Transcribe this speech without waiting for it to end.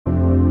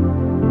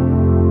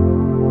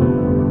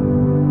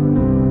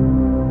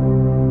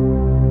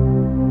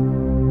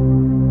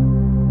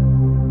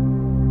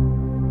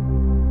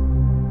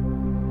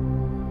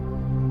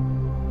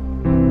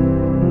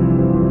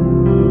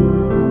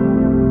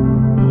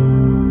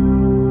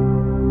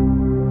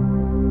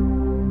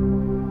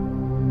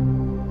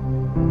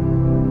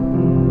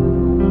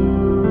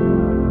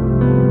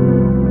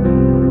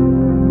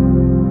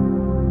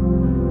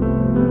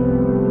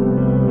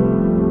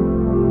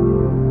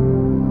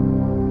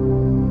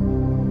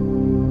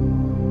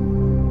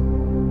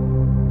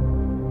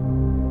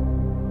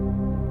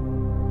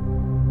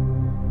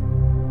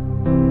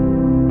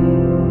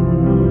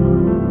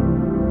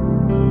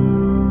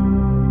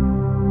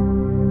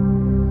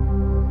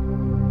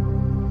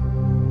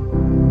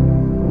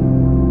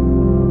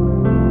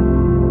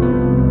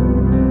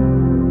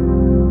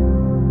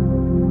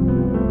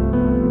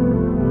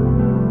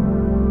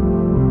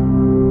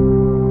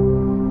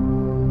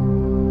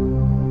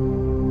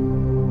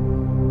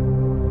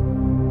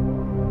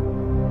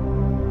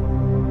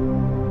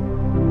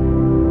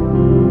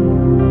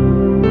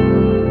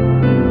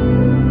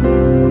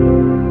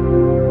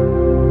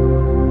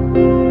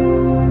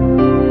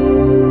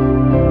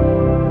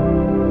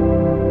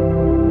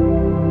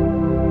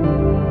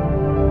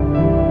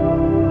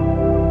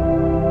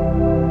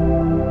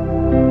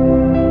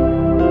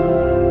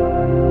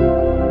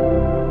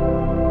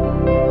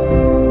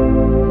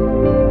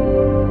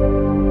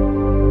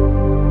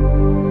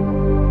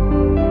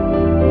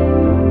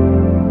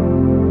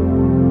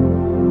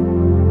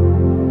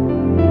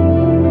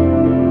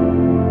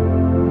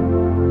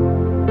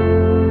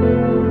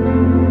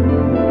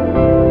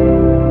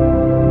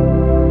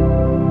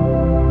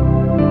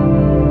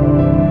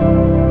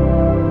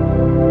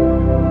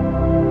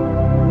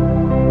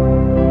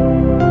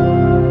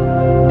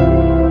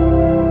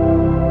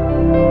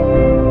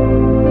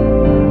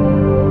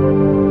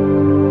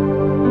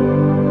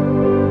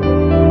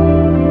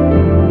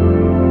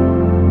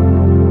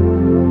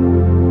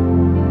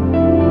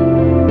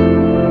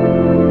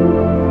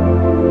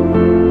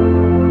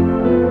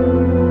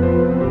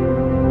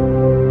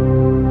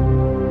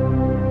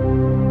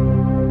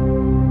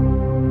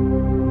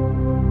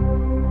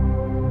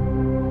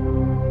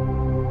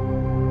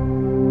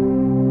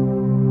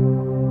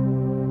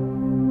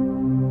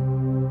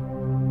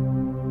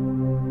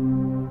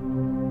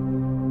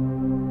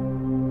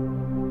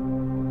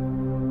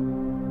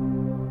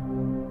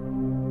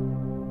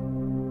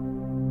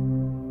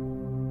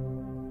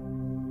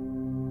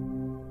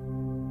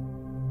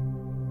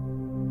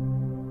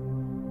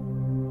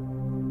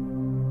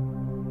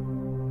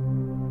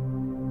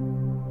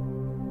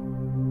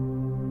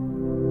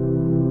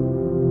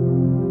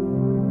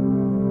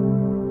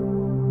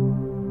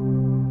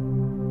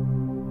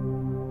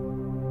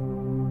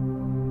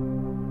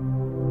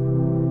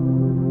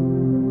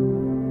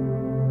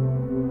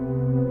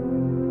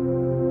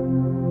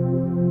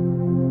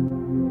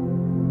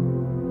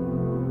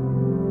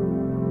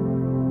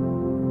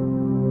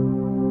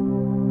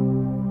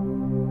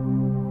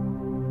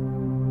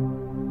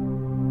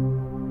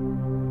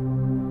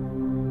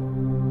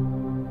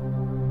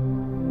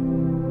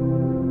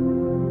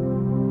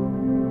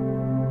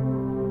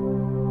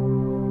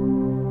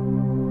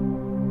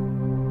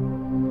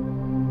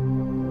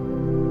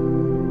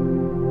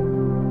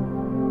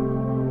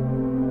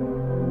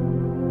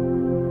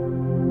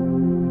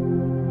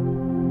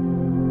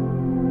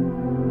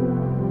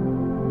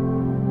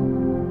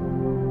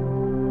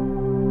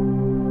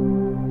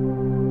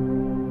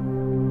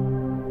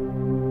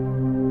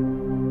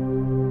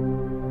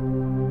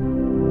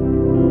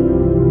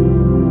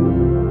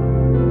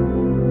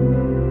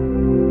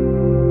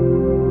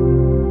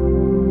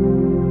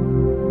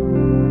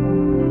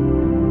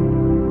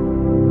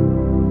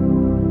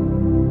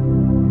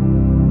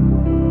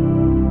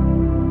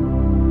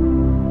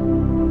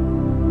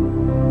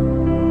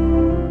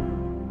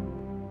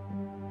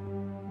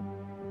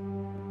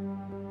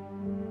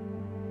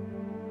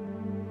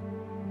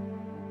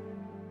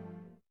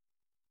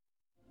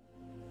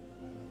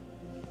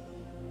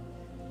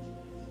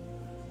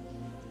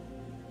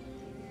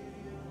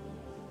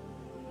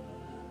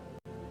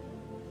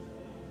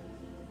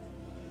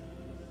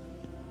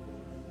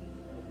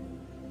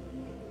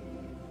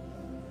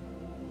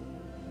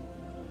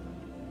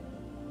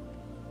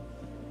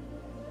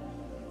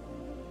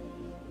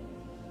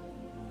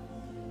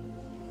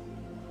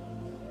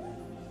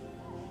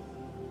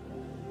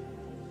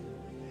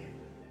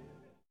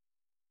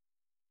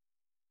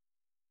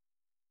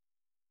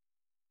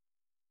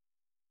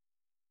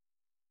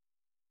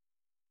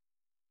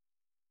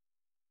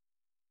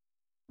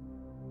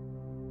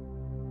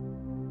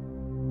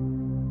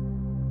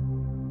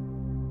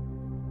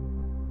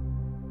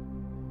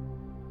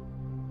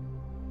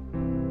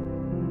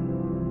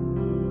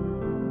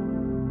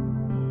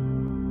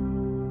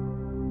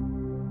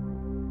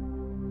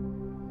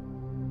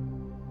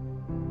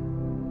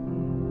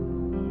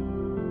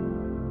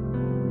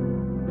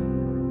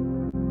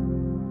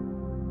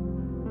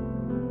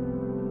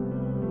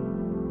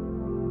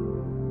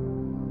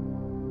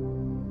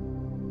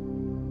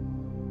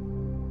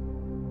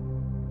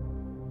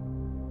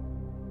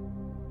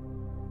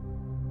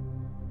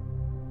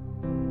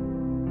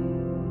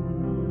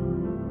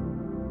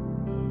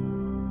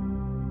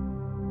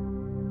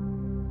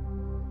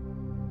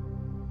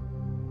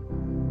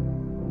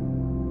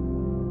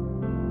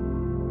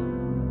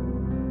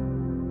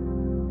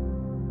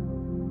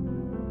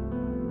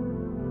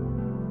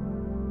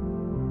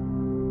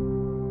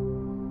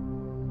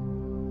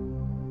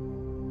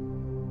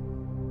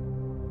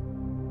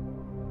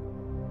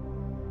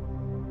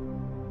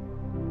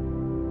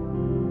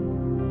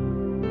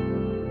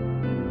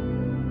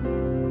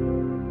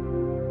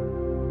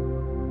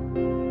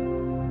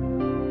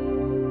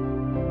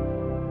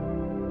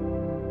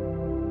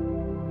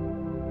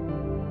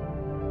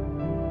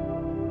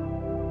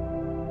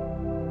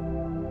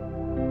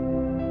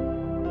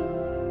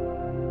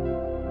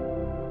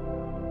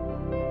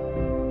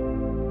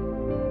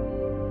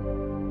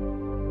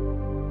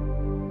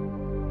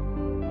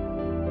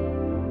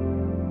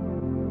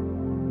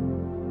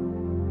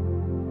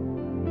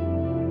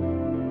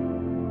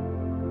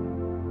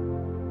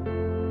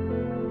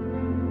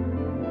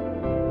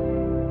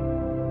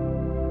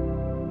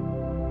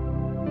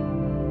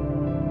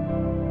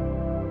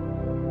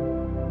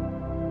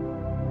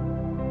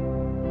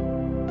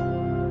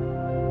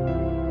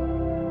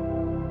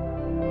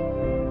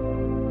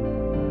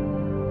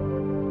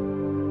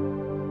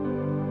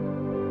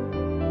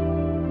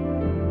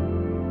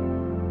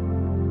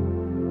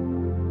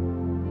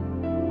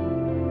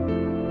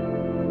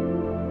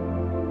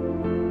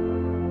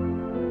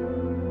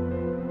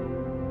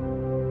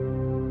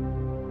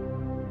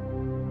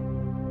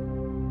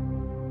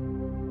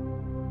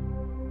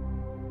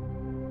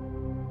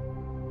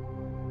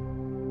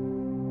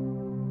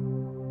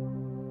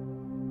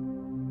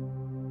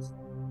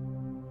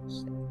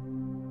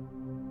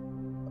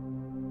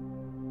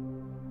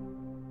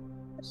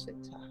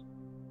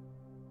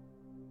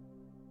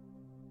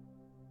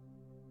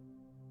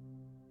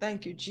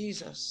Thank you,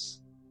 Jesus.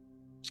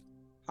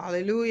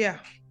 Hallelujah.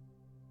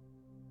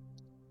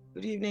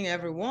 Good evening,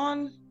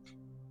 everyone.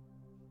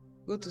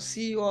 Good to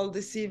see you all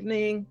this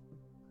evening.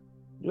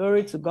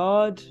 Glory to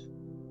God.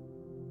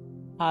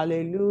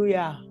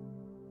 Hallelujah.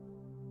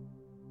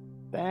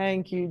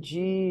 Thank you,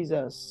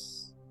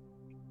 Jesus.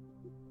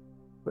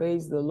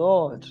 Praise the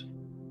Lord.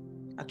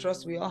 I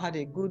trust we all had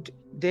a good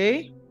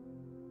day.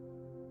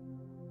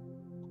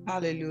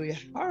 Hallelujah.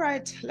 All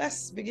right,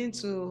 let's begin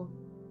to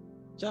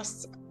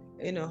just,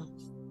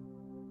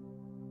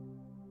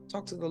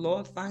 talk to the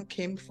Lord. Thank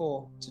Him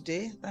for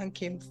today.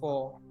 Thank Him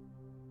for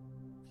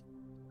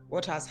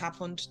what has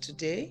happened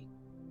today.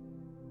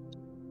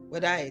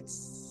 Whether it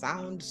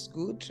sounds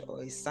good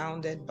or it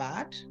sounded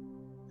bad.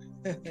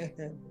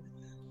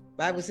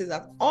 Bible says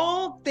that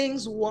all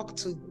things work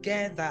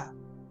together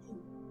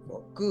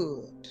for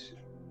good.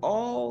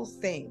 All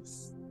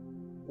things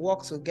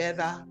work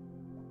together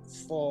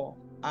for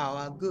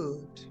our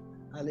good.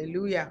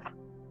 Hallelujah.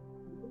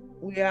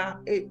 We are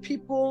a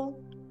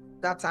people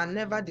that are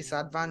never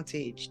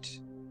disadvantaged.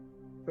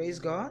 Praise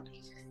God.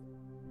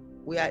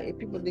 We are a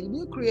people, the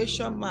new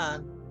creation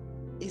man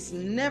is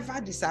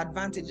never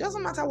disadvantaged. It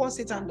doesn't matter what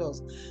Satan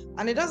does.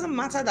 And it doesn't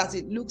matter that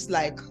it looks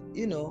like,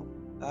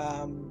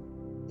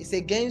 it's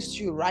against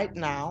you right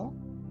now.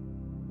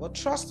 But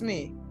trust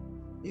me,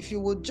 if you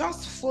would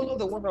just follow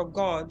the word of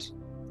God,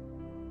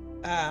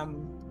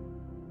 follow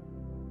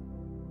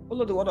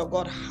the word of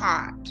God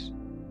hard.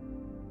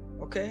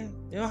 Okay?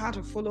 You know how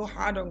to follow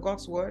hard on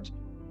God's word?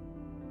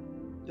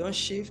 Don't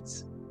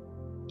shift.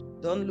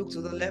 Don't look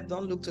to the left.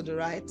 Don't look to the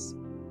right.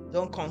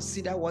 Don't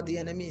consider what the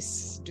enemy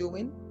is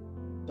doing.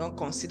 Don't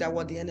consider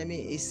what the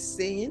enemy is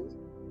saying,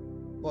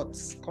 but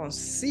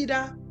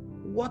consider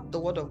what the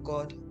word of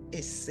God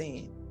is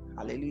saying.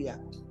 Hallelujah.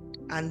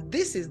 And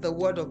this is the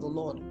word of the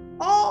Lord.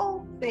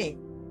 All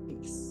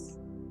things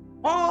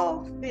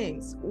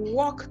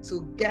work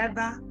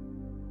together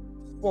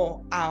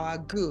for our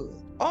good.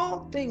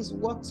 All things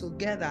work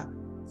together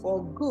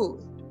for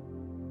good.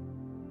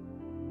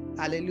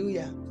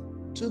 Hallelujah.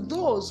 To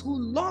those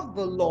who love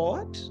the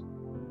Lord,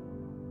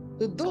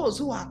 to those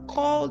who are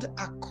called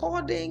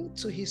according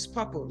to his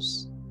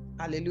purpose.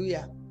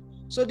 Hallelujah.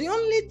 So the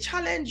only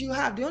challenge you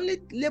have, the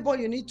only labor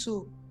you need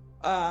to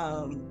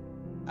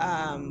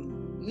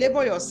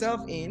labor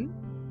yourself in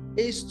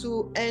is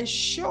to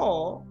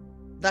ensure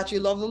that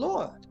you love the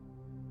Lord.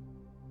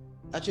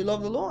 That you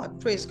love the Lord.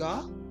 Praise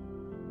God.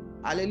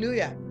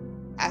 Hallelujah.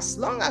 As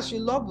long as you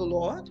love the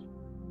Lord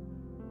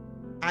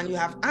and you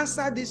have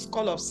answered this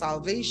call of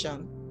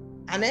salvation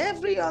and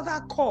every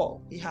other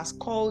call he has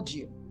called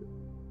you,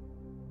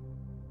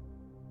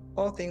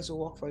 all things will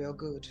work for your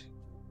good.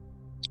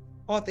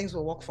 All things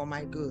will work for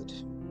my good.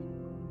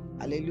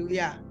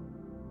 Hallelujah.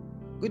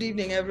 Good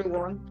evening,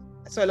 everyone.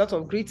 I saw a lot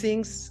of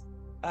greetings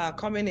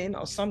coming in,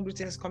 or some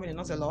greetings coming in,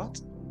 not a lot.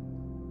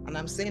 And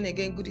I'm saying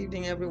again, good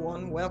evening,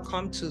 everyone.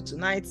 Welcome to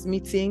tonight's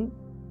meeting.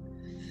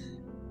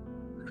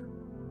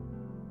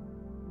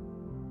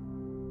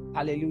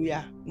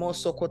 Hallelujah.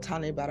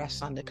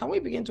 Can we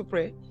begin to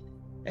pray?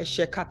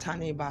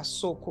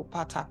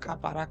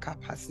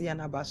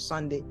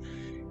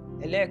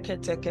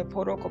 Eleketeke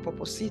poroko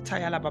poposita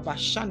yala baba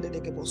shande de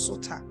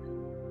gebosota.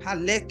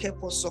 Haleke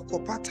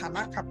posokopata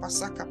laka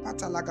pasaka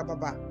pata laga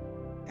baba.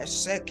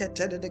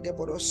 Esekete de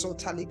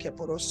geborosota like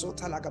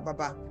porosota laga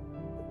baba.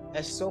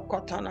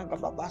 Esokotana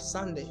gababa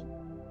sande.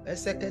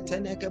 Esekete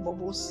neke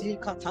bobosi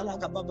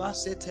katalaga baba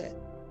sete.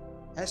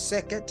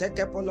 Esekete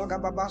ke pologa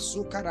baba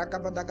sukara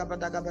gabada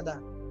gabada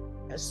gabada.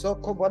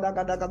 Esoko boda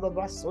gada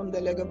gababa sonde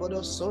lege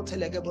bodo sote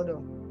lege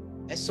bodo.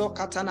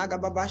 Esokatana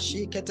gababa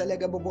shi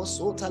ketelege bobo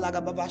sota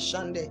laga baba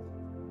shande.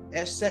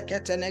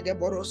 Esekete nege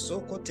boro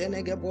soko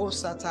tenege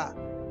bosata.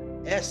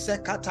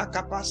 Esekata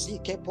kapasi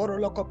ke poro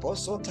loko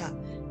posota.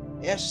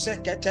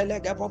 Esekete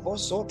lege bobo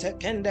sote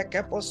kende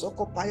ke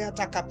posoko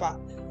payata kapa.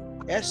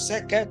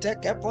 Esekete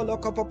ke polo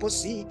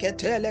koposi ke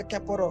tele ke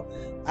poro.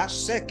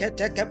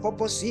 Asekete ke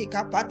poposi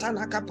kapata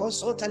na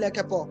kaposo tele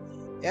ke po.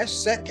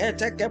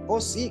 Esekete ke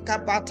posi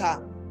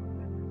kapata.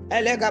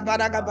 Elega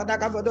badaga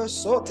badaga bodo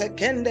sote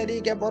kende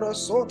dige boro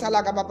sota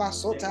laga baba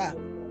sota.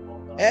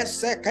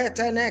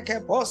 Eseketene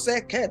kepo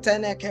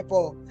seketene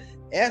kepo.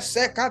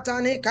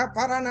 Esekatani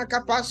kaparana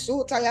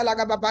kapasuta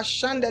yalaga baba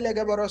shandele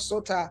geboro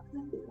sota.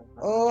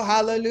 Oh,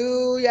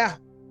 hallelujah.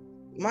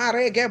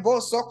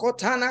 Maregebo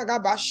sokotana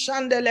gaba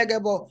shandele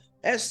gebo.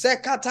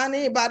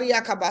 Esekatani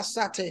baria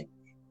kabasate.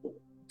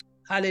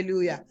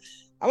 Hallelujah.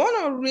 I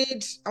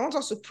want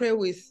us to pray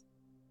with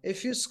a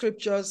few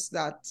scriptures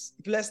that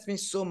blessed me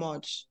so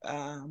much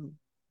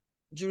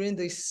during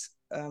these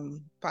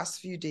past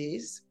few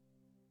days.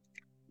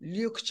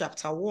 Luke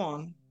chapter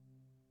 1.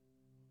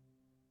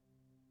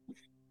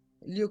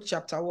 Luke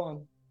chapter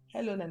 1.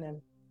 Hello,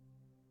 Nenem.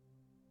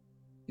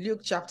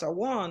 Luke chapter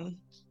 1.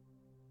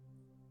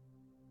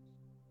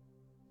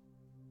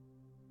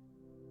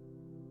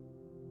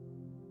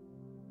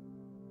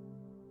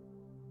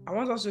 I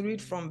want us to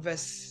read from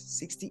verse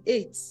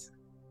 68.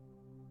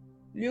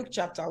 Luke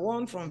chapter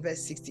 1 from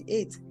verse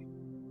 68.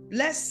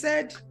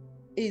 Blessed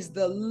is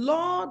the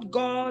Lord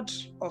God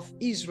of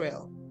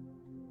Israel.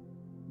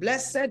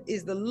 Blessed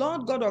is the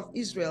Lord God of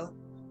Israel,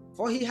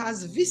 for he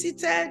has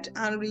visited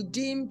and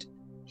redeemed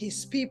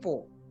his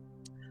people,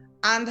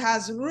 and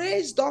has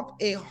raised up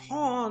a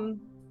horn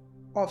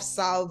of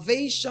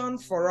salvation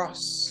for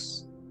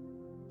us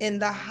in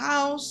the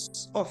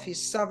house of his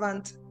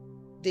servant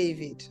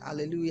David.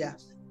 Hallelujah.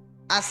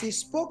 As he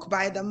spoke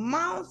by the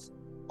mouth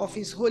of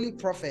his holy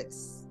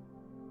prophets,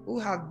 who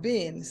have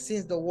been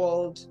since the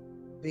world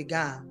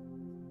began.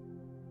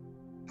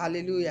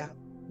 Hallelujah.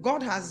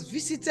 God has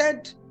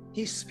visited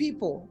his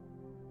people.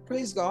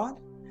 Praise God.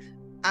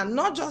 And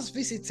not just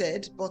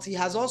visited, but he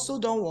has also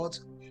done what?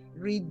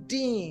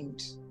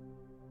 Redeemed.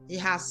 He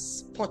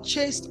has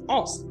purchased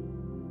us.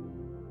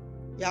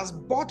 He has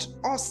bought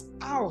us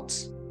out.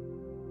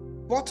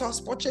 Bought us,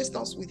 purchased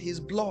us with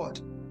his blood.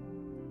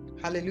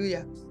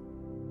 Hallelujah.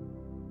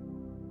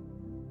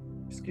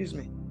 Excuse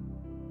me.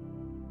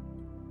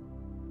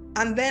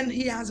 And then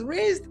he has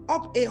raised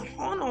up a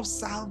horn of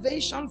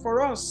salvation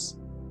for us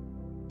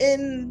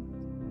in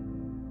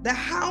the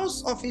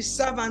house of his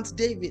servant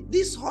David.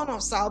 This horn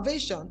of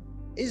salvation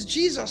is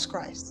Jesus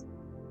Christ.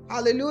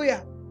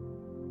 Hallelujah.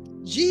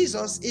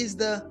 Jesus is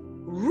the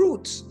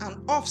root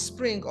and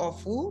offspring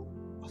of who?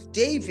 Of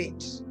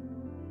David.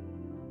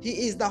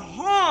 He is the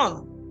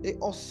horn, the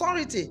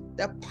authority,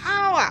 the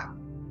power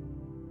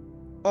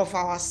of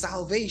our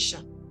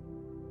salvation.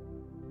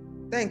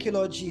 Thank you,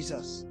 Lord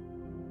Jesus.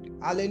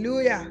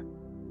 Hallelujah.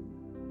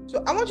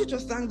 So I want you to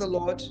thank the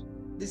Lord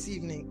this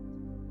evening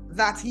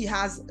that he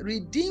has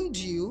redeemed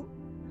you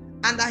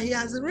and that he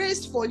has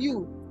raised for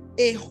you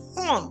a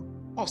horn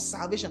of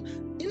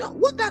salvation. You know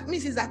what that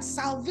means is that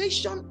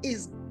salvation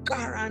is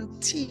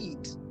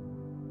guaranteed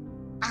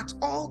at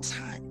all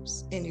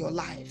times in your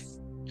life.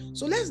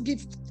 So let's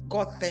give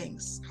God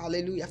thanks.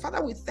 Hallelujah.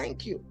 Father, we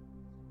thank you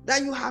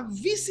that you have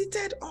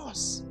visited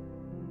us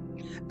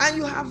and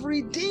you have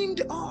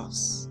redeemed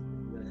us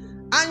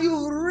and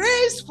you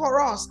raised for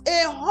us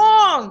a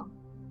horn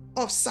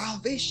of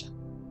salvation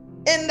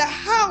in the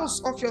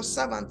house of your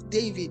servant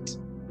David.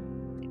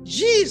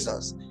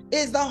 Jesus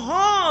is the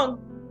horn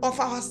of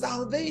our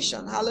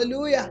salvation.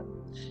 Hallelujah.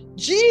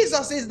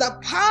 Jesus is the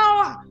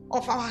power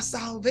of our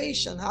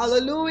salvation.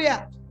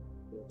 Hallelujah.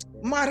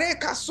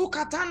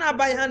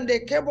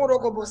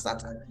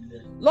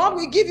 Lord,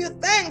 we give you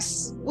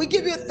thanks. We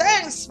give you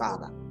thanks,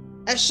 Father.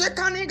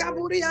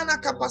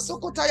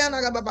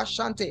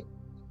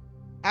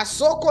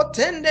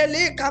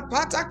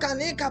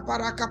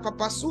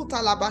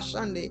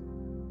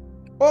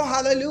 Oh,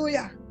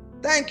 hallelujah.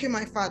 Thank you,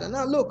 my Father.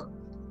 Now look,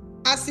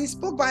 as he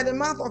spoke by the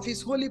mouth of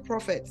his holy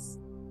prophets,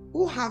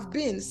 who have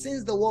been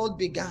since the world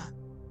began,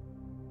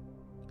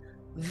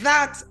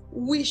 that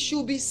we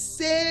should be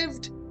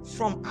saved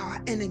from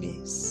our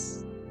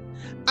enemies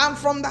and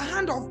from the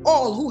hand of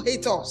all who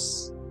hate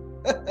us.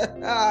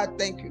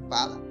 Thank you,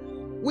 Father.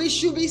 We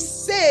should be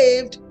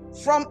saved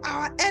from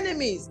our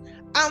enemies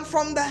and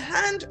from the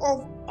hand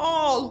of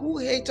all who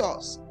hate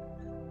us.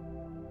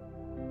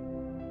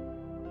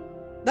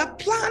 The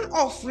plan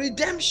of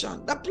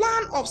redemption, the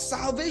plan of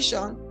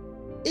salvation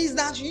is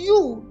that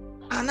you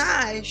and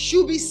I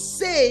should be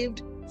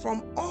saved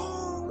from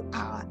all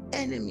our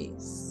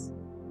enemies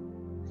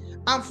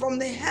and from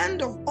the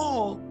hand of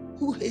all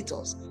who hate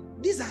us.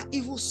 These are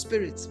evil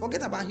spirits.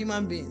 Forget about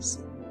human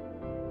beings.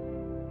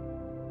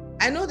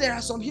 I know there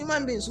are some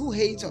human beings who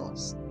hate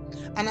us.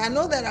 And I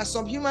know there are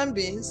some human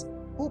beings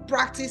who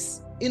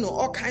practice,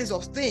 all kinds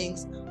of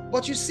things.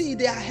 But you see,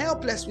 they are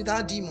helpless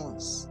without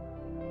demons.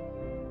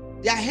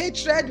 Their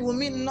hatred will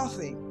mean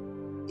nothing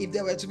if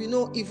there were to be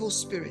no evil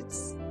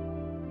spirits.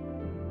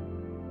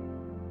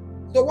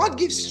 So what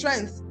gives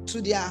strength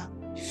to their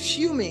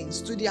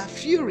fumings, to their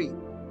fury,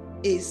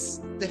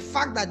 is the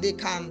fact that they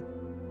can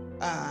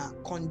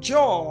conjure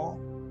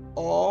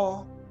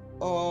or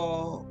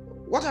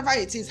whatever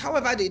it is,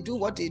 however they do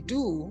what they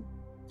do,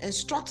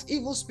 instruct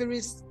evil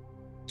spirits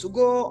to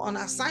go on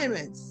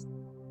assignments.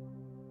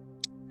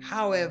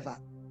 However,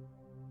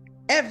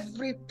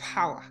 every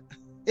power,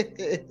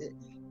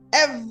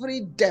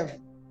 every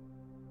devil,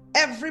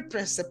 every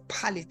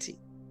principality,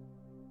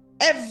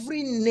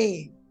 every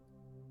name,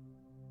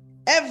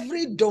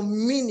 every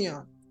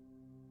dominion,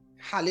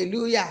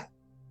 hallelujah,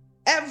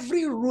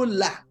 every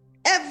ruler,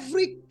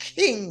 every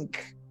king,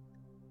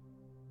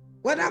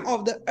 whether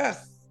of the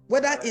earth,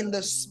 whether in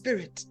the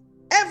spirit,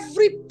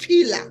 every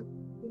pillar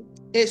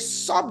is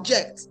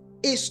subject,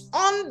 is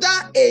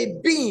under a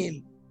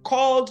being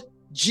called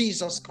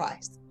Jesus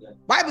Christ.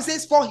 Bible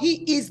says, for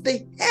he is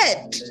the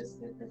head.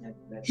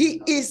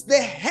 He is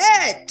the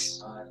head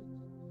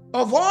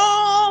of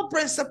all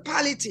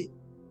principality.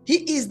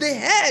 He is the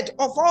head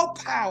of all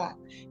power.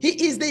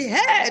 He is the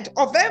head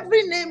of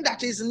every name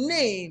that is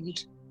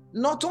named,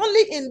 not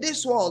only in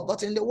this world,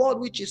 but in the world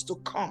which is to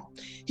come.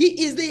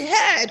 He is the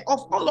head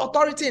of all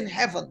authority in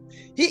heaven.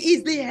 He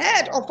is the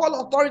head of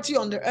all authority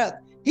on the earth.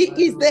 He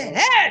is the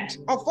head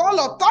of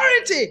all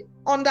authority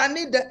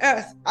underneath the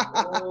earth.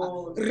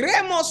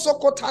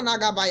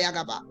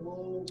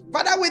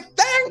 Father, we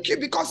thank you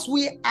because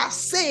we are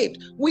saved.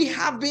 We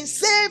have been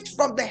saved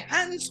from the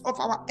hands of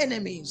our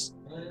enemies.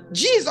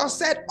 Jesus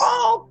said,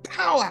 all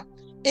power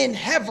in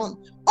heaven,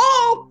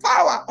 all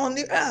power on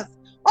the earth,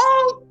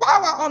 all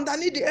power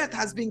underneath the earth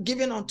has been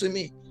given unto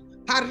me.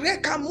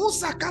 Hareka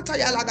musa kata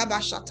ya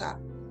lagabashata.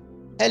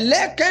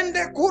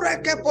 Elekende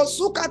kureke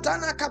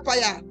posukatana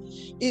kapaya.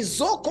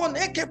 Izoko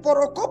neke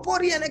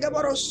porokopori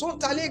enegabaro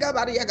sonta lega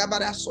bariega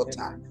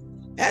barasota.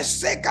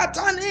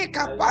 Esekatane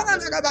kapana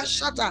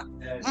nagabashata.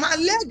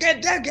 Malege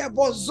dege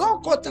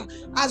bozokota.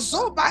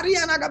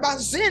 Azobaria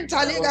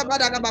nagabazinta lega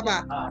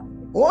baragababa.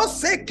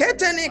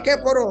 Osekete neke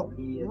poro.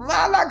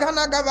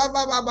 Malagana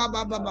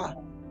gababa baba.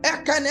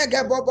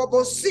 Ekanege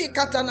bobo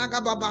sikata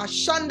nagababa.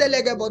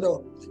 Shandelege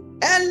bodo.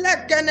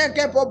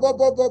 Elekenege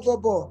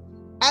bobo.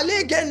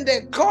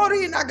 Alegende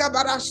kori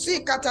nagabarasi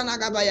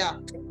katanagabaya.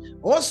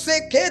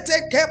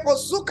 Osekete kepo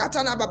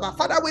sukatanababa.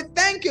 Father, we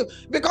thank you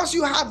because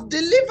you have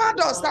delivered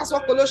us. That's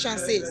what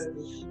Colossians says.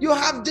 You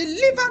have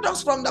delivered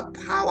us from the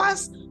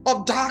powers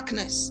of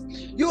darkness.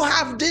 You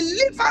have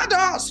delivered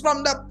us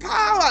from the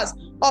powers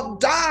of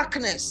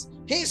darkness.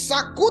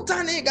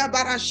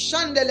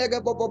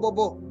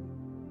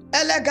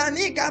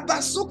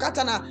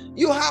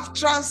 You have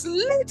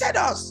translated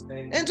us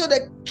into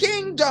the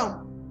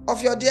kingdom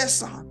of your dear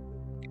Son.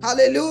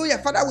 Hallelujah.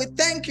 Father, we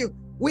thank you.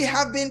 We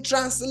have been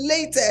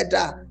translated.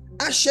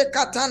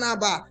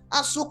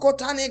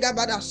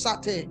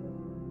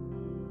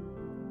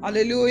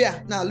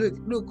 Hallelujah. Now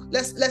look,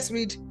 let's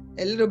read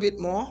a little bit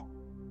more.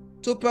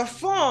 To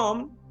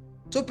perform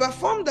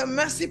the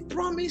mercy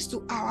promised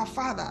to our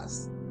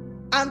fathers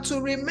and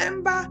to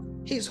remember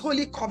his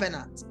holy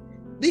covenant,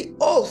 the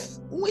oath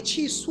which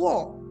he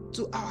swore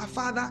to our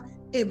father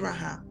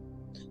Abraham,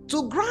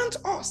 to grant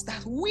us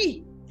that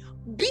we,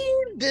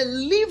 being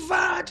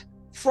delivered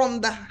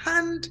from the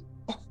hand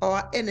of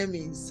our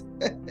enemies.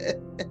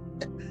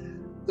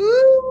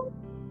 Ooh.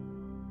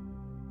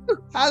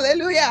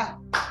 Hallelujah.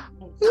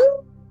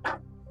 Ooh.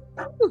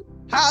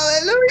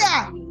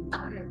 Hallelujah.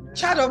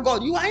 Child of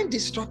God, you are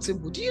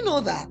indestructible. Do you know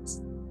that?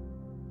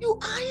 You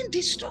are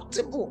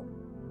indestructible.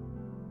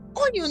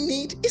 All you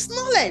need is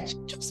knowledge.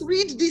 Just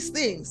read these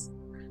things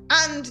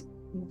and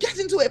get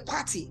into a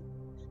party.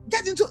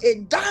 Get into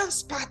a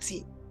dance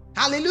party.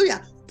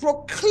 Hallelujah.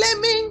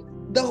 Proclaiming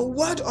the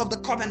word of the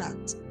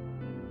covenant.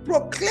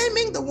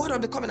 Proclaiming the word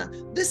of the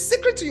covenant. The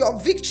secret to your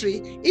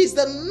victory is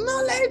the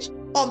knowledge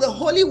of the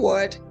holy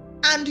word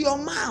and your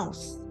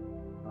mouth.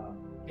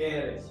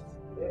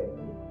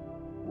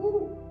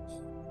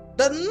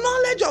 The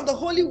knowledge of the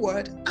holy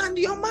word and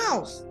your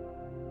mouth.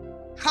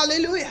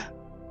 Hallelujah.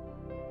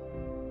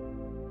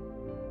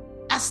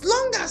 As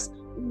long as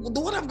the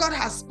word of God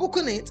has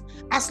spoken it,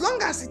 as long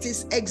as it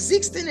is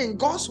existing in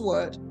God's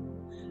word,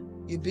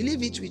 you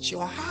believe it with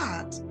your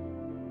heart,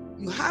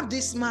 you have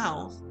this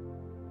mouth,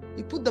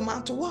 you put the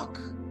mouth to work.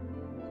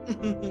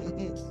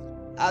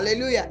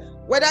 Hallelujah.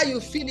 Whether you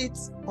feel it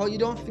or you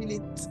don't feel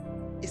it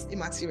is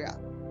immaterial.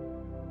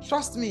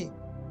 Trust me,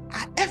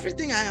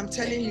 everything I am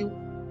telling you,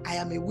 I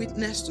am a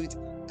witness to it.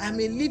 I am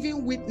a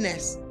living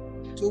witness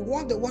to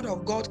what the word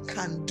of God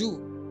can do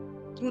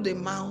through the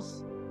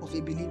mouth of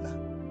a believer.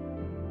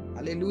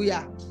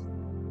 Hallelujah.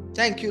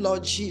 Thank you,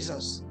 Lord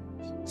Jesus.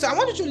 So I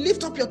want you to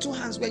lift up your two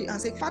hands where you and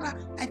say, Father,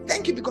 I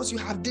thank you because you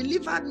have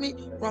delivered me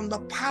from the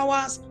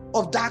powers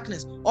of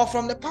darkness or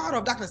from the power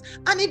of darkness.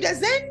 And if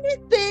there's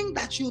anything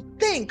that you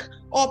think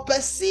or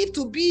perceive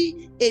to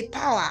be a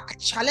power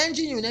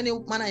challenging you in any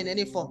manner, in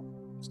any form,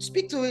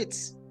 speak to it.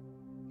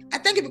 I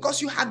thank you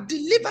because you have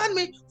delivered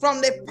me from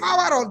the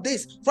power of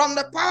this, from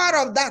the power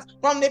of that,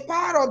 from the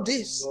power of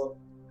this.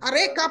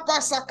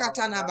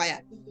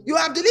 You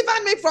have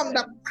delivered me from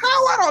the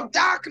power of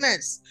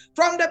darkness,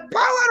 from the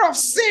power of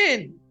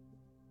sin.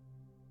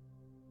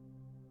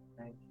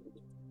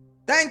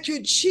 Thank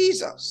you,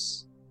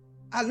 Jesus.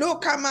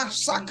 Alokama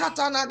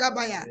sakata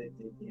nagabaya.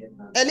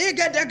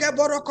 Eligedege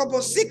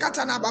borokobo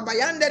sikata na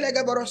babayande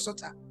lege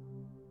borosota.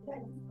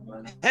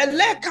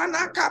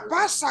 Elekanaka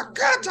pasa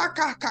kata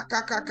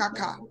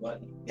kaka.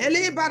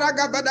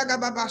 Elibaraga badaga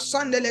baba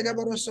sande lege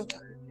borosota.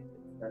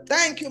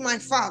 Thank you, my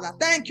Father.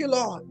 Thank you,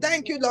 Lord.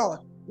 Thank you, Lord.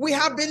 We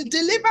have been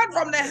delivered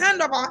from the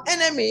hand of our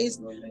enemies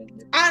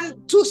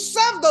and to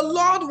serve the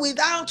Lord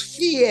without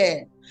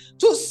fear.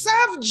 To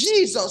serve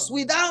Jesus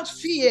without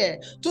fear.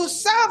 To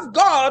serve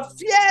God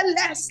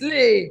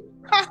fearlessly.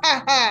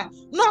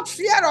 Not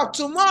fear of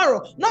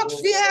tomorrow. Not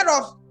fear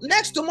of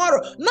next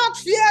tomorrow. Not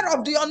fear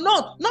of the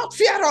unknown. Not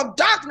fear of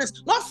darkness.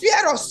 Not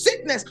fear of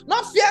sickness.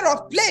 Not fear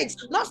of plagues.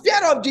 Not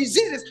fear of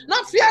diseases.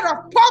 Not fear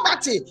of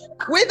poverty.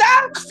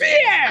 Without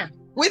fear.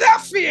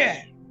 Without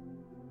fear.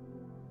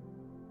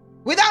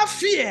 Without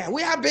fear.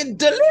 We have been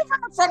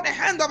delivered from the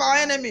hand of our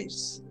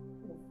enemies.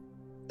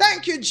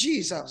 Thank you,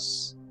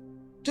 Jesus.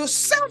 To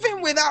serve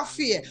him without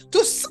fear.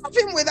 To serve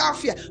him without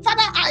fear.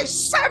 Father, I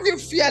serve you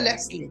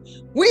fearlessly.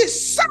 We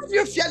serve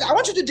you fearlessly. I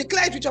want you to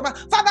declare it with your mouth.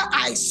 Father,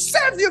 I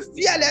serve you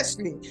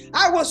fearlessly.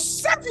 I will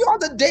serve you all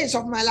the days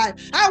of my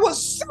life. I will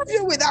serve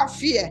you without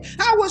fear.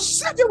 I will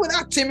serve you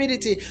without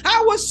timidity.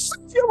 I will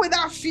serve you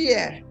without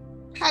fear.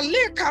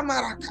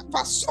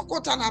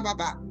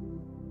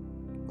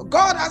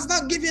 God has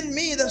not given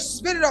me the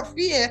spirit of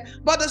fear,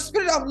 but the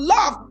spirit of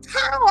love,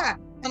 power,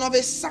 and of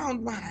a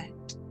sound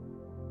mind.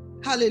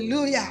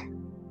 Hallelujah.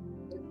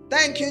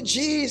 Thank you,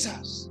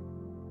 Jesus.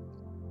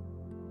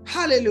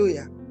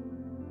 Hallelujah.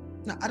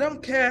 Now, I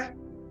don't care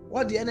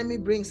what the enemy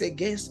brings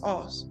against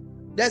us.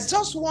 There's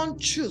just one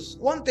truth,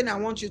 one thing I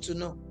want you to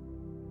know.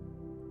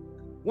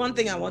 One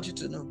thing I want you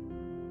to know.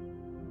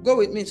 Go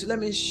with me to let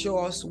me show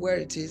us where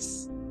it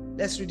is.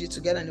 Let's read it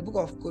together in the book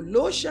of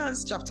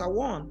Colossians chapter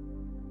 1.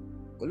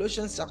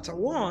 Colossians chapter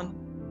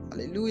 1.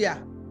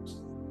 Hallelujah.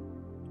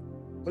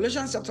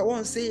 Colossians chapter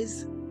 1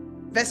 says,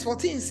 verse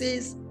 14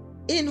 says,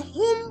 in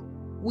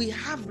whom we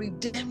have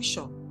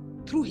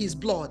redemption through his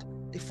blood,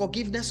 the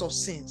forgiveness of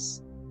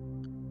sins.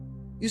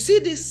 You see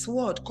this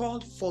word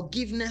called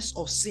forgiveness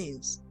of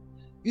sins.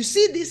 You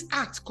see this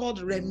act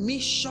called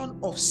remission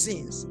of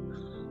sins.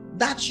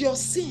 That your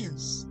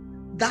sins,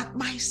 that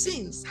my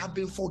sins have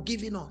been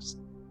forgiven us,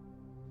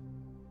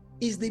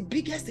 is the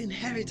biggest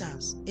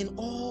inheritance in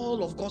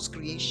all of God's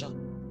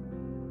creation.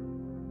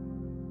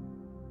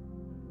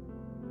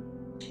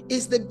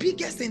 Is the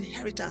biggest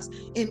inheritance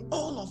in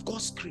all of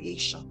God's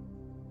creation.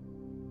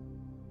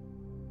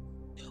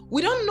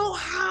 We don't know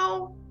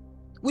how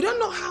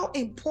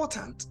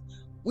important,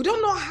 we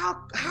don't know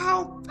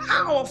how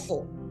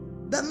powerful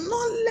the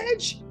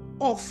knowledge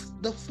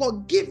of the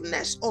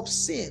forgiveness of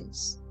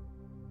sins,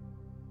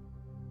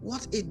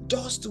 what it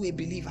does to a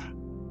believer.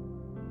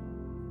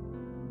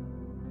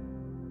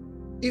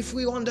 If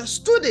we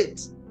understood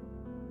it,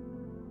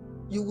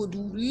 you would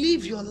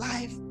live your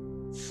life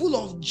full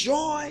of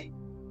joy.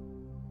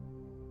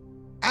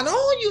 And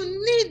all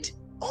you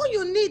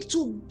need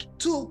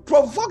to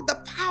provoke the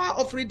power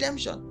of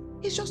redemption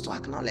is just to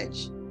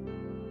acknowledge.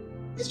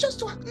 It's just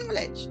to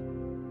acknowledge.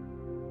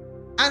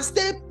 And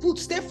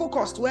stay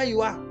focused where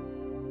you are.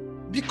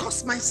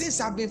 Because my sins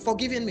have been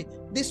forgiven me,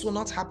 this will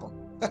not happen.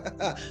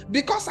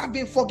 Because I've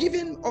been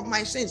forgiven of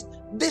my sins,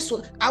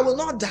 I will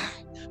not die.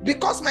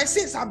 Because my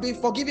sins have been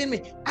forgiven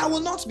me, I will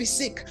not be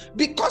sick.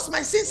 Because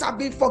my sins have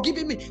been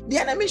forgiven me, the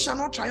enemy shall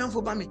not triumph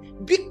over me.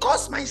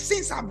 Because my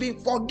sins have been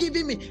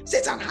forgiven me,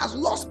 Satan has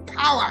lost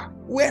power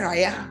where I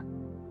am.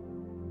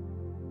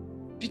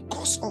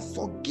 Because of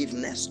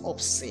forgiveness of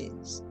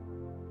sins.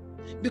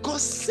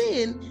 Because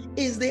sin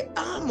is the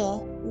armor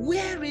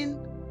wherein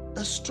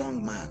the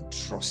strong man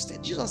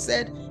trusted. Jesus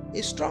said,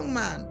 a strong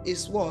man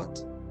is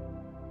what?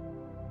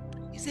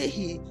 He said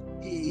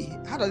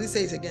how does he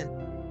say it again?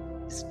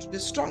 The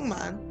strong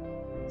man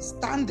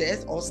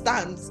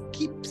stands,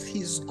 keeps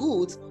his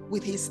goods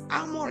with his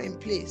armor in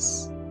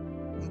place.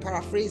 I'm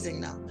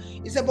paraphrasing now.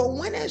 He said, but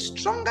when a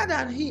stronger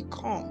than he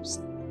comes,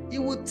 he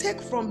will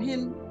take from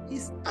him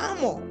his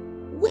armor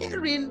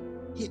wherein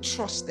he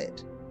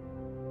trusted.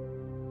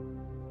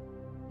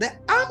 The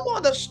armor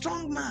the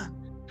strong man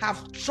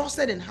have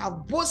trusted and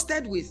have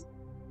boasted with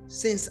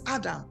since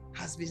Adam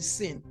has been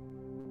sin.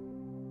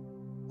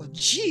 But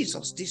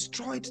Jesus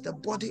destroyed the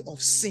body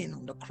of sin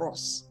on the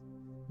cross.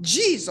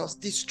 Jesus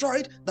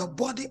destroyed the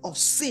body of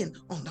sin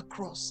on the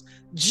cross.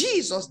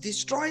 Jesus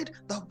destroyed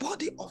the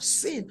body of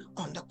sin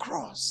on the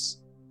cross.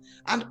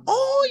 And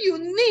all you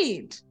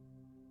need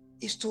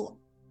is to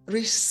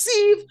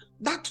receive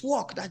that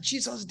work that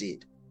Jesus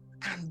did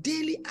and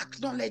daily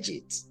acknowledge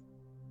it.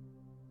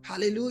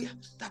 Hallelujah.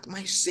 That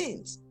my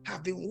sins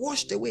have been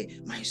washed away.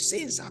 My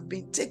sins have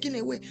been taken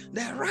away.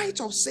 The right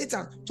of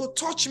Satan to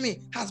touch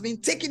me has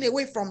been taken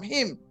away from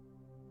him.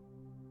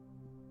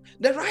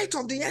 The right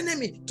of the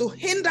enemy to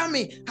hinder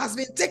me has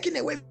been taken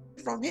away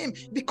from him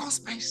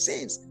because my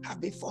sins have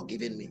been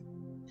forgiven me.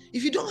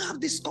 If you don't have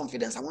this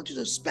confidence, I want you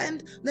to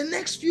spend the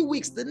next few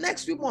weeks, the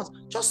next few months,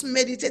 just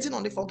meditating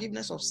on the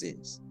forgiveness of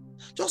sins.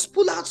 Just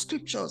pull out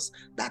scriptures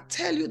that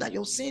tell you that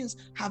your sins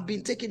have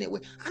been taken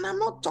away. And I'm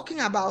not talking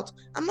about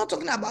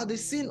the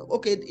sin,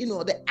 okay,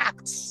 the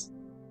acts.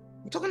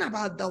 I'm talking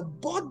about the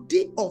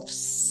body of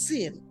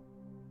sin.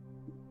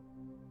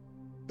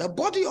 The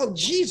body of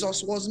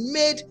Jesus was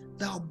made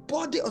the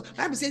body of, the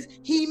Bible says,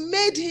 he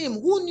made him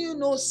who knew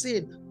no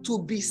sin to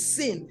be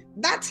sin.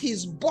 That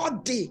his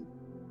body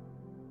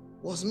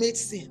was made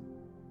sin.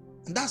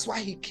 And that's why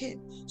he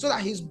came, so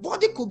that his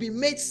body could be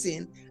made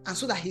sin and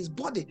so that his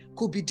body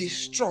could be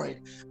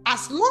destroyed.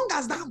 As long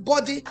as that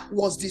body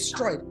was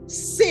destroyed,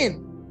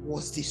 sin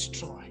was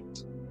destroyed.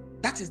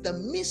 That is the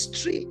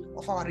mystery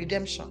of our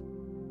redemption.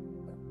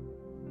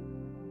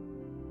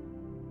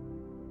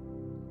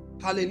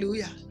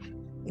 Hallelujah.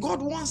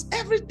 God wants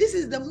this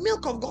is the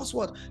milk of God's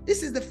word.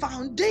 This is the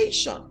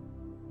foundation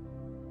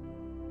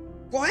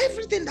for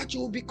everything that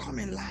you will become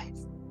in life.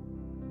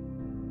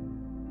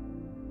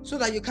 So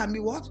that you can be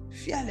what?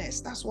 Fearless.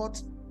 That's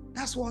what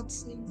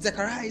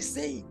Zechariah is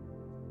saying.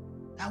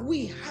 that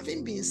we,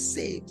 having been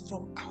saved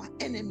from our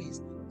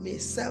enemies, may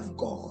serve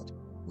God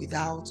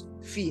without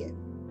fear.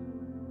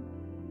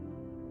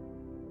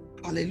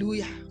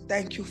 Hallelujah.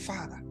 Thank you,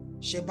 Father.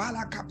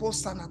 Shebala Kapo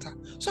Sanata.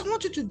 So I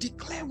want you to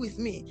declare with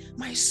me,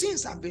 my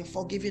sins have been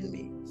forgiven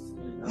me.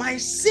 My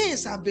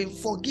sins have been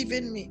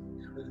forgiven me.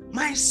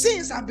 My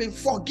sins have been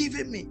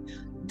forgiven me.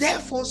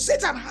 Therefore,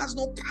 Satan has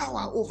no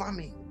power over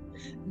me.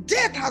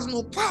 Death has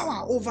no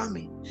power over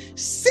me.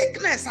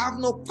 Sickness have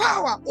no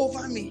power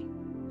over me.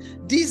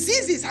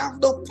 Diseases have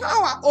no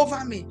power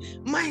over me.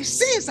 My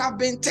sins have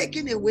been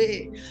taken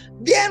away.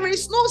 There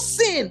is no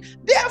sin.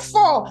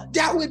 Therefore,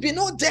 there will be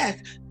no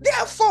death.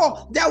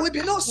 Therefore, there will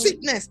be no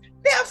sickness.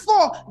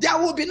 Therefore, there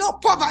will be no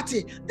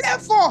poverty.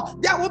 Therefore,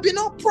 there will be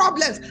no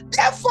problems.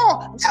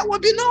 Therefore, there will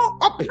be no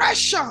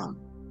oppression.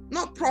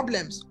 Not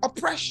problems,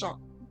 oppression.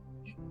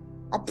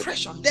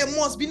 Oppression. There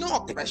must be no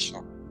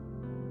oppression.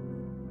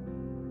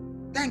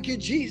 Thank you,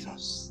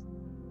 Jesus.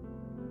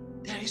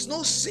 There is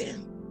no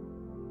sin.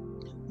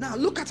 Now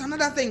look at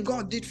another thing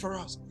God did for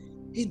us.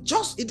 He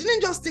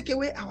didn't just take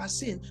away our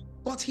sin,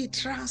 but he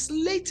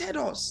translated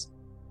us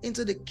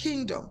into the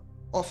kingdom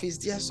of his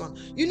dear son.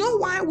 You know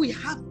why we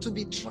have to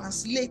be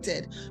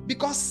translated?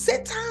 Because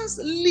Satan's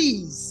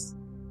lease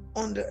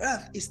on the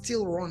earth is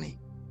still running.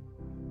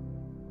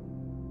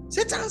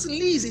 Satan's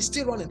lease is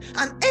still running.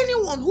 And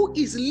anyone who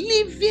is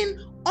living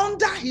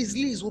under his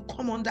lease will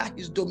come under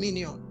his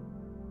dominion.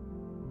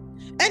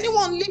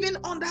 Anyone living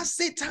under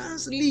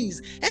Satan's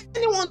lease,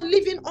 anyone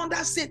living under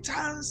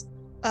Satan's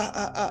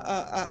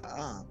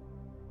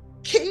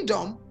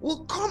kingdom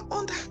will come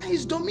under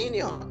his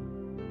dominion.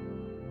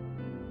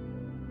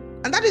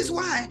 And that is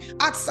why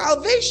at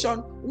salvation,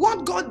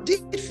 what God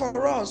did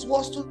for us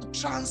was to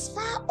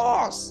transfer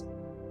us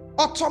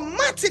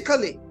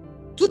automatically,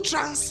 to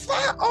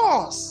transfer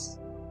us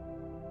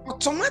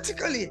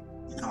automatically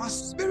in our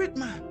spirit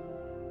man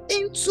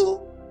into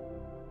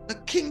the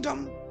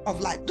kingdom of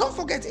light. Don't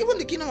forget, even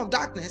the kingdom of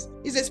darkness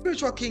is a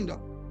spiritual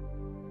kingdom.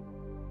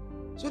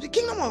 So the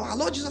kingdom of our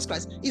Lord Jesus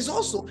Christ is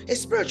also a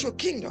spiritual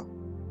kingdom.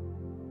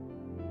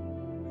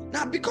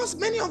 Now, because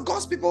many of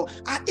God's people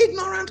are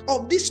ignorant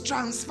of this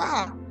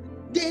transfer,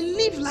 they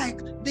live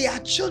like they are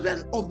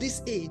children of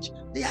this age.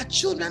 They are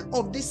children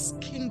of this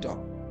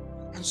kingdom.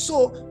 And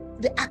so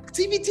the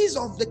activities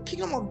of the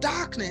kingdom of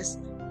darkness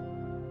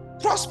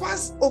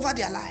prospers over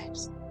their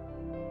lives.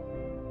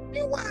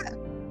 Meanwhile,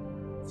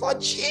 for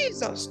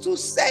Jesus to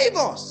save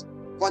us,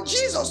 for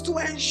Jesus to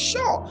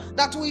ensure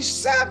that we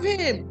serve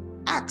him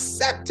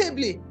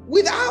acceptably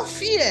without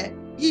fear,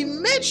 he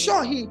made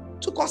sure he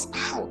took us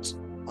out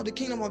of the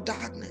kingdom of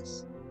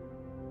darkness.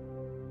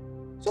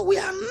 So we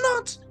are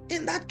not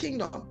in that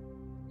kingdom.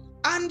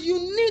 And you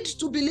need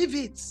to believe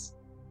it.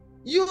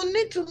 You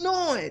need to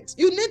know it.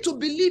 You need to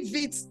believe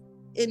it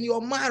in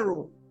your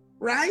marrow,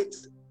 right?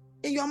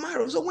 In your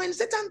marrow. So when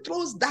Satan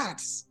throws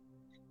darts,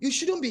 you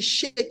shouldn't be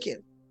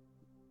shaken.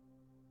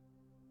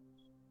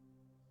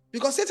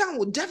 Because Satan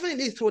will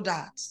definitely throw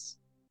darts.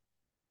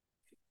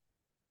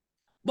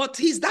 But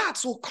his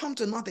darts will come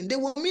to nothing. They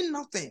will mean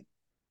nothing.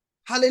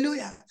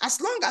 Hallelujah. As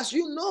long as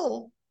you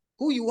know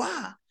who you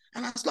are,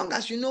 and as long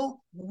as you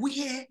know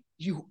where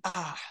you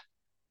are,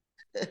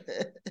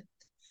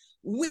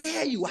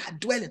 where you are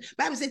dwelling. The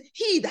Bible says,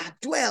 he that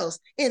dwells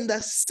in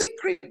the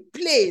secret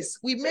place.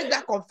 We make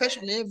that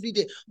confession every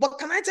day. But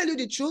can I tell you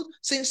the truth?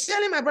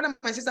 Sincerely, my brother,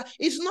 my sister,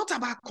 it's not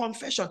about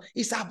confession.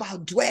 It's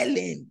about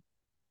dwelling.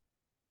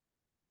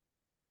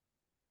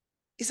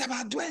 It's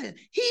about dwelling.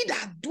 He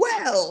that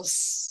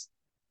dwells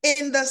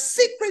in the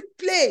secret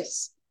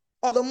place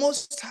of the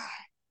Most High.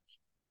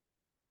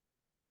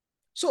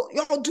 So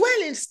your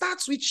dwelling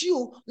starts with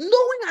you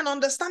knowing and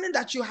understanding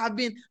that you have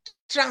been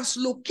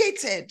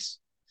translocated.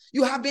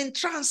 You have been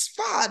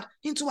transferred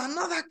into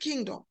another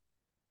kingdom.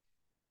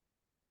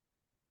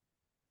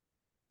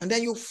 And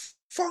then you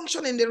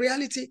function in the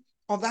reality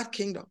of that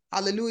kingdom.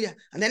 Hallelujah.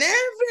 And then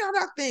every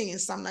other thing in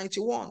Psalm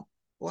 91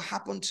 will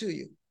happen to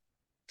you.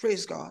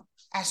 Praise God.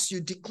 As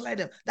you declare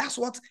them. That's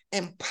what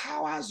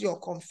empowers your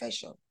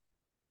confession.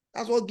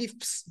 That's what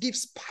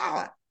gives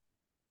power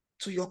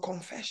to your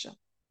confession.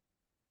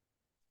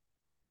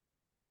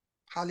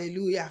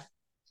 Hallelujah.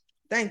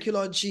 Thank you,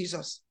 Lord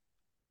Jesus.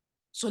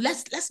 So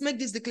let's make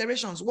these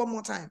declarations one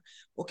more time.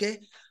 Okay.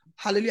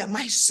 Hallelujah.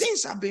 My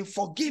sins have been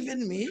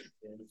forgiven me.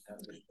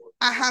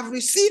 I have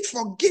received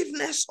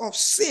forgiveness of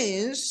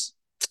sins.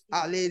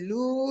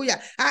 Hallelujah.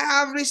 I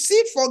have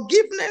received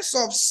forgiveness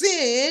of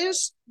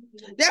sins.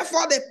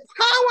 Therefore, the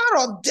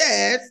power of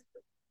death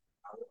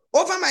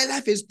over my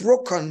life is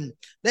broken.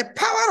 The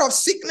power of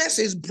sickness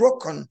is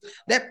broken.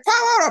 The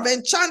power of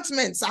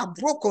enchantments are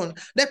broken.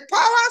 The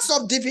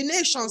powers of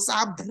divinations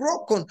are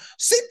broken.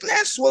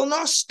 Sickness will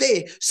not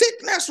stay.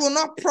 Sickness will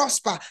not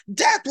prosper.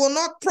 Death will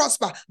not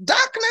prosper.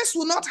 Darkness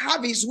will not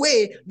have its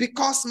way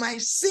because my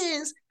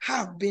sins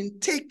have been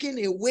taken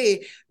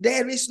away.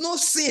 There is no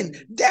sin,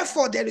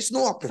 therefore there is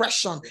no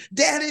oppression.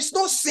 There is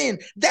no sin,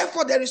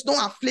 therefore there is no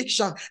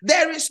affliction.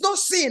 There is no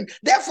sin,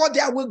 therefore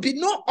there will be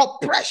no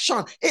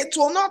oppression. It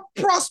will not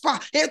prosper.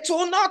 It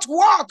will not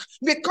work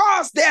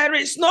because there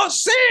is no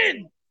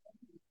sin.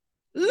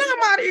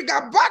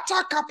 Lamariga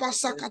bata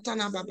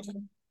kapasakatana baba.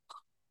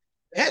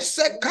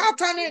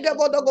 Esekatane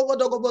gebodo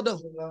gobodo gobodo.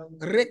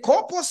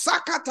 Rekopo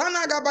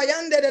sakatana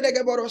gabayande de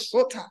geboro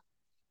sota.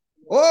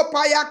 Oh,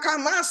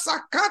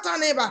 payakamasa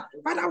kataneba.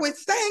 Father, we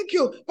thank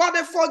you for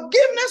the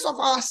forgiveness of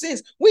our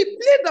sins. We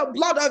plead the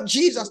blood of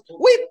Jesus.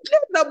 We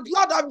plead the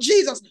blood of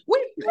Jesus.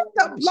 We plead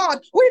the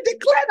blood. We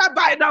declare that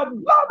by the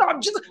blood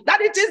of Jesus, that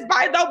it is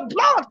by the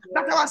blood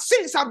that our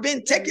sins have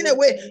been taken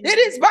away. It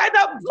is by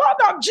the blood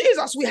of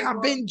Jesus we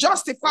have been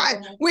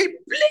justified. We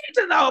plead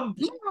the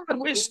blood.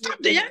 We stop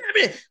the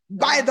enemy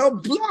by the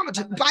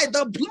blood, by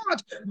the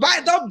blood,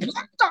 by the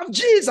blood of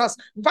Jesus,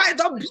 by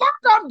the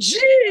blood of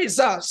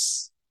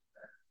Jesus.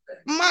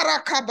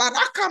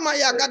 Marakabaraka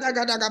maya gada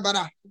gada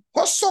gabara.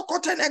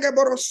 Hosokote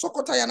negeboro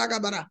sokota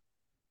yanagabara.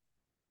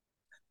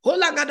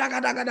 Hola gada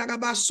gada gada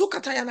gaba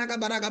sukata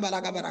yanagabara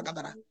gabara gabara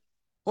gabara.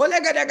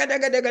 Hola gada gada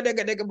gada gada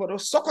gada geboro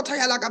sokota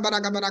yanagabara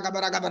gabara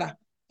gabara gabara.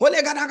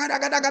 Hola gada gada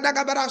gada gada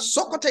gabara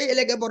sokote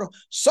yelegeboro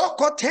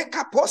sokote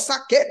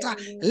kaposa keta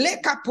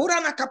leka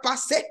purana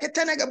kapase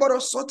ketenegeboro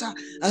sota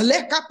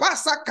leka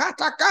pasa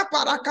kata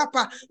kapara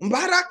kapa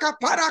baraka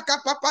para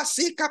kapapa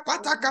sika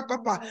pata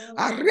kapapa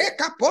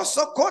areka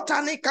poso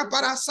kota ni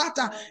kapara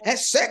sata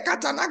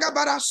esekata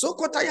nagabara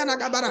sokota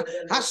yanagabara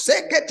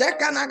asekete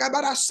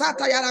kanagabara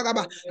sata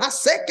yanagaba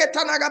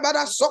aseketa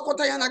nagabara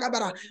sokota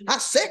yanagabara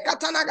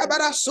asekata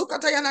nagabara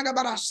sokota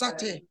yanagabara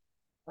sate.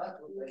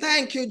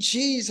 Thank you,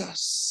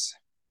 Jesus.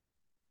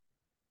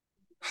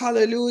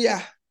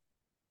 Hallelujah.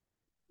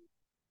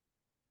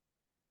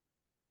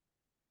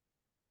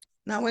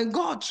 Now, when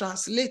God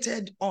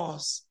translated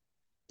us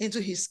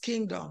into his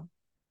kingdom,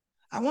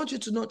 I want you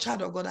to know,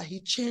 child of God, that he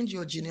changed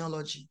your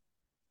genealogy.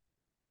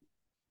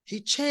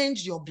 He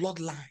changed your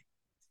bloodline.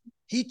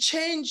 He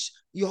changed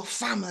your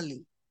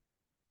family.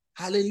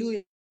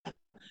 Hallelujah.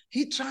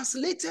 He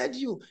translated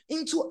you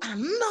into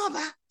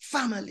another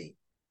family.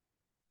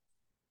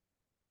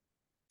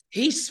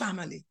 His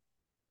family.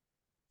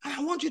 And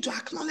I want you to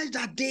acknowledge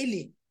that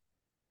daily.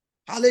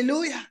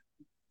 Hallelujah.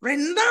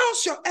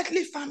 Renounce your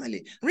earthly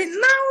family.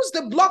 Renounce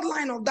the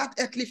bloodline of that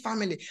earthly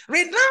family.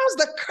 Renounce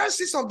the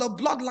curses of the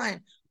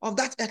bloodline of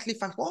that earthly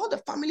family. For all the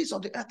families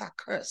of the earth are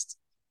cursed.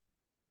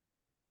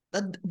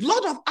 The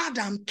blood of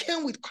Adam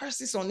came with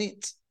curses on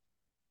it.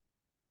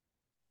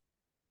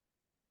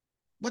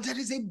 But there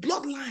is a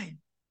bloodline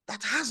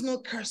that has no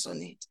curse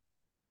on it.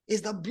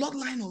 Is the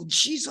bloodline of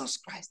Jesus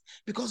Christ,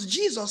 because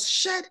Jesus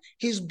shed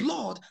his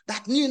blood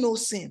that knew no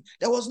sin.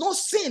 There was no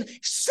sin.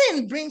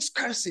 Sin brings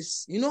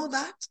curses. You know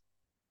that?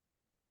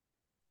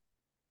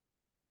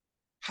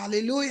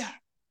 Hallelujah.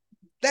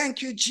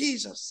 Thank you,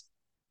 Jesus.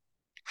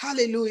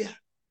 Hallelujah.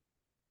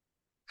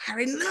 I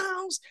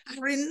renounce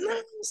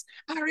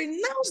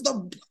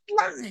the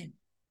bloodline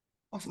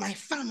of my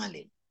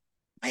family.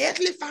 My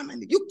earthly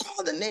family, you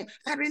call the name.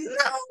 I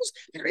renounce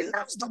the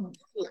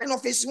bloodline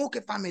of a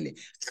smoker family.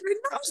 I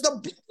renounce the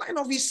bloodline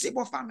of his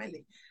Isibo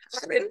family.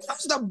 I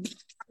renounce the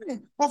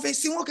bloodline of a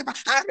smoker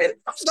family. I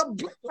renounce the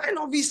bloodline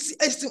of his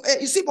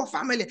Isibo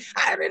family.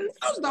 I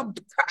renounce the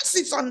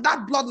curses on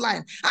that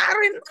bloodline. I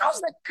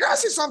renounce the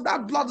curses of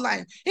that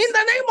bloodline. In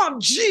the name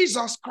of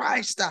Jesus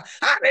Christ,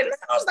 I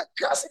renounce the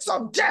curses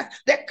of death,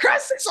 the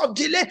curses of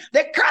delay,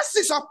 the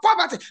curses of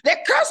poverty, the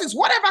curses,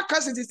 whatever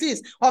curses it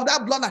is of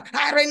that bloodline.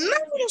 I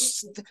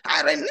renounce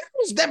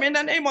them in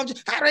the name of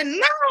Jesus. I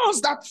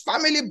renounce that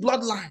family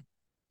bloodline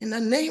in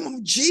the name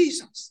of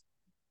Jesus.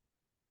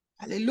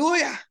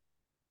 Hallelujah.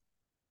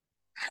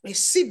 I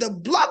receive the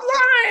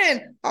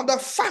bloodline of the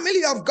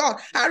family of God.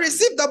 I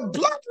receive the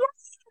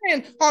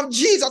bloodline of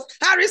Jesus.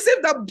 I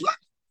receive the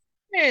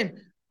bloodline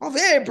of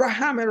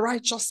Abraham, a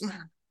righteous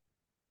man.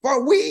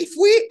 For if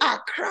we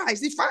are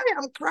Christ, if I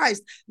am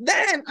Christ,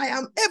 then I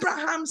am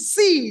Abraham's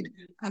seed,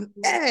 an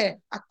heir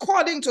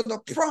according to the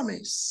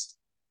promise.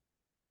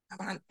 I'm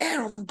an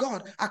heir of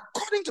God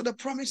according to the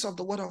promise of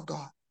the word of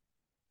God.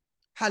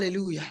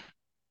 Hallelujah.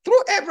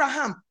 Through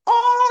Abraham,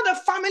 all the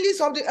families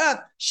of the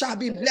earth shall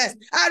be blessed.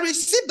 I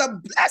receive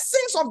the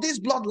blessings of this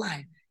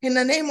bloodline in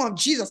the name of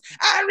Jesus.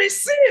 I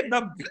receive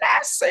the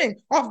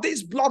blessing of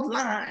this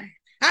bloodline.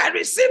 I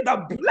receive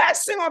the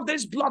blessing of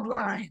this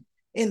bloodline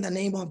in the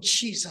name of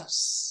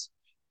Jesus.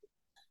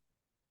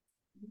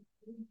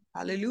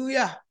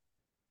 Hallelujah.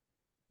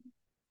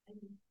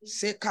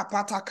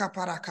 Sekapata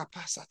kapara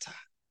kapasata.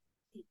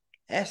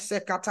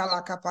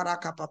 Esekatala kapara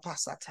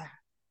kapapasata.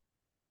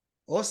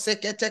 Pray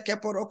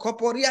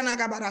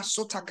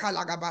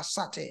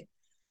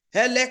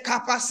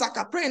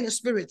in the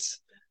spirit.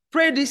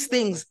 Pray these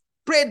things.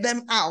 Pray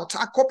them out.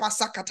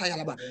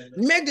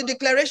 Make the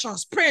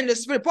declarations. Pray in the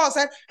spirit. Paul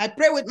said, I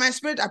pray with my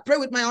spirit. I pray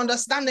with my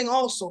understanding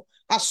also.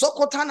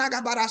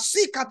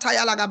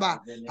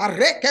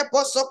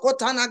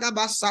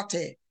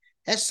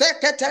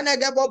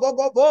 Eseketenege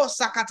bobobobo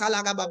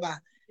sakatalaga baba.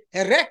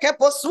 Ereke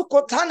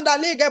posuko tanda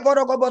lige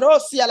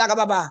borogoborosi alaga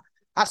baba.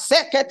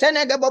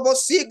 Aseketenege bobo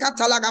si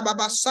katalaga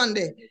baba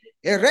Sunday.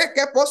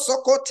 Ereke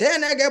posoko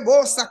tenege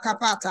bo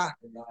sakapata.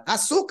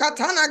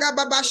 Asukatanaga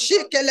baba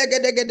shike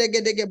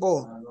legedegedegedege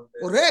bo.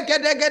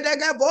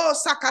 Uregedegedege bo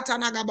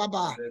sakatanaga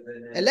baba.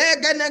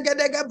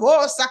 Elegedegedege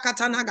bo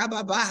sakatanaga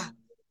baba.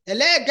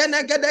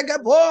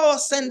 Elegedegedege bo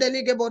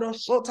sendelige boro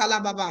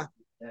sotala baba.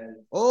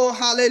 Oh,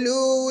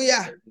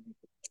 hallelujah.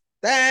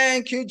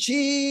 Thank you,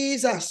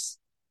 Jesus.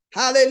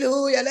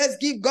 Hallelujah. Let's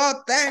give God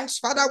thanks.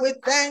 Father, we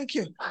thank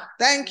you.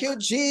 Thank you,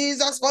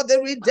 Jesus, for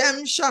the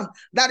redemption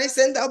that is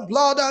in the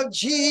blood of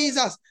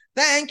Jesus.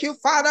 Thank you,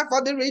 Father,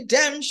 for the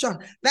redemption.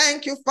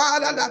 Thank you,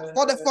 Father, that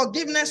for the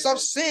forgiveness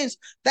of sins.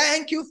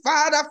 Thank you,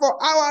 Father,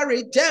 for our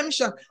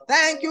redemption.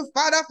 Thank you,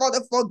 Father, for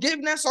the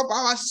forgiveness of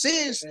our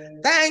sins.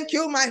 Thank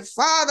you, my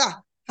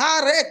Father.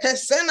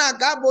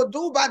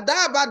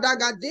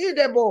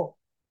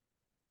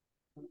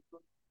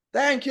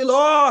 Thank you,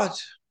 Lord.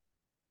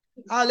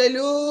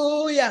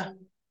 Hallelujah.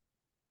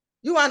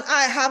 You and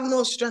I have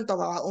no strength of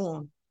our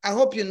own. I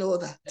hope you know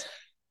that.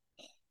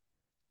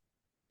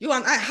 You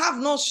and I have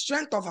no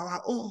strength of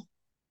our own.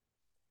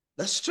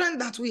 The strength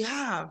that we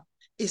have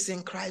is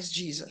in Christ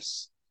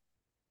Jesus.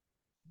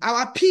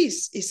 Our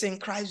peace is in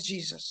Christ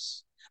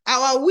Jesus.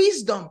 Our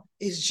wisdom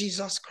is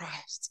Jesus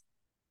Christ.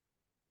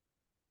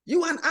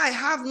 You and I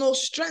have no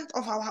strength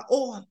of our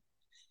own.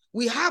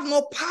 We have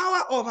no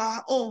power of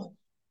our own.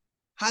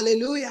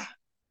 Hallelujah.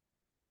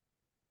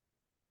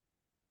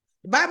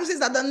 The Bible says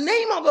that the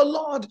name of the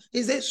Lord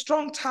is a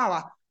strong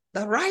tower.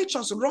 The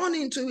righteous run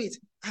into it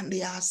and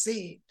they are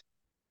saved.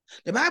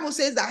 The Bible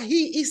says that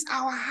he is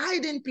our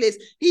hiding place.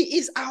 He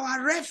is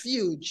our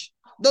refuge.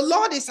 The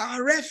Lord is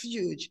our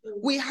refuge.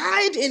 We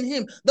hide in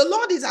him. The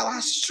Lord is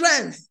our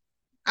strength.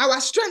 Our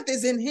strength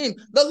is in him.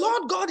 The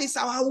Lord God is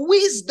our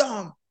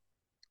wisdom.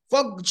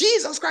 For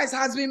Jesus Christ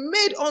has been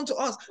made unto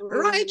us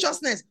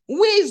righteousness,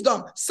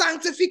 wisdom,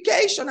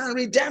 sanctification, and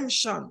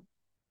redemption.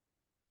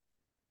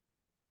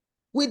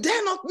 We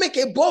dare not make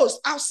a boast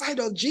outside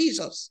of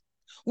Jesus.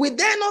 We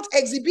dare not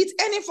exhibit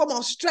any form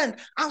of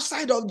strength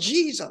outside of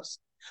Jesus.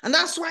 And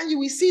that's why you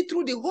will see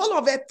through the whole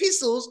of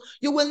epistles,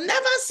 you will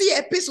never see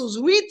epistles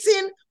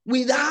written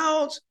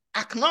without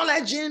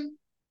acknowledging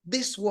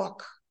this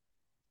work.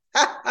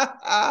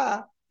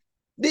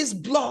 This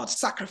blood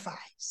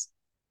sacrifice.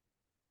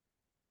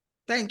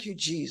 Thank you,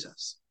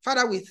 Jesus.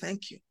 Father, we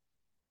thank you.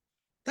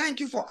 Thank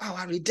you for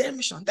our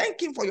redemption.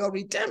 Thank him for your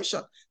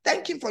redemption.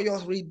 Thank him for your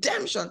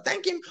redemption.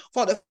 Thank him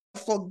for the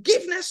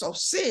forgiveness of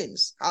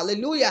sins.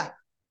 Hallelujah.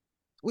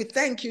 We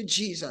thank you,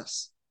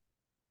 Jesus.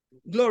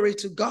 Glory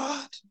to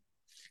God.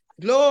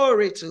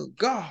 Glory to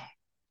God.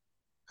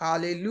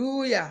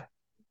 Hallelujah.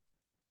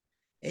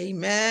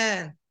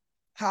 Amen.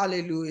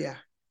 Hallelujah.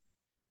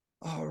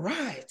 All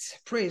right.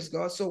 Praise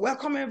God. So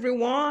welcome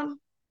everyone.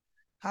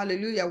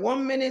 Hallelujah.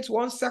 1 minute,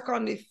 1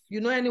 second. If you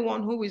know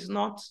anyone who is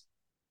not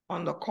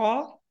on the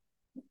call,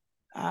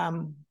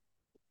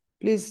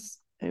 please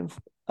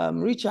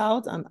reach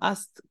out and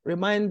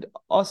remind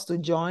us to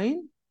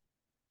join.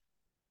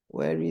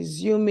 We're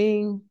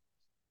resuming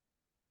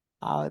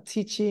our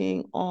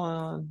teaching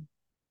on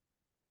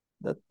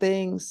the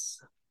things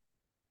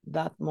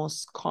that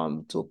must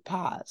come to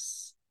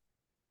pass.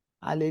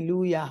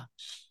 Hallelujah.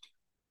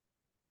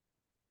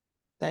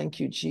 Thank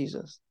you,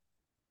 Jesus.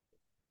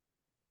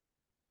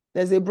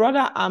 There's a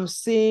brother I'm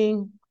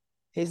seeing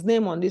his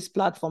name on this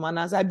platform, and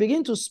as I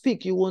begin to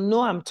speak, you will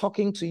know I'm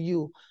talking to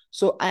you.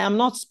 So I am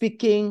not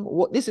speaking,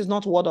 this is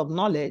not word of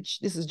knowledge,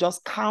 this is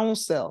just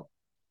counsel,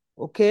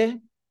 okay?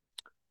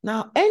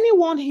 Now,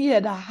 anyone here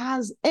that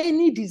has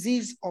any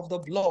disease of the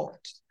blood,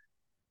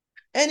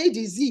 any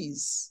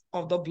disease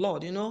of the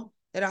blood, you know,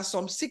 there are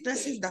some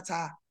sicknesses that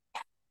are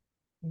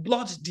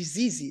blood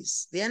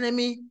diseases. The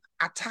enemy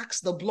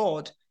attacks the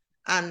blood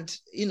and,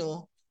 you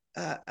know,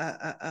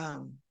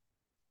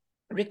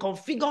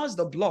 reconfigures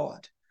the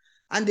blood,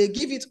 and they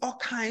give it all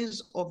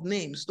kinds of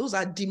names. Those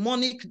are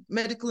demonic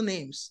medical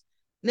names,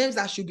 names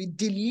that should be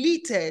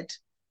deleted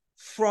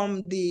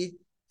from the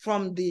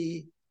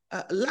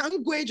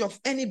language of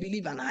any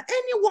believer. Now,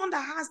 anyone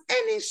that has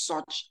any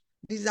such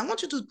disease, I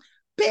want you to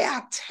pay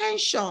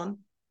attention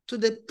to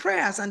the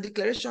prayers and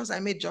declarations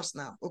I made just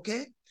now,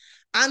 okay?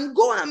 And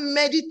go and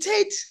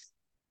meditate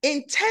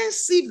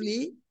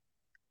intensively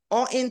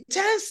or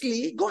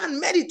intensely, go and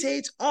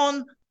meditate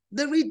on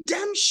the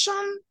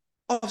redemption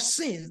of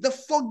sins, the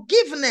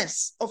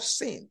forgiveness of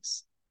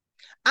sins,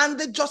 and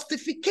the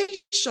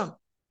justification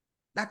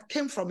that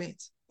came from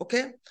it,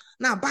 okay?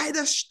 Now, by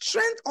the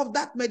strength of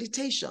that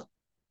meditation,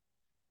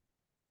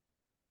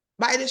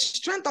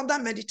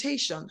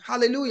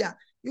 hallelujah,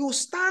 you will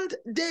stand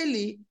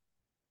daily,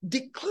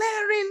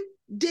 declaring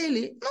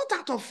daily, not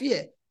out of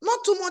fear,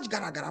 not too much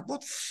gara-gara,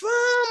 but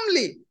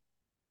firmly,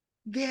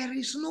 there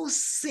is no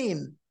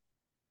sin.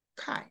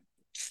 Kai.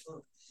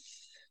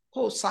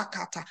 Oh,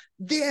 Sakata,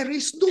 there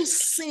is no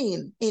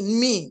sin in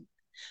me.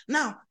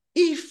 Now,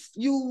 if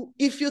you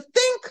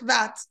think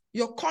that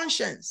your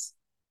conscience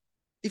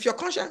If your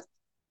conscience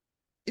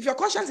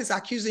is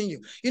accusing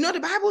you, you know, the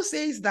Bible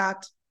says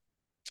that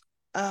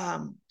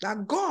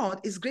God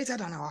is greater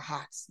than our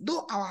hearts,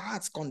 though our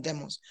hearts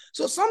condemn us.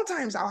 So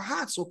sometimes our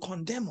hearts will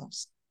condemn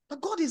us,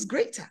 but God is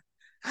greater.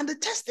 And the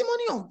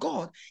testimony of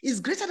God is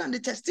greater than the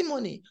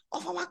testimony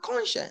of our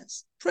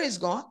conscience. Praise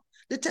God.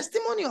 The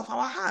testimony of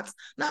our hearts.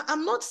 Now,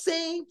 I'm not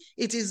saying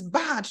it is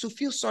bad to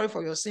feel sorry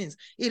for your sins.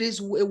 It is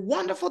a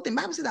wonderful thing.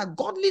 The Bible says that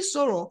godly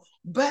sorrow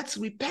births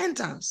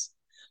repentance.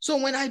 So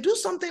when I do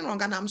something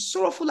wrong and I'm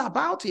sorrowful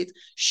about it,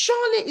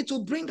 surely it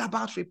will bring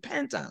about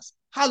repentance.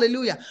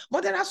 Hallelujah.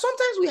 But there are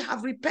sometimes we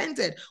have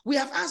repented. We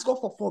have asked God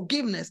for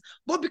forgiveness.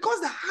 But because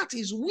the heart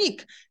is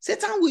weak,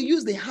 Satan will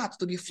use the heart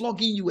to be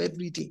flogging you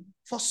every day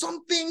for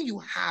something you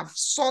have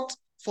sought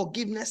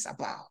forgiveness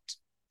about.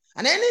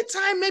 And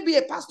anytime maybe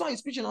a pastor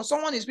is preaching or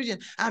someone is preaching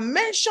and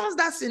mentions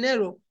that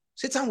scenario,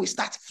 Satan will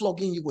start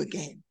flogging you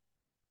again.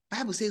 The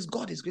Bible says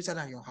God is greater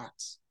than your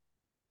heart.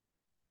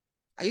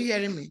 Are you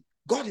hearing me?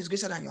 God is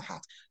greater than your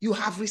heart. You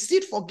have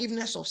received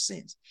forgiveness of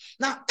sins.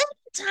 Now,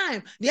 every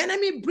time the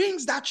enemy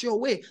brings that your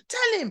way,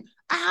 tell him,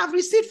 I have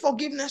received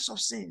forgiveness of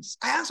sins.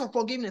 I ask for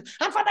forgiveness.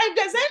 And Father, if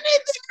there's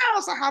anything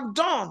else I have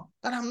done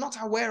that I'm not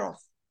aware of,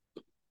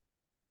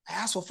 I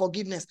ask for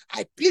forgiveness.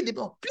 I plead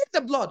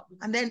the blood.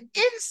 And then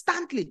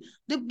instantly,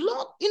 the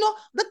blood, you know,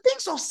 the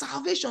things of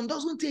salvation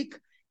doesn't take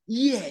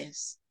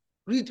years.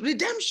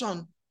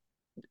 Redemption,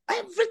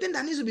 everything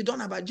that needs to be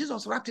done about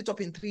Jesus wrapped it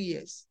up in 3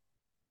 years.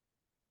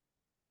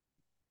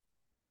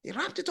 He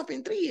wrapped it up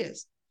in 3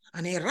 years.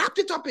 And he wrapped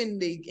it up in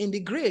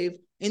the grave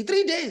in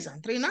 3 days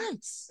and 3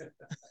 nights.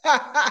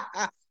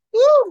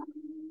 Woo!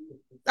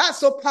 That's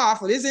so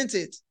powerful, isn't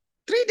it?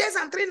 3 days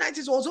and 3 nights,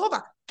 it was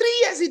over. 3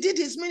 years he did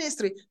his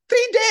ministry.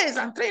 3 days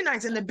and 3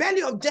 nights in the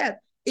belly of death.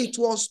 It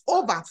was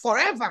over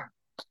forever.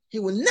 He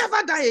will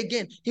never die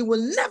again. He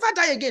will never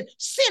die again.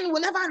 Sin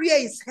will never rear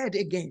its head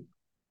again.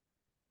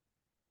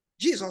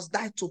 Jesus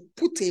died to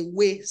put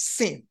away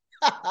sin.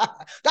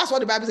 That's what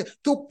the Bible says.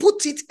 To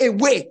put it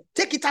away.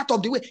 Take it out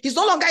of the way. It's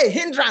no longer a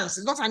hindrance.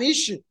 It's not an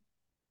issue.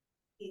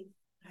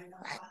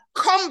 I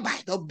come by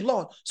the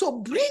blood. So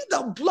bring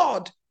the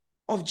blood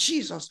of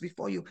Jesus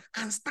before you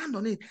and stand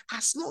on it.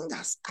 As long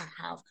as I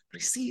have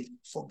received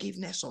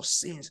forgiveness of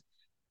sins,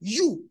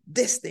 you,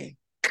 this thing,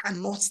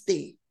 cannot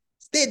stay.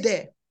 Stay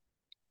there.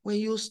 When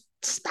you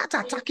start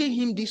attacking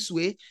him this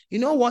way, you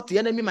know what the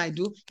enemy might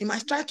do? He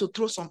might try to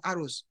throw some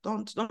arrows.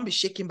 Don't be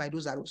shaken by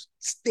those arrows.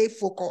 Stay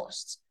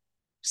focused.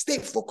 Stay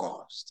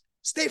focused.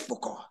 Stay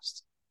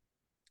focused.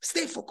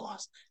 Stay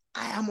focused.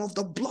 I am of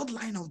the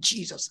bloodline of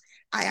Jesus.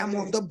 I am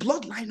of the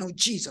bloodline of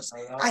Jesus.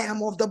 I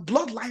am of the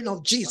bloodline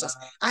of Jesus.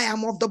 I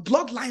am of the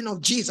bloodline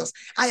of Jesus.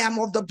 I am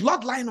of the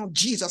bloodline of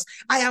Jesus.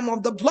 I am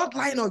of the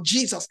bloodline of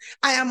Jesus.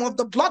 I am of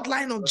the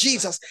bloodline of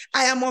Jesus.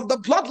 I am of the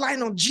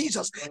bloodline of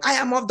Jesus. I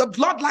am of the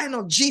bloodline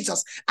of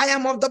Jesus. I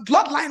am of the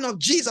bloodline of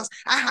Jesus.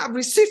 I have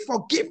received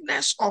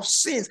forgiveness of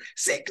sins.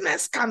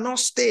 Sickness cannot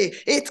stay.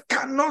 It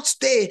cannot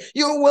stay.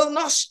 You will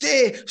not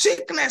stay.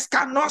 Sickness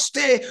cannot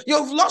stay.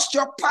 You've lost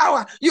your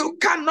power. You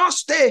cannot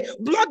stay.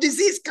 Blood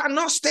disease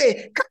cannot stay.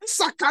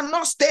 Cancer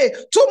cannot stay.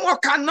 Tumor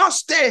cannot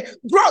stay.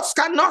 Growth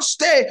cannot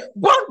stay.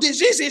 Bone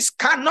diseases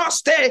cannot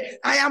stay.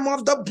 I am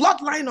of the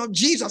bloodline of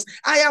Jesus.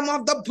 I am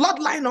of the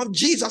bloodline of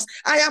Jesus.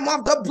 I am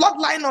of the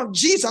bloodline of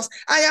Jesus.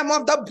 I am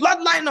of the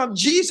bloodline of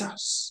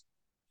Jesus.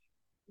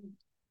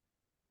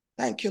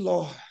 Thank you,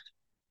 Lord.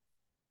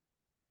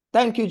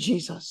 Thank you,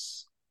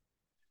 Jesus.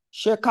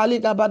 Shekali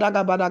gabada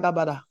gabada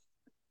gabada.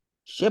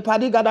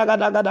 Shepadi gada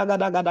gada gada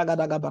gada gada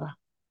gada gabada.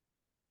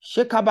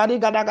 Shekabadi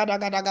gada gada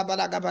gada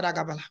gabada gabada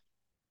gabada.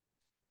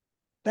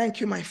 Thank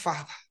you, my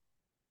Father.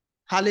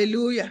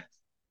 Hallelujah.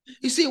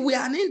 You see, we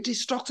are an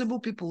indestructible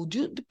people.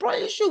 The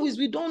problem issue is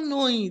we don't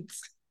know it.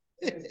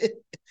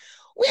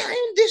 We are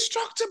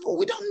indestructible.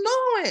 We don't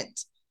know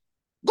it.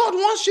 God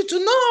wants you to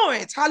know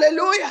it.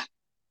 Hallelujah.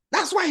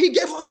 That's why he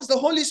gave us the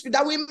Holy Spirit,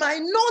 that we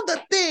might know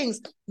the things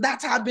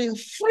that have been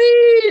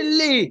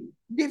freely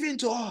given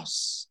to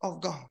us of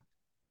God.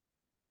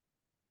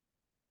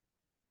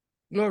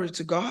 Glory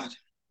to God.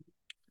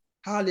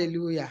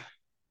 Hallelujah.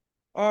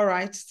 All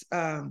right.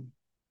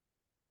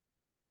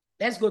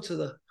 Let's go to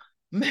the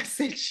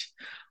message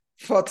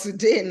for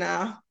today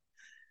now.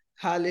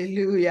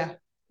 Hallelujah.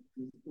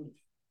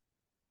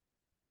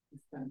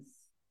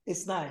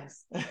 It's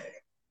nice.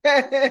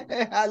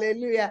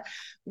 Hallelujah.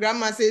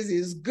 Grandma says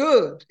it's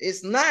good.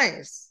 It's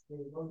nice.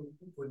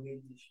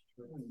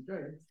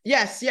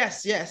 Yes.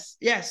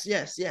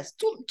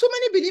 Too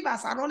many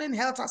believers are running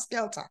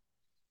helter-skelter.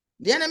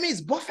 The enemy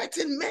is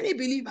buffeting many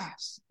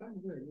believers.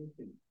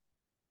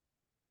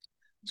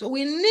 So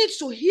we need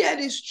to hear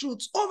these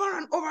truths over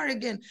and over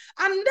again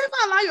and never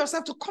allow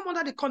yourself to come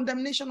under the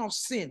condemnation of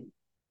sin.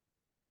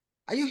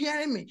 Are you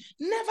hearing me?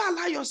 Never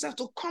allow yourself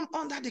to come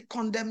under the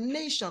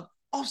condemnation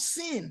of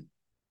sin.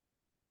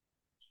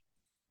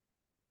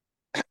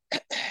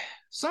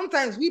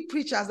 Sometimes we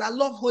preachers that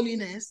love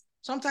holiness,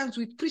 sometimes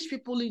we preach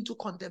people into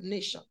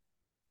condemnation.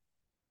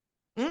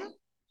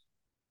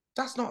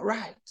 That's not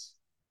right.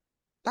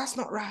 That's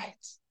not right.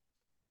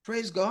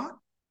 Praise God.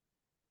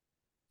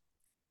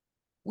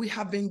 We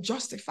have been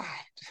justified.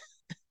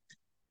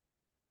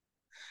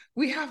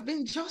 We have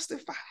been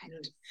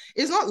justified.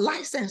 It's not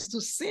licensed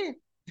to sin.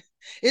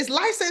 It's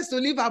licensed to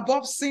live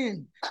above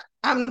sin.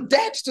 I'm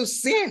dead to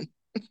sin.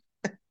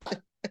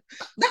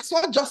 That's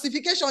what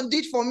justification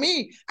did for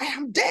me. I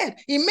am dead.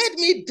 He made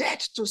me dead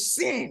to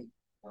sin.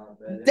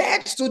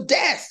 Dead to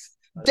death.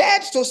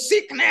 Dead to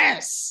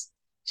sickness.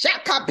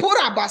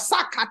 Shakapura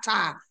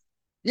basakata.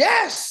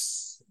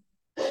 Yes.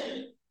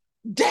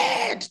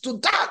 Dead to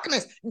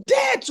darkness.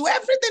 Dead to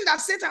everything that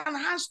Satan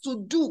has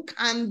to do,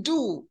 can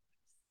do.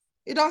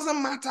 It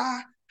doesn't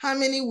matter how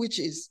many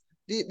witches.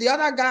 The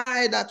other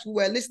guy that we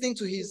were listening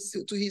to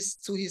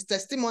his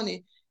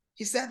testimony,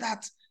 he said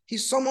that he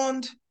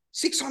summoned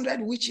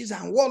 600 witches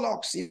and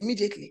warlocks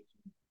immediately.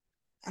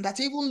 And that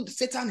even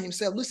Satan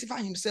himself, Lucifer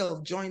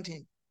himself, joined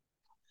him.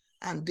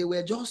 And they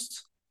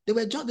just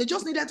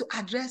needed to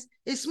address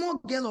a small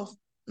girl of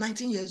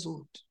 19 years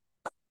old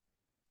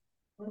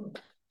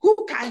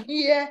who can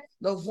hear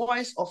the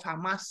voice of her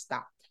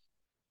master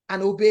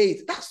and obey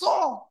it. That's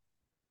all.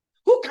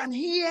 Who can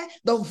hear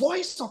the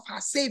voice of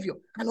her Savior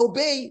and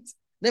obey it.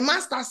 The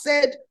master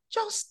said,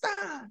 just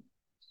stand.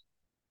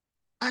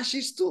 And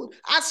she stood.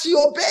 As she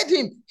obeyed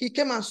him, he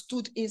came and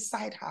stood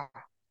inside her.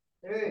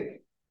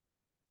 Hey.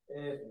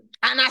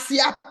 And as he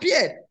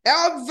appeared,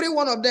 every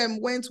one of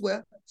them went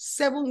where?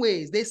 7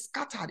 ways. They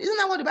scattered. Isn't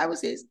that what the Bible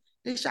says?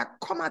 They shall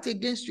come out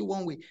against you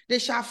 1 way. They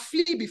shall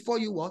flee before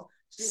you what?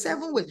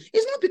 7 ways.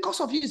 It's not because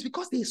of you. It's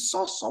because they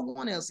saw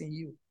someone else in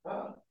you.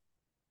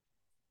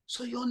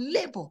 So your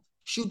labor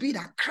should be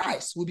that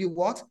Christ will be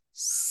what?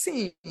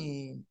 Seen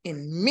in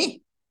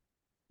me.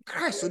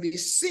 Christ will be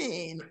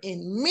seen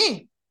in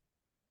me.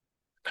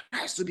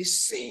 Christ will be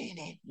seen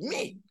in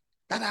me.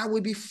 That I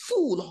will be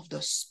full of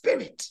the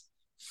Spirit.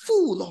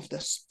 Full of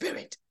the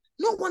Spirit.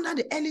 No wonder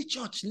the early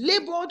church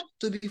labored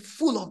to be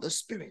full of the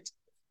Spirit.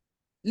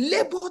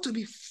 Labor to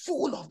be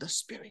full of the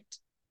Spirit.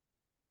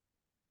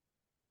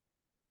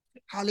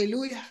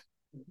 Hallelujah.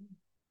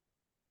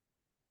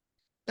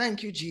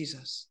 Thank you,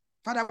 Jesus.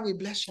 Father, we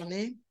bless your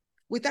name.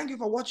 We thank you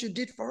for what you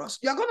did for us.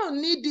 You're going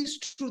to need this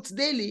truth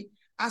daily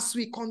as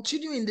we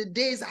continue in the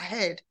days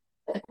ahead.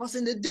 Because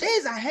in the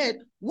days ahead,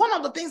 one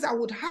of the things that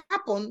would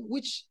happen,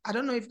 which I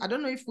don't know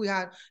if we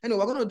had, anyway,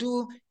 we're going to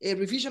do a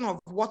revision of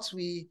what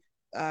we,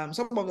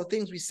 some of the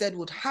things we said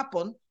would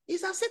happen,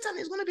 is that Satan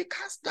is going to be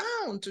cast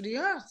down to the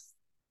earth.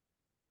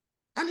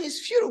 And his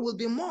fury will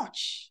be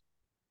much.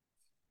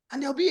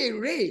 And there'll be a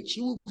rage.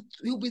 He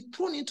will be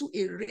thrown into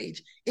a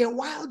rage, a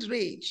wild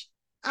rage.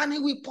 And he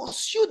will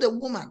pursue the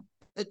woman,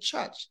 the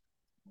church.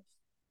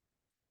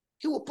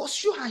 He will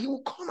pursue her. He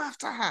will come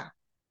after her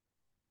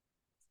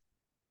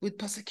with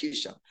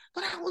persecution.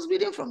 But I was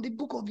reading from the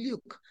book of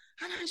Luke,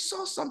 and I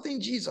saw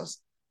something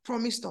Jesus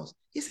promised us.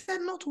 He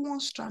said, not one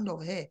strand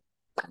of hair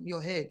on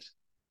your head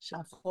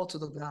shall fall to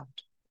the ground.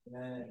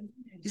 Amen.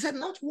 He said,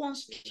 not one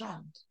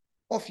strand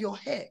of your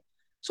hair.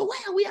 So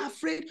why are we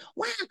afraid?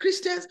 Why are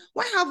Christians,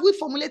 why have we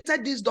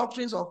formulated these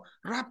doctrines of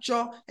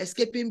rapture,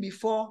 escaping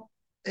before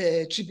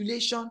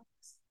tribulation?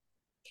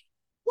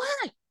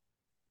 Why?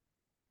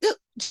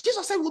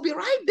 Jesus said we'll be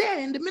right there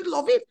in the middle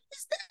of it.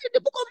 It's there in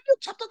the book of Luke,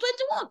 chapter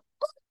 21.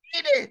 Go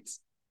read it.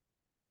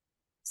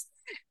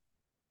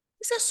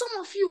 He says, some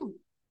of you,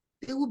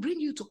 they will bring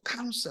you to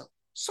counsel.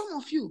 Some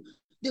of you,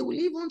 they will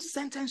even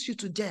sentence you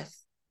to death.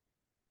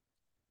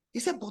 He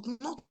said, but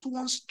not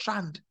one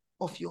strand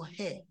of your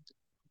hair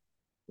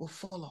will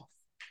fall off.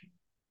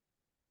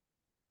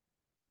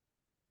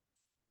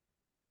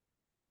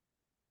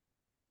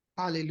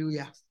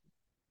 Hallelujah.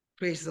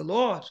 Praise the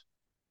Lord.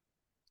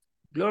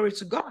 Glory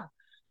to God.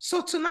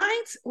 So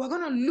tonight, we're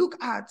going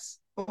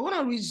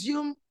to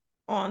resume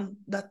on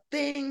the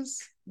things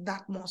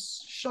that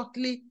must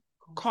shortly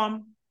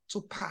come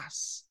to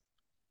pass.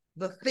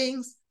 The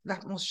things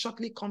that must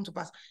shortly come to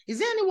pass. Is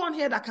there anyone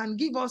here that can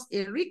give us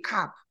a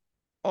recap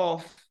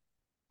of,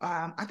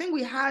 I think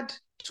we had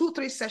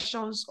 2-3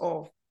 sessions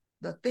of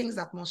the things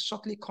that must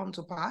shortly come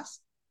to pass?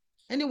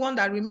 Anyone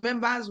that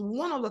remembers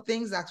one of the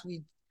things that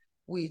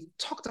we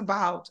talked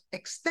about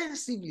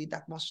extensively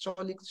that must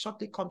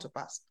shortly come to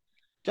pass?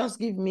 Just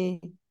give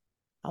me,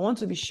 I want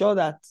to be sure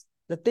that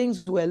the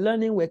things we're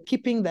learning, we're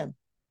keeping them.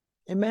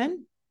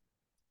 Amen?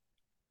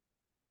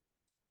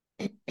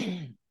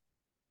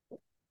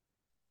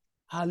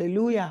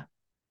 Hallelujah.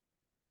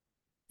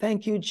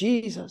 Thank you,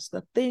 Jesus.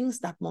 The things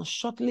that must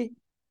shortly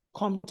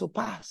come to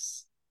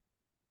pass.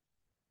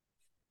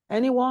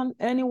 Anyone?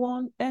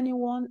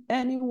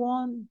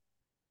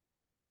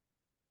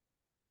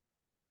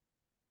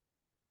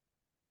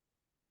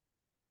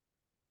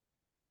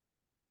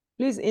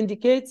 Please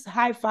indicate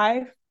high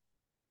five.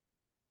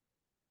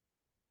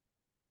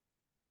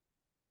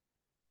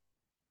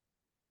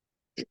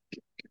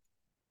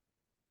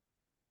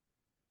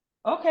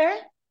 Okay.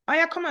 Oh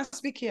yeah, come and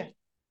speak here.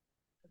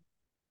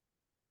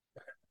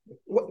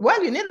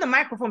 Well, you need the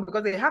microphone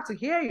because they have to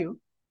hear you.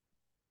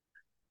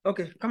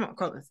 Okay, come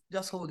on,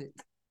 just hold it.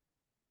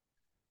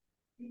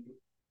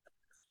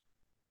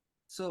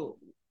 So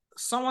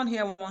someone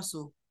here wants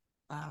to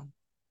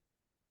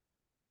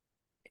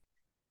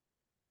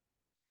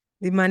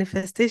The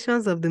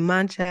manifestations of the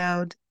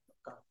man-child,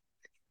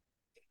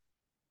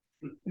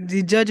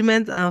 the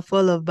judgment and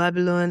fall of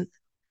Babylon,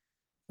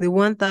 the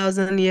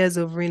 1,000 years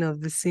of reign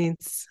of the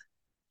saints.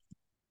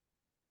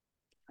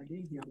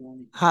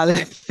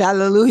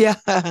 Hallelujah.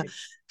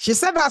 She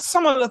said that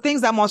some of the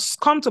things that must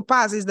come to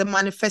pass is the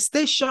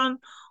manifestation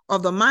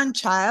of the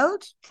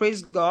man-child.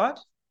 Praise God.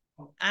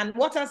 And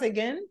what else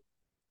again?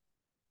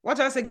 What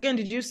else again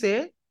did you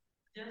say?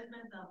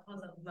 Judgment and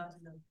fall of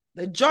Babylon.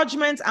 The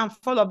judgment and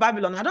fall of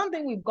Babylon. I don't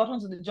think we've gotten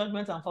to the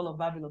judgment and fall of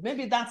Babylon.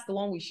 Maybe that's the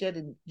one we shared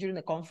during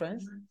the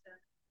conference.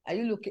 Are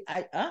you looking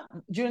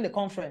during the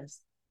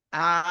conference?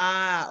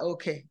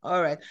 Okay.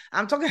 All right.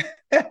 I'm talking.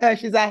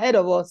 She's ahead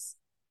of us.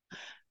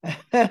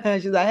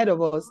 She's ahead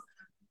of us.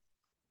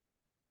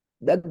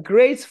 The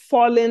great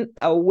falling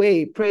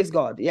away. Praise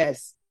God.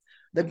 Yes.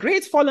 The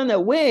great falling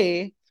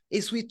away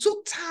is we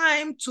took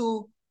time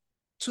to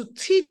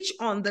teach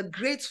on the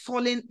great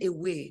falling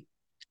away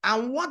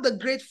and what the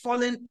great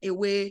falling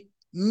away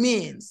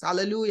means.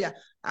 Hallelujah.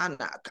 And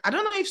I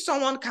don't know if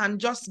someone can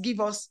just give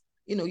us,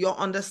 your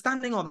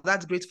understanding of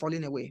that great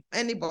falling away.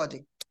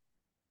 Anybody?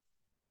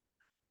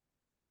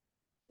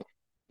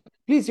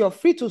 Please, you're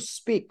free to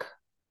speak.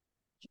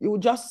 You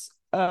just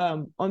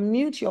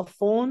unmute your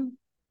phone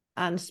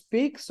and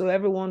speak so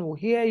everyone will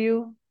hear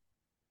you.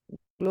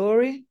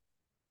 Glory.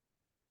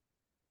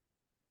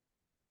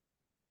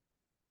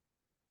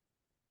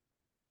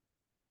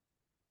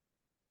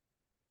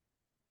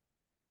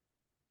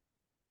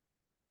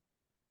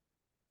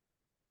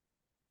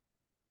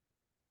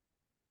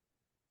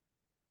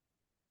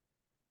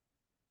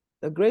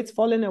 The great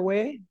falling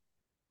away.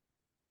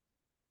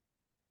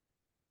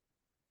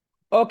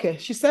 Okay,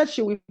 she said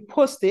she will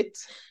post it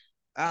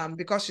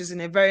because she's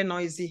in a very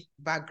noisy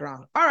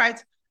background. All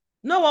right.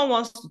 No one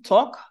wants to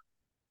talk.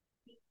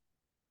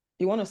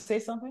 You want to say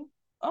something?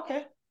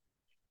 Okay.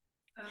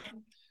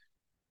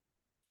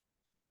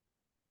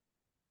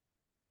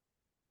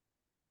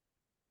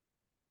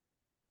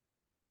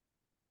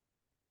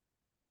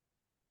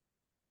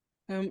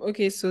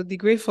 Okay, so the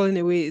great falling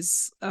away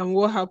is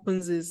what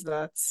happens is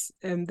that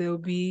there'll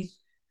be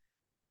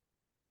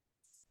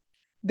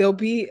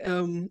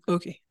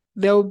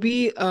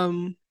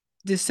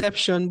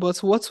deception, but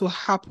what will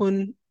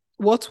happen,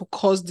 what will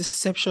cause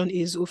deception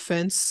is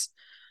offense.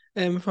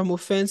 From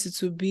offense,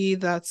 it will be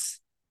that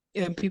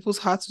people's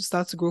hearts will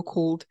start to grow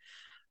cold,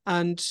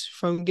 and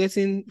from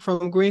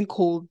growing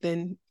cold,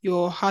 then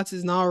your heart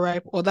is now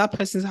ripe, or that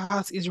person's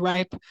heart is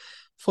ripe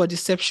for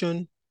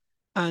deception,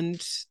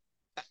 and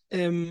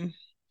that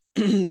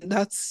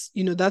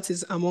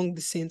is among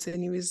the saints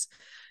anyways.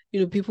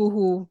 People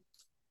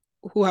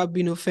who have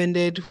been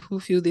offended, who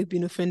feel they've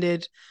been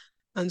offended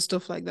and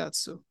stuff like that.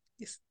 So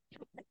yes.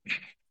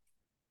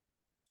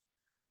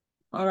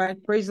 All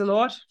right, praise the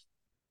Lord.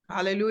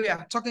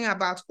 Hallelujah. Talking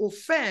about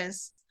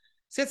offense,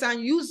 Satan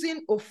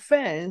using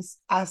offense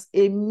as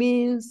a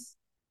means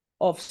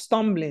of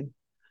stumbling.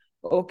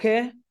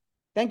 Okay.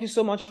 Thank you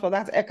so much for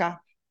that, Eka.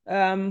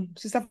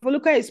 Sister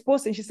Foluka is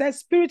posting. She says,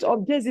 spirit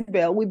of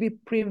Jezebel will be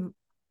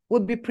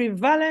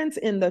prevalent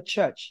in the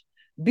church.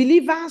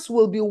 Believers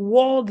will be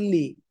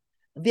worldly.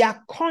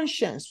 Their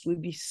conscience will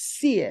be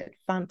seared.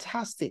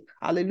 Fantastic.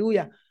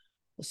 Hallelujah.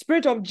 The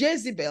spirit of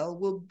Jezebel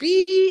will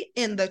be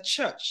in the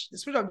church. The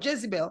spirit of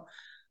Jezebel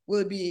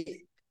will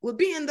be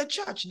in the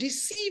church,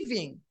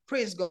 deceiving,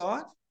 praise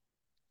God,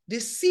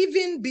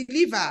 deceiving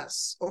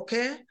believers,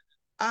 okay?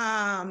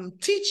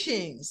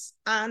 Teachings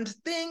and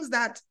things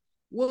that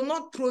will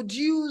not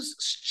produce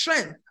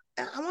strength.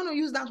 I want to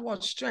use that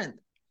word, strength,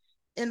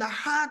 in the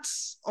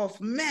hearts of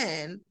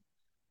men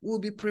will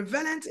be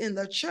prevalent in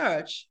the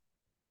church.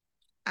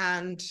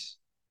 And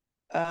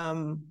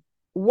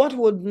what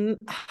would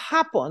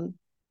happen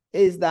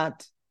is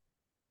that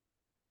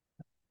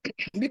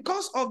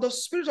because of the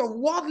spirit of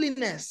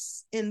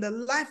worldliness in the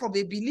life of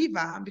a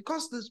believer,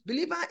 because this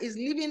believer is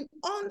living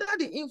under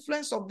the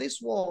influence of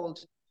this world,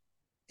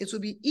 it will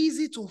be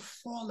easy to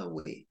fall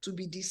away, to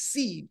be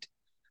deceived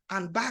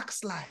and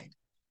backslide.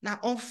 Now,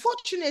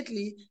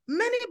 unfortunately,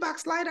 many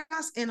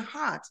backsliders in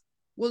heart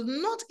will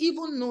not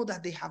even know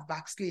that they have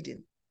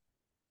backslidden.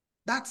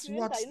 That's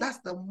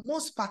the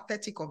most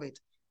pathetic of it.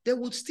 They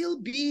would still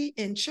be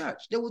in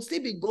church. They would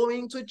still be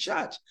going to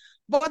church,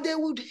 but they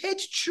would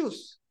hate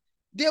truth.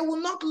 They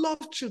will not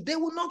love truth. They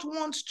will not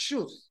want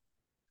truth.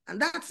 And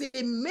that's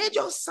a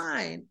major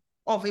sign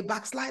of a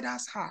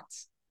backslider's heart.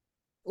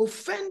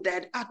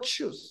 Offended at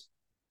truth.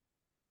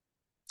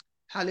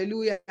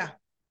 Hallelujah.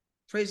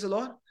 Praise the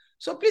Lord.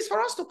 So please, for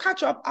us to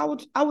catch up, I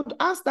would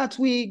ask that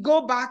we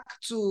go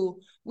to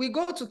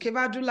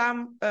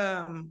Kevadulam,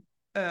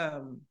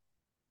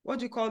 what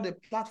do you call the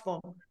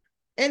platform?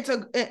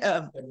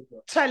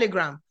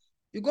 Telegram.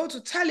 You go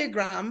to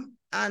Telegram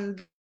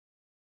and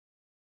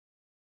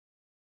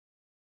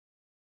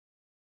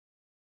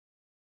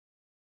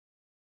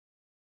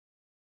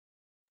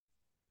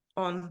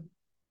on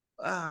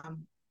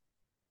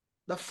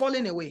the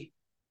falling away,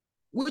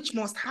 which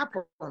must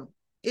happen.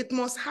 It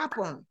must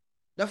happen.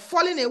 The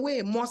falling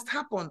away must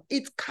happen.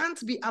 It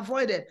can't be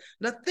avoided.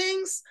 The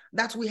things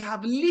that we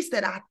have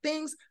listed are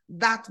things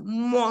that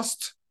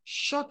must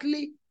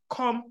shortly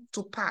come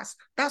to pass.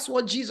 That's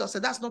what Jesus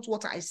said. That's not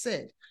what I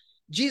said.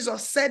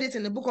 Jesus said it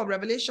in the book of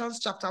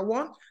Revelations chapter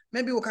 1.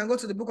 Maybe we can go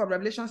to the book of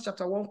Revelations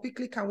chapter 1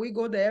 quickly. Can we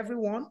go there,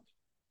 everyone?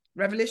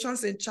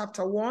 Revelations in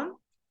chapter 1.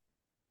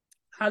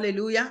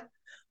 Hallelujah.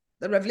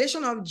 The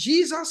revelation of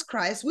Jesus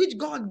Christ, which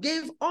God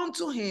gave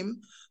unto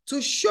him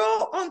to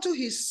show unto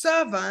his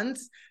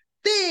servants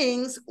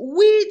things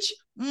which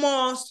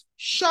must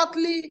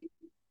shortly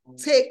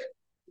take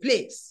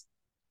place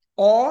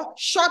or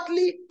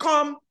shortly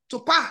come to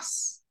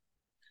pass.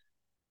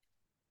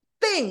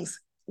 Things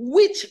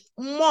which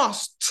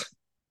must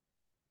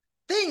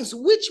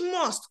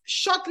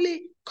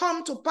shortly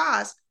come to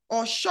pass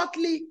or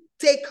shortly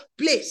take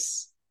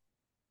place.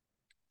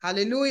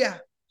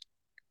 Hallelujah.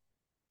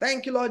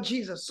 Thank you, Lord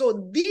Jesus.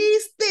 So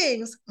these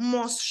things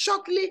must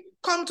shortly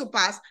come to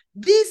pass.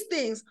 These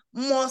things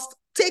must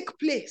take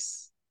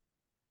place.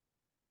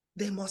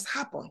 They must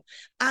happen.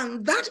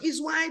 And that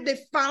is why the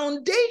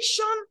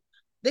foundation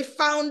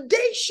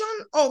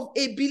of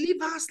a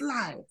believer's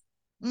life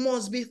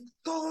must be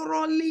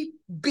thoroughly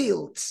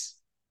built.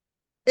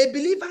 A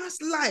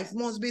believer's life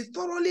must be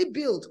thoroughly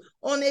built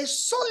on a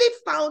solid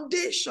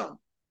foundation.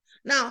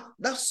 Now,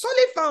 the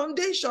solid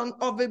foundation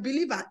of a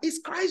believer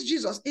is Christ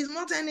Jesus, is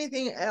not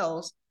anything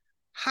else.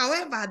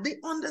 However, the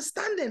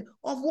understanding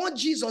of what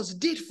Jesus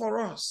did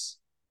for us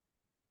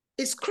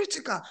is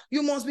critical.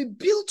 You must be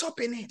built up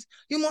in it.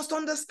 You must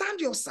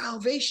understand your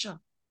salvation.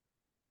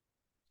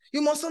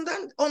 You must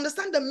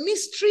understand the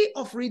mystery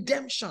of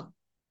redemption.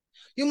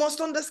 You must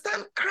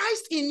understand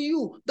Christ in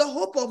you, the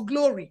hope of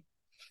glory.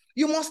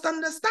 You must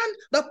understand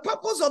the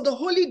purpose of the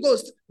Holy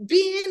Ghost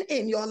being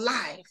in your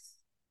life.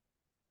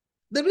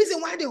 The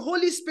reason why the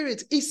Holy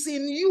Spirit is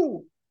in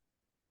you.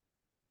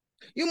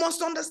 You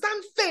must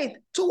understand faith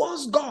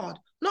towards God,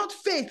 not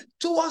faith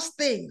towards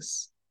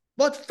things,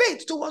 but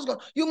faith towards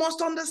God. You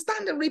must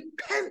understand the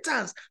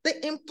repentance,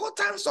 the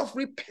importance of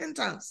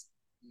repentance.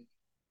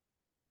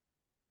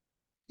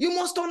 You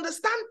must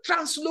understand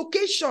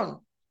translocation.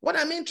 What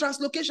I mean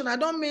translocation, I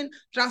don't mean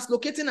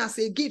translocating as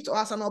a gift or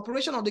as an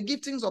operation of the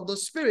giftings of the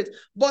Spirit,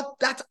 but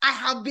that I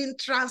have been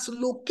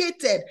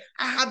translocated.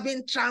 I have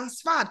been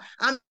transferred.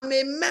 I'm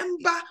a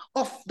member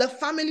of the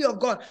family of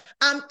God.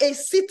 I'm a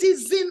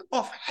citizen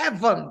of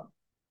heaven.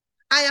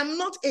 I am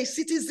not a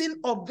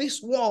citizen of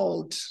this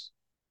world.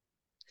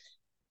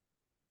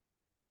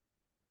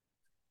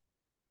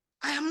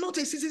 I am not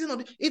a citizen of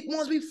it. It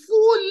must be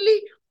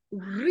fully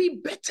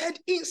rebedded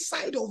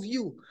inside of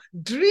you,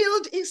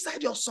 drilled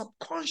inside your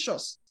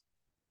subconscious.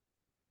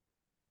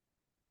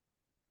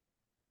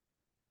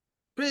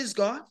 Praise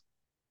God.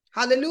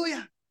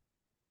 Hallelujah.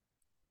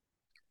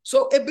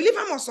 So a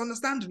believer must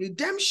understand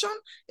redemption.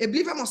 A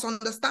believer must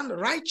understand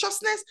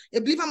righteousness.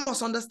 A believer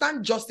must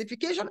understand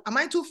justification. Am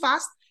I too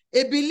fast?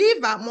 A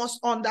believer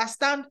must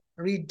understand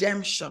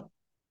redemption.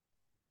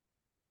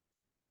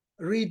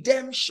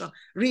 Redemption,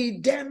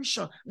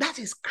 redemption, that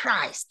is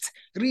Christ.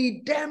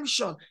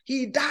 Redemption,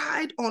 he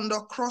died on the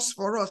cross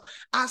for us.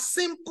 As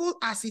simple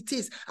as it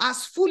is,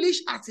 as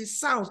foolish as it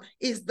sounds,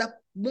 is the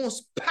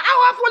most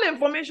powerful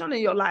information in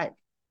your life.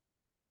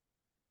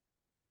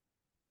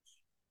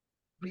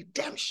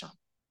 Redemption.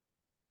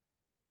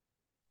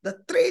 The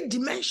three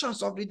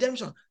dimensions of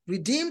redemption: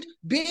 redeemed,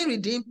 being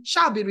redeemed,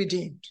 shall be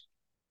redeemed.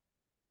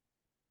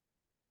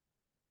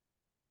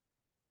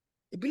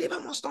 A believer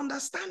must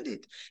understand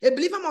it. A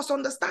believer must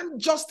understand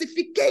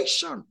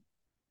justification.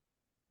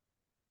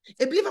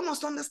 A believer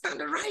must understand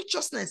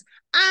righteousness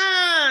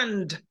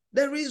and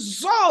the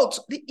result,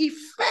 the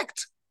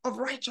effect of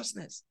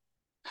righteousness.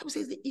 The Bible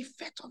says the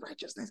effect of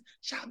righteousness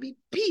shall be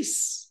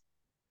peace,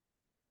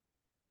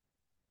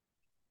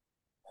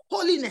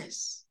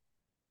 holiness,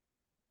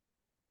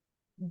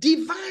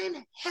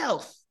 divine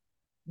health,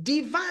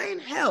 divine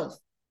health,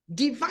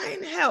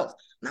 divine health.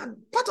 Now,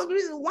 part of the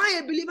reason why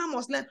a believer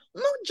must learn,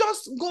 not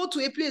just go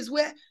to a place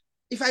where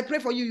if I pray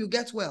for you, you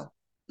get well.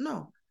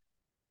 No.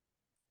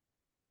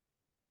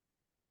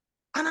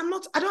 And I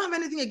don't have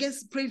anything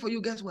against praying for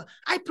you get well.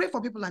 I pray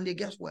for people and they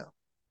get well.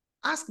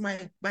 Ask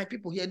my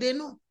people here, they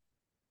know.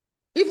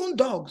 Even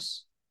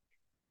dogs.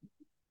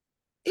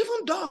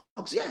 Even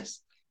dogs,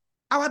 yes.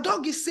 Our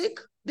dog is sick.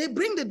 They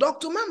bring the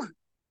dog to Mama.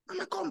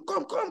 Mama, come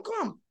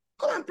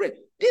and pray.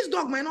 This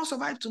dog might not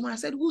survive tomorrow. I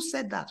said, who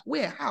said that?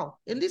 Where? How?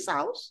 In this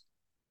house?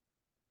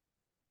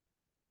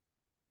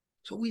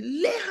 So we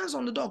lay hands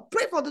on the dog,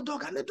 pray for the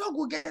dog, and the dog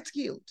will get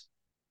healed.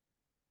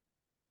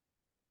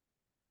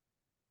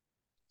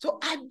 So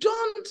I'm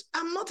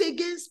not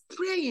against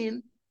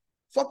praying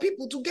for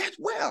people to get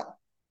well.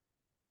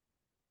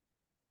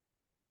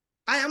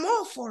 I am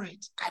all for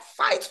it. I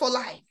fight for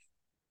life.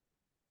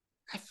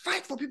 I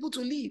fight for people to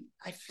live.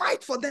 I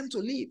fight for them to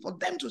live, for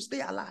them to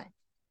stay alive.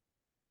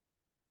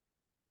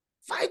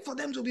 Fight for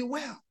them to be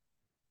well.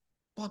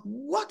 But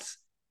what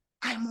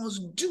I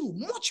must do,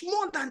 much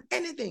more than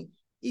anything,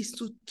 is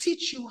to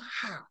teach you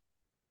how.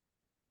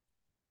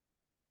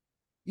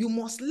 You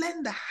must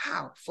learn the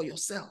how for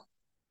yourself.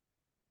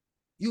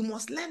 You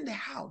must learn the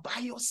how by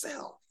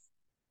yourself.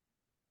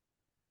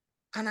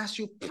 And as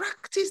you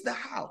practice the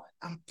how,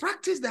 and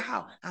practice the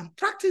how, and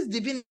practice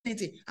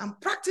divinity, and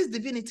practice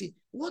divinity,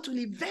 what will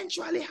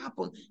eventually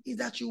happen is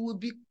that you will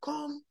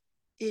become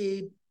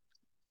a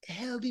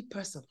healthy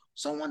person,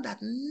 someone that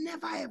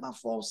never ever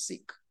falls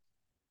sick.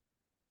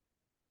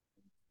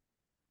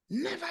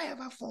 Never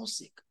ever falls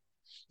sick.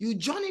 You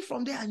journey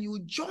from there and you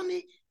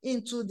journey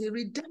into the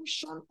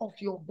redemption of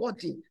your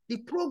body, the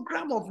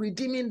program of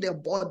redeeming the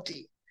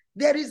body.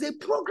 There is a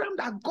program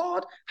that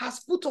God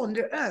has put on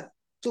the earth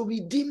to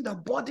redeem the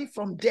body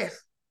from death.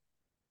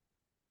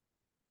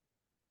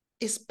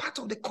 It's part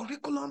of the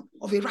curriculum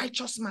of a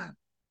righteous man.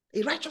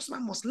 A righteous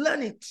man must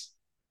learn it.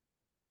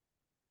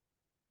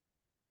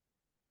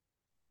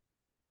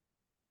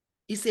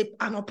 It's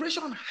an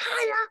operation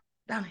higher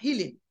than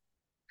healing,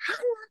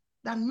 higher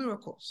than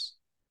miracles.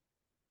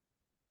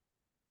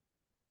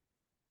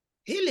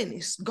 Healing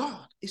is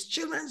God, is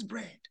children's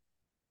bread.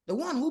 The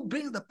one who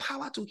brings the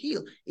power to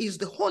heal is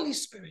the Holy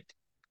Spirit.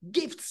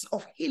 Gifts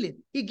of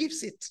healing, he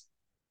gives it.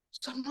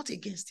 So I'm not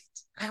against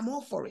it. I am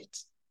all for it.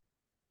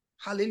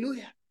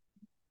 Hallelujah.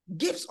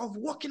 Gifts of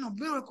working of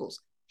miracles,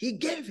 he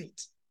gave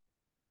it.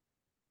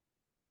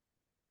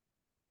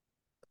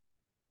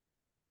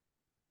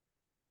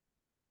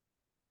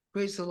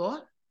 Praise the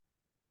Lord.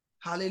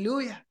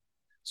 Hallelujah.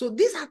 So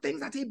these are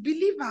things that a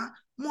believer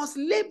must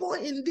labor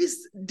in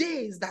these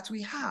days that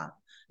we have.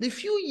 The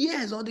few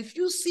years or the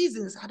few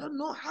seasons, I don't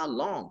know how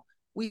long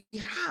we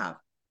have,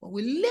 but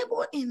we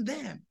labor in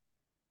them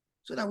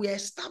so that we are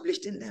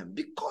established in them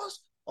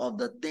because of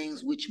the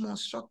things which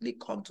must shortly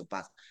come to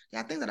pass.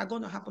 There are things that are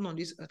going to happen on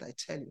this earth, I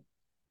tell you.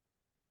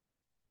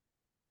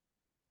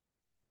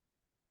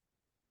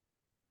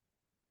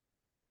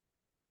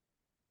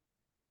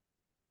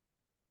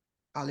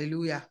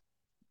 Hallelujah.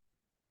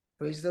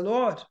 Praise the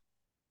Lord.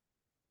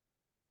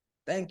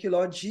 Thank you,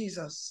 Lord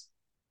Jesus.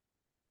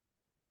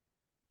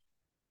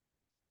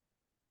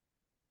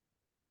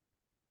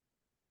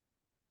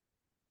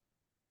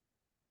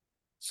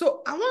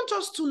 So I want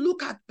us to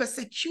look at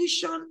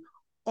persecution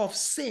of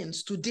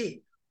saints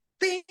today.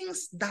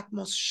 Things that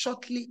must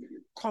shortly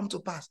come to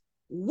pass.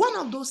 One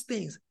of those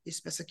things is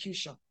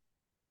persecution.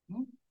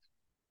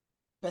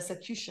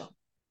 Persecution.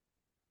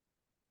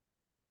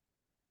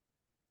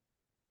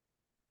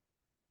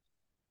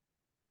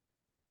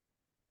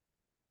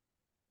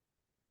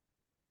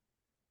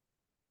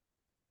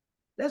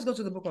 Let's go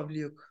to the book of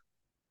Luke.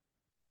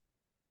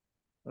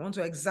 I want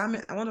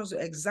us to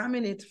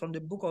examine it from the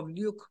book of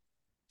Luke,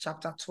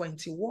 chapter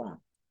 21.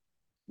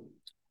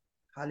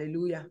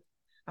 Hallelujah.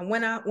 And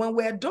when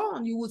we're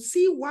done, you will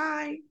see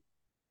why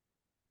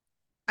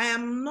I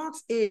am not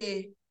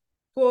a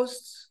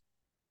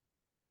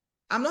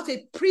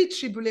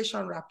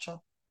pre-tribulation rapture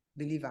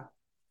believer.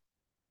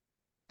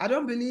 I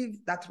don't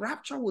believe that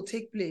rapture will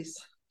take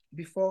place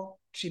before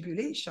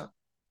tribulation.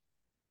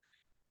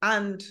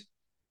 And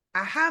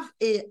I have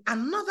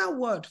another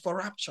word for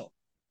rapture.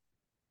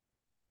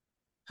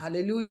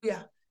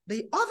 Hallelujah.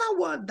 The other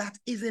word that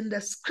is in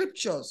the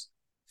scriptures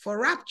for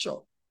rapture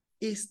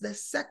is the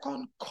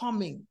second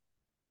coming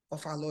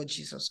of our Lord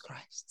Jesus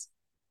Christ.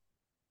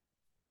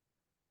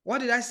 What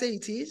did I say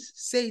it is?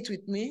 Say it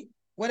with me.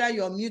 Whether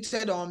you're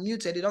muted or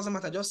unmuted, it doesn't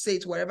matter. Just say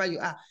it wherever you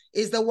are.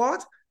 Is the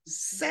what?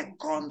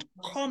 Second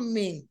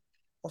coming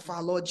of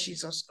our Lord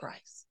Jesus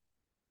Christ.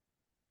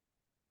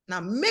 Now,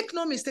 make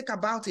no mistake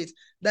about it.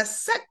 The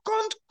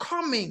second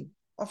coming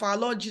of our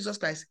Lord Jesus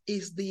Christ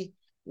is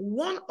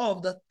one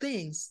of the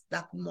things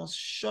that must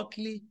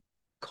shortly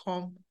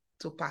come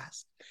to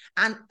pass.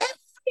 And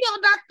every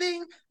other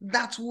thing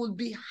that will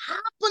be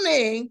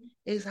happening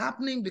is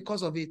happening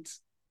because of it.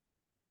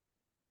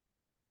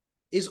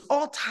 Is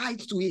all tied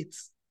to it.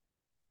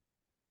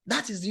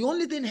 That is the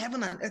only thing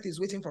heaven and earth is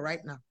waiting for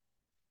right now.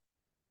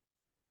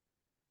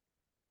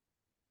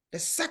 The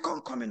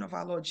second coming of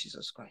our Lord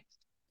Jesus Christ.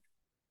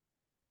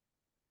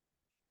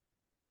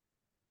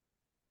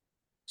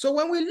 So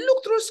when we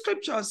look through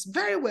scriptures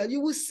very well,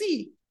 you will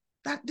see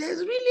that there's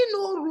really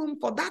no room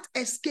for that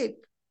escape,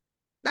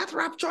 that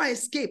rapture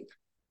escape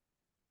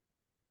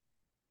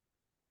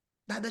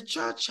that the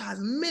church has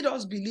made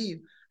us believe,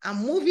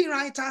 and movie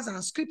writers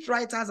and script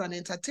writers and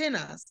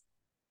entertainers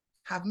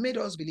have made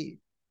us believe.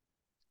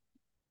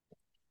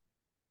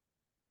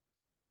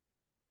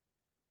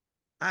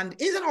 And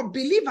instead of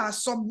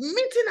believers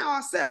submitting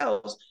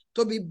ourselves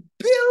to be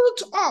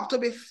built up, to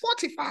be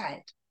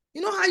fortified,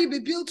 you know how you be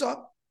built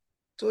up?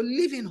 To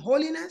live in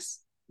holiness,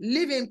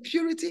 live in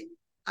purity,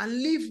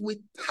 and live with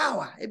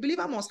power. A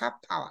believer must have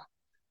power.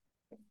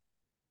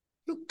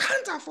 You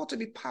can't afford to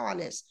be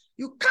powerless.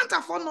 You can't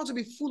afford not to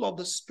be full of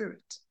the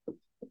Spirit.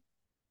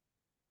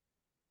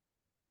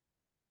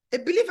 A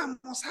believer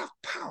must have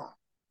power.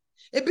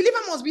 A believer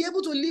must be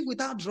able to live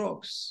without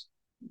drugs.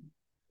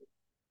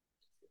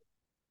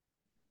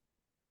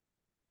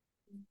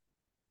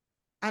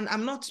 And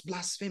I'm not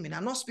blaspheming.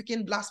 I'm not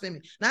speaking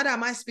blasphemy. Neither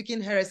am I speaking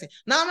heresy.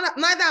 Neither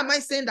am I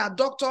saying that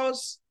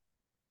doctors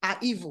are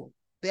evil.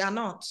 They are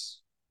not.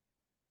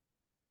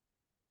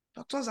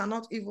 Doctors are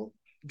not evil.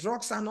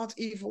 Drugs are not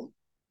evil.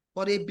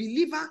 But a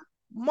believer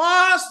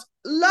must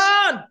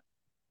learn.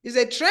 It's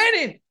a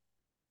training.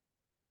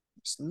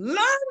 Must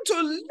learn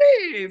to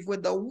live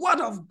with the word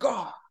of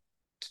God.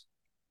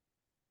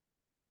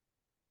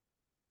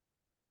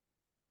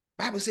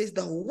 The Bible says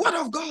the word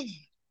of God,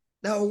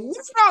 the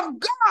word of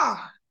God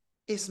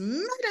is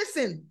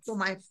medicine to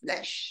my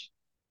flesh.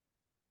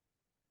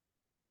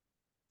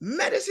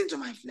 Medicine to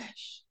my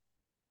flesh.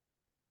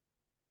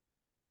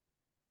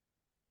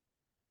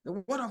 The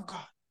word of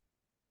God.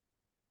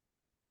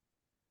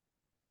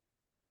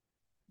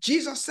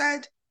 Jesus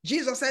said,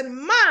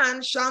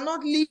 man shall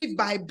not live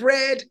by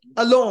bread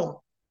alone.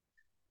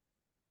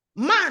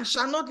 Man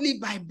shall not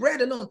live by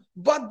bread alone,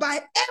 but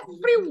by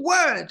every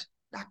word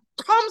that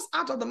comes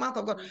out of the mouth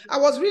of God. I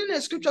was reading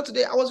a scripture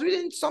today. I was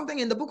reading something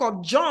in the book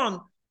of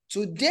John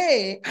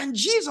today, and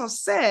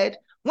Jesus said,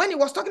 when he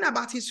was talking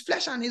about his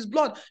flesh and his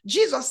blood,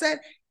 Jesus said,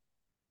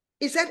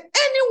 he said,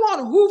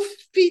 anyone who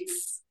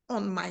feeds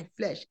on my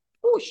flesh,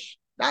 push,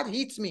 that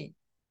hits me.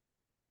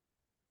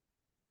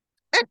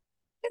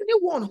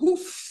 Anyone who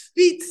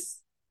feeds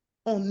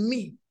on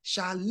me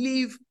shall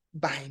live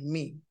by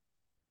me.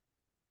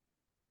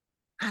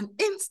 And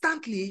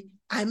instantly,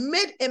 I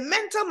made a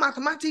mental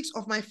mathematics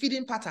of my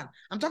feeding pattern.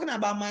 I'm talking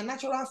about my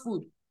natural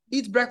food.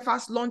 Eat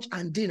breakfast, lunch,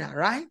 and dinner,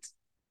 right?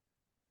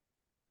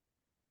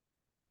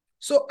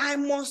 So I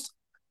must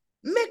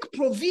make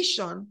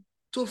provision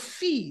to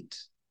feed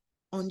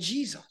on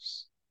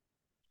Jesus.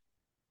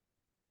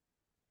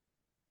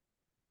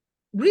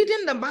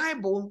 Reading the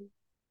Bible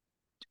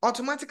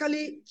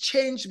automatically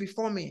changed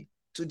before me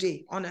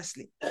today,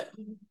 honestly.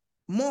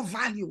 More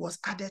value was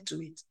added to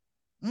it.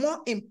 More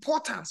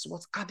importance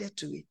was added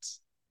to it.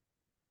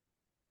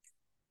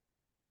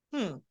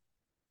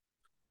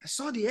 I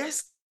saw the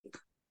escape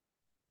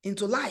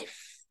into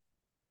life.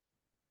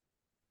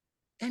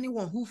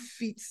 Anyone who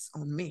feeds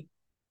on me.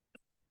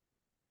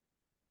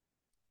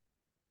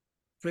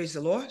 Praise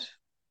the Lord.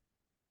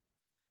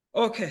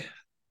 Okay,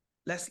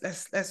 let's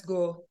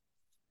go.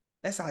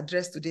 Let's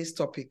address today's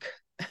topic.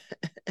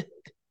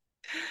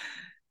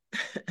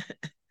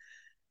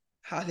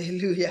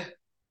 Hallelujah.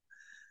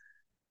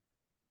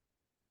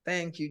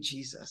 Thank you,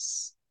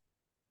 Jesus.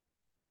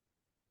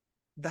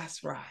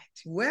 That's right.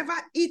 Whoever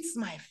eats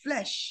my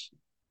flesh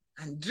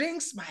and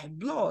drinks my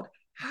blood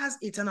has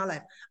eternal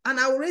life. And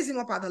I will raise him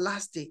up at the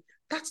last day.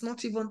 That's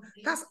not even,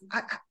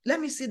 let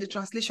me see the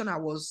translation I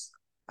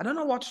don't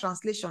know what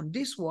translation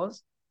this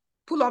was.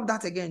 Pull up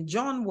that again.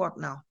 John what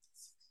now?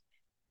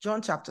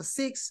 John chapter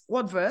 6.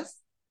 What verse?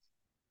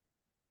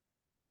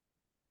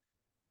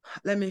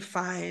 Let me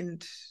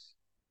find.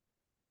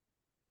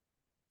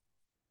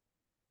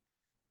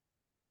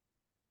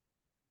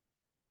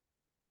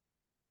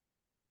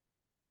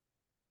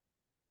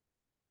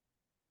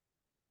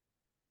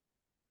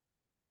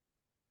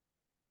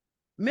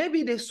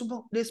 Maybe they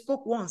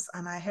spoke once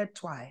and I heard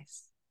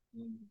twice.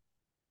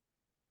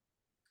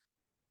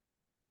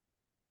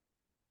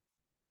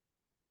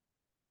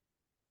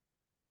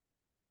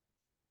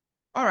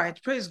 All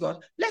right, praise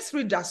God. Let's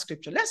read that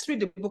scripture. Let's read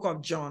the book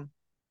of John.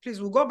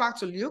 Please, we'll go back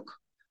to Luke.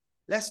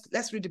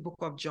 Let's read the book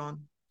of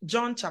John.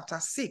 John chapter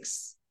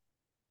 6.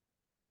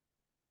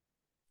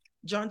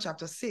 John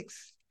chapter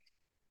 6.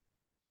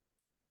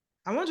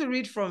 I want to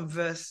read from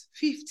verse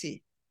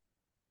 50.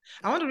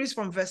 I want to read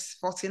from verse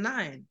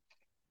 49.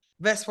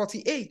 Verse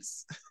 48.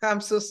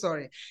 I'm so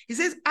sorry. He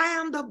says, I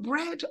am the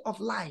bread of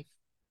life.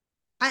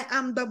 I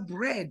am the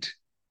bread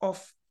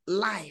of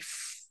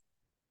life.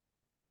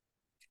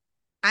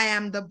 I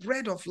am the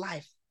bread of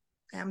life.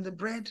 I am the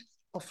bread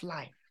of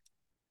life.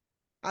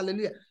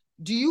 Hallelujah.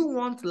 Do you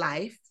want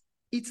life?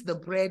 Eat the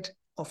bread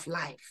of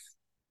life.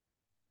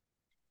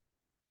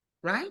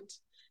 Right?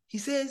 He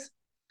says,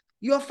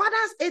 your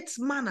fathers ate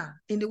manna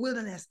in the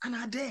wilderness and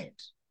are dead.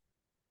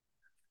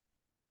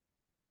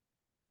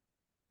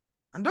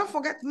 And don't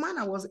forget,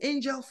 manna was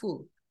angel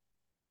food.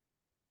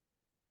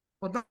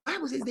 But the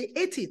Bible says they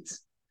ate it.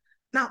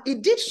 Now,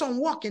 it did some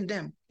work in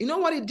them. You know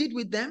what it did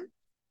with them?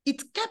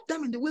 It kept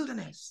them in the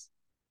wilderness.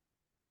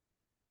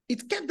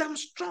 It kept them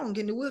strong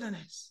in the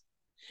wilderness.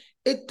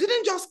 It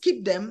didn't just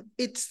keep them.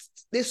 It's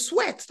the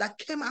sweat that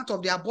came out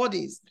of their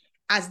bodies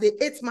as they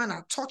ate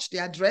manna touched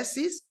their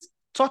dresses,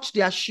 touched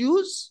their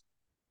shoes.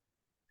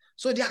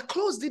 So their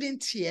clothes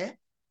didn't tear.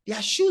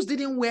 Their shoes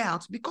didn't wear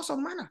out because of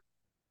manna.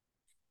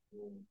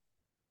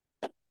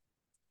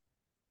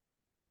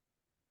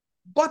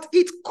 But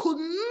it could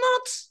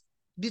not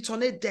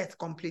detonate death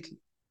completely.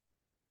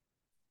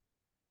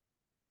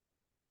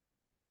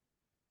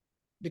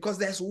 Because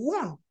there's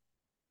one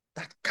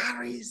that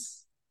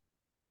carries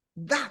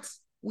that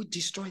which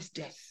destroys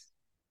death.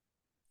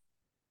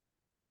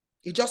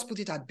 He just put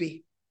it at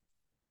bay.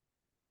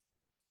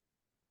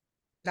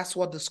 That's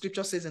what the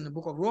scripture says in the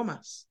book of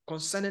Romans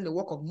concerning the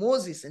work of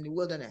Moses in the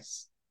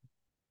wilderness.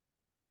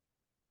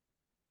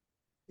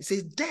 It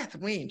says death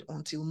reigned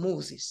until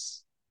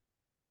Moses.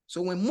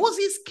 So when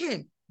Moses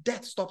came,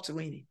 death stopped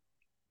reigning.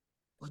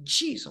 But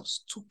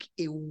Jesus took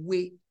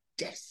away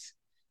death.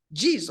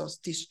 Jesus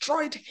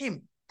destroyed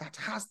him that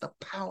has the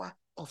power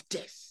of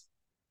death.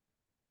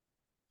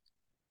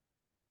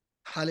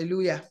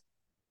 Hallelujah.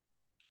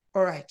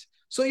 All right.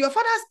 So your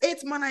fathers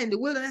ate manna in the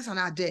wilderness and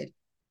are dead.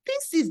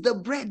 This is the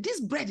bread.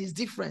 This bread is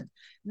different.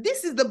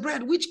 This is the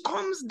bread which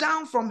comes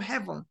down from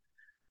heaven,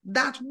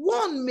 that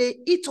one may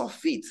eat of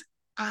it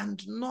and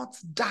not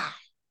die.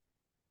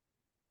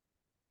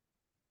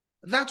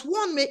 That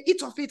one may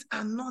eat of it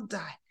and not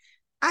die.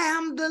 I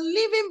am the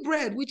living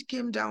bread which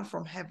came down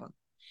from heaven.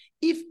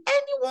 If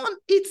anyone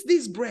eats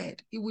this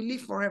bread, he will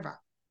live forever.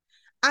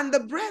 And the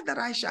bread that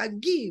I shall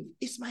give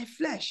is my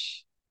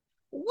flesh,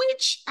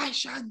 which I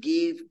shall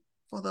give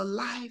for the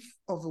life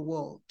of the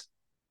world.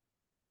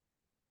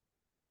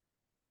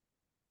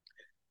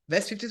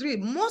 Verse 53,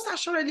 most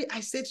assuredly I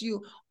say to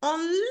you,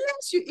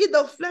 unless you eat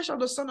the flesh of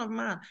the Son of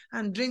Man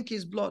and drink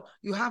his blood,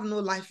 you have no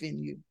life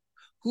in you.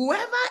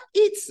 Whoever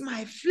eats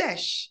my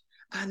flesh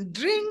and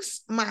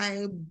drinks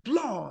my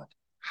blood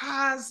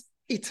has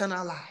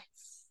eternal life.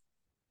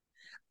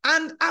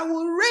 And I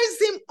will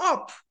raise him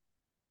up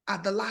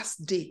at the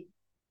last day.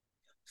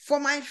 For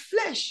my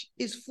flesh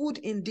is food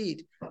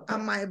indeed,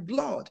 and my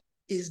blood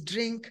is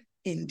drink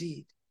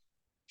indeed.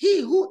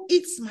 He who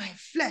eats my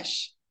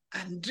flesh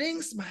and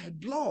drinks my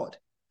blood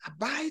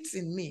abides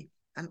in me,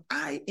 and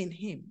I in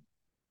him.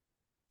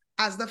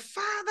 As the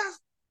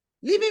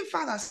living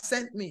Father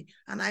sent me,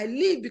 and I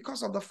live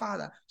because of the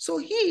Father. So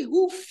he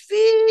who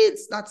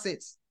feeds, that's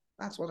it.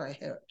 That's what I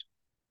heard.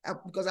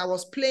 Because I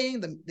was playing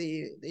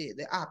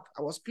the app.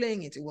 I was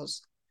playing it. It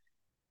was,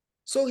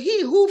 so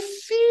he who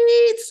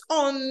feeds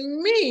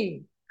on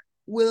me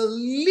will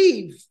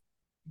live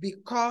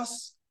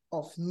because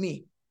of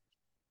me.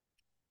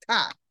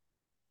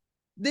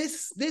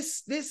 This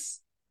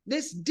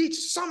did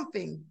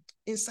something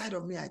inside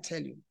of me, I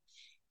tell you.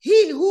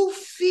 He who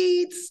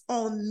feeds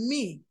on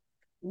me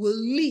will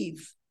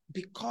live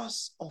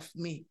because of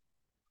me.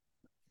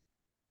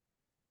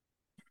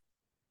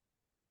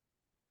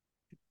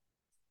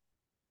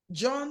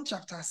 John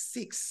chapter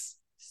 6.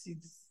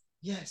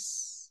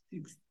 Yes.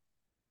 6.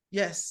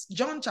 Yes.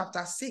 John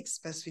chapter 6,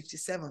 verse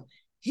 57.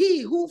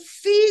 He who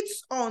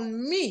feeds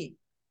on me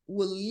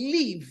will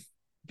live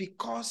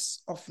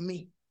because of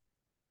me.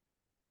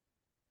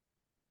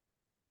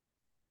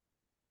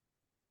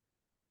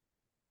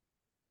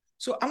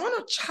 So I want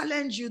to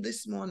challenge you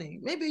this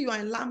morning. Maybe you are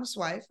in Lamb's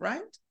Wife,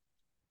 right?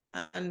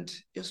 And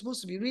you're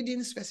supposed to be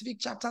reading specific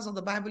chapters of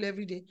the Bible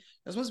every day.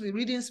 You're supposed to be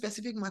reading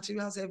specific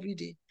materials every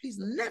day. Please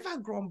never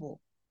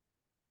grumble.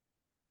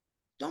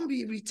 Don't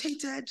be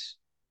irritated.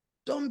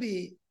 Don't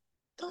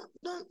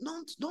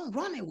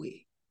run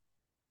away.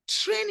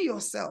 Train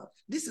yourself.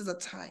 This is a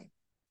time.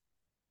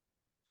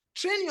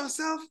 Train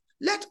yourself.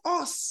 Let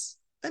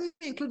me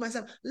include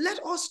myself.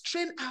 Let us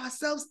train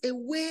ourselves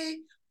away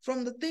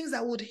from the things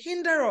that would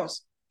hinder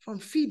us from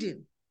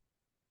feeding.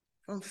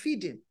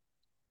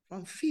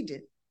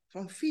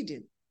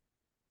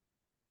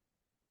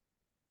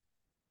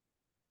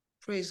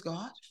 Praise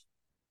God.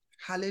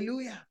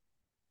 Hallelujah.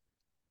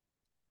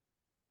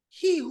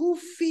 He who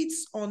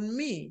feeds on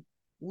me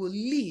will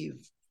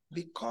live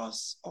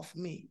because of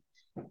me.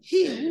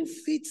 He who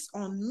feeds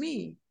on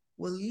me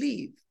will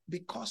live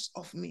because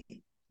of me.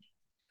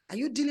 Are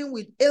you dealing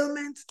with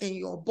ailments in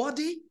your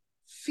body?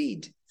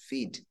 Feed.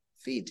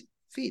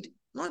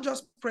 Not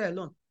just pray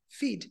alone.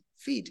 Feed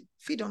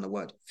on the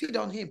word. Feed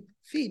on him.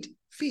 Feed.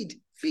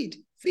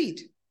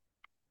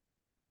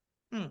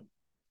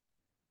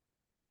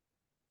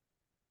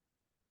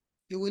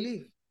 You will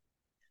live.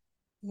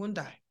 You won't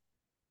die.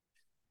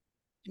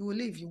 You will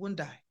live. You won't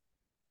die.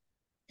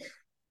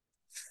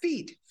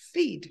 Feed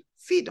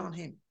on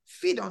him.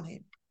 Feed on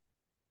him.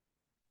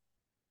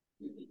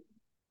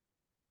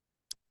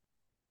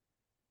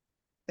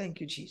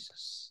 Thank you,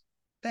 Jesus.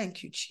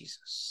 Thank you,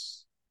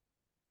 Jesus.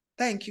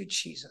 Thank you,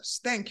 Jesus.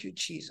 Thank you,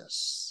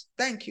 Jesus.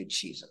 Thank you,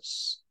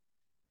 Jesus.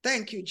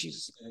 Thank you,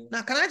 Jesus.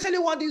 Now, can I tell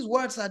you what these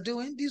words are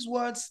doing? These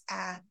words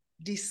are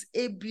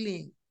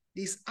disabling,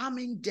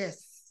 disarming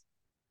death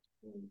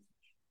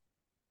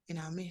in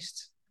our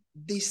midst.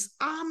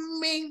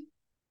 Disarming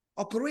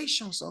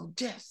operations of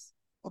death,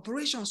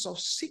 operations of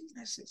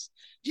sicknesses.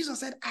 Jesus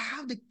said, I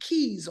have the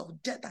keys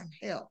of death and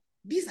hell.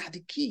 These are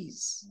the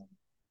keys.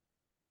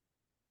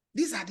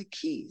 These are the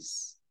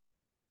keys.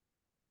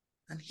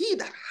 And he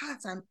that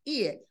has an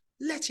ear,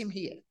 let him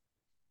hear.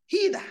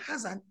 He that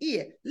has an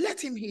ear,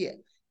 let him hear.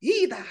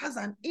 He that has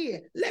an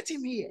ear, let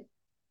him hear.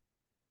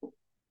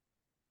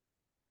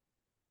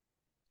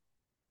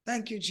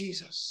 Thank you,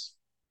 Jesus.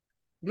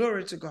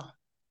 Glory to God.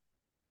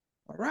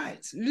 All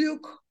right,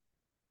 Luke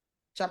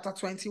chapter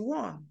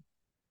 21.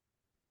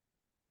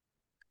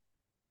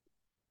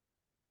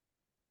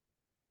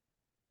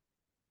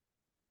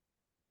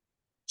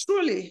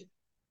 Truly,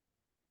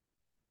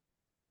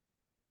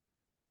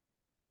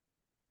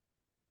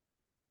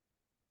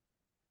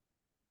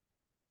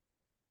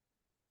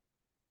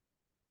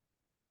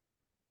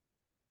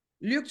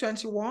 Luke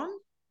 21,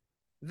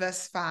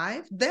 verse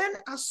 5. Then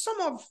as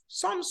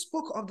some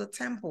spoke of the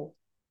temple,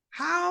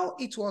 how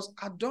it was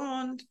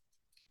adorned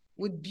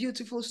with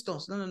beautiful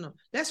stones. No.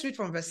 Let's read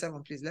from verse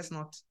 7, please. Let's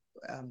not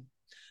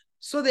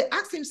So they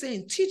asked him,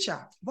 saying,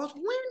 Teacher, but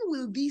when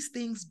will these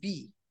things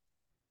be?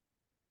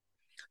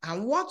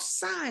 And what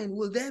sign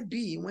will there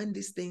be when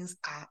these things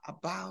are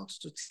about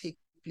to take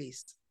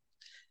place?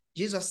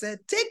 Jesus said,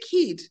 take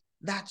heed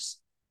that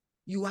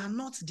you are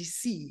not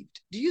deceived.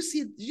 Did you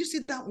see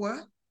that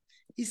word?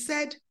 He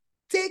said,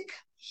 take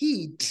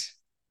heed.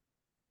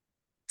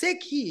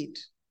 Take heed.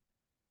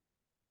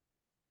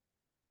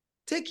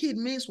 Take heed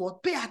means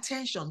what? Pay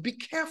attention. Be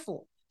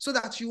careful so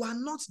that you are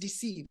not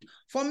deceived.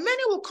 For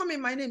many will come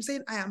in my name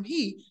saying, I am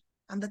he,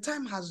 and the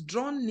time has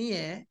drawn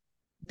near.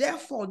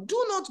 Therefore,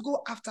 do not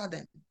go after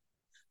them.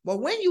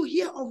 But when you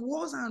hear of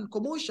wars and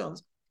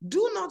commotions,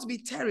 do not be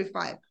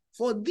terrified,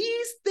 for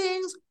these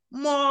things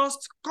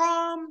must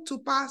come to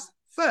pass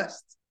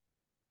first.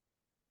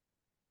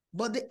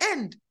 But the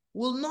end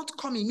will not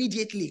come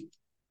immediately.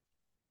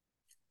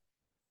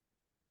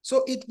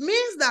 So it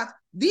means that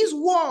these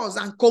wars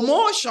and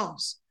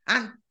commotions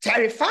and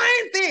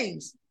terrifying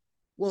things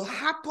will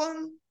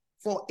happen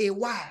for a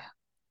while.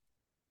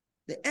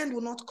 The end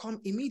will not come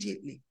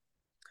immediately.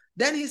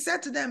 Then he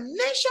said to them,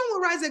 nation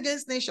will rise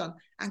against nation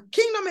and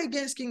kingdom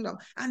against kingdom,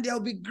 and there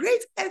will be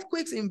great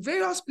earthquakes in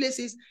various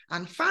places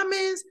and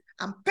famines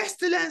and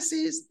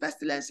pestilences.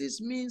 Pestilences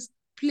means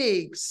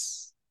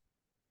plagues.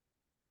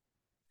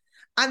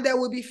 And there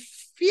will be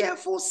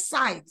fearful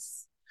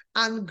sights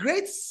and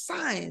great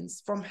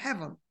signs from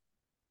heaven.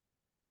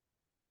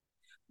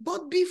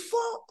 But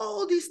before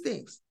all these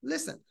things,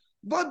 listen,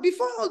 but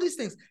before all these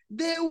things,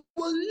 they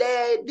will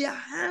lay their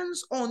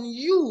hands on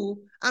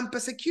you and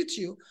persecute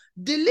you,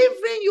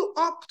 delivering you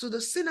up to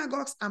the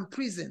synagogues and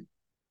prison.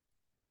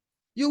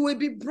 You will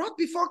be brought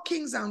before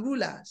kings and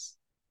rulers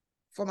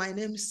for my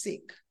name's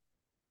sake.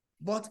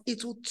 But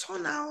it will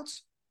turn out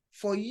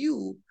for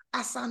you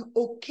as an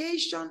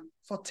occasion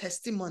for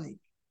testimony.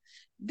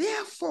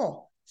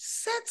 Therefore,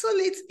 settle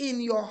it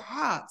in your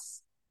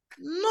hearts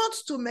not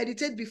to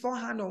meditate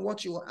beforehand on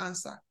what you will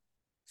answer.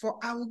 For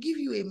I will give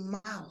you a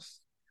mouth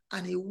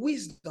and a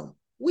wisdom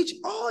which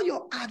all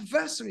your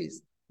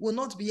adversaries will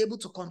not be able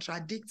to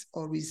contradict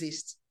or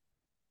resist.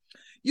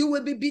 You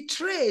will be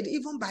betrayed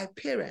even by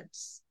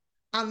parents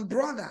and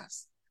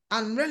brothers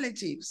and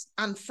relatives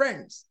and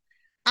friends,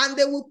 and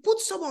they will put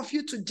some of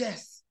you to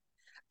death,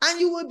 and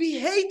you will be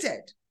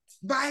hated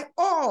by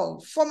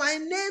all for my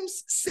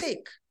name's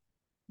sake,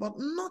 but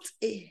not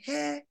a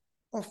hair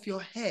of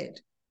your head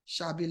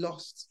shall be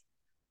lost.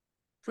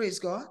 Praise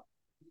God.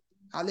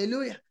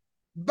 Hallelujah.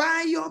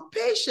 By your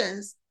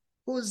patience,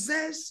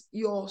 possess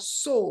your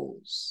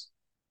souls.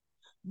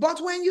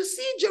 But when you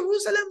see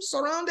Jerusalem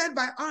surrounded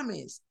by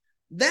armies,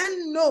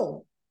 then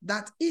know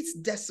that its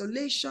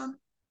desolation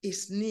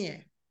is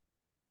near.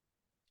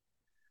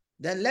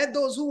 Then let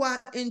those who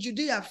are in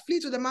Judea flee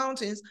to the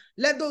mountains.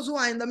 Let those who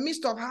are in the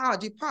midst of Har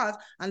depart,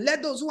 and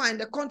let those who are in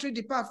the country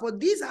depart. For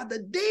these are the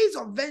days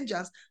of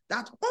vengeance,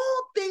 that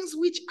all things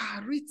which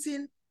are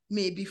written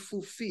may be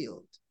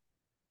fulfilled.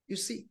 You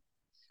see,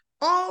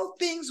 all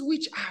things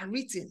which are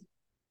written,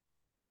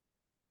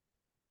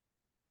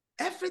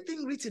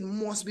 everything written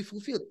must be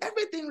fulfilled.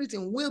 Everything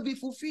written will be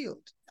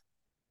fulfilled.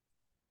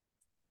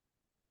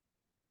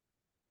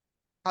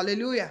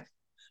 Hallelujah.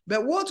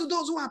 But woe to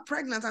those who are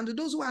pregnant and to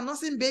those who are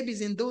nursing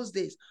babies in those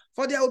days,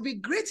 for there will be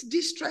great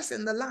distress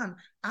in the land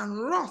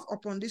and wrath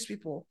upon these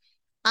people,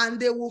 and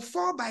they will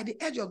fall by the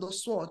edge of the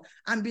sword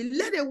and be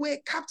led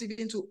away captive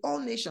into all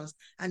nations,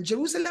 and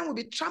Jerusalem will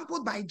be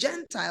trampled by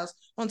Gentiles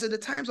until the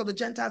times of the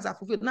Gentiles are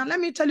fulfilled. Now, let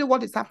me tell you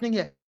what is happening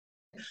here.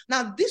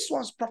 Now, this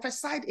was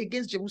prophesied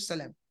against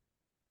Jerusalem.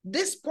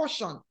 This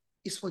portion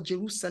is for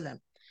Jerusalem,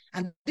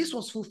 and this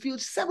was fulfilled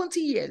 70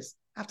 years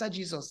after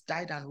Jesus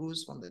died and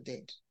rose from the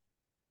dead.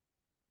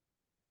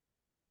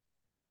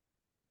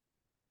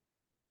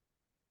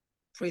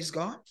 Praise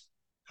God.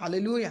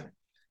 Hallelujah.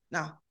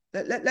 Now,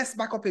 let's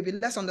back up a bit.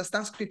 Let's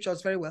understand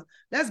scriptures very well.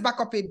 Let's back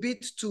up a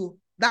bit to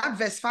that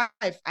verse 5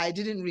 I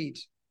didn't read.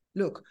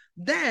 Look,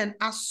 then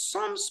as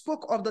some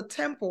spoke of the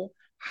temple,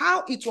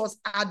 how it was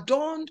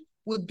adorned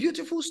with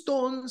beautiful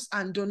stones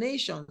and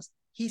donations,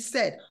 he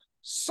said,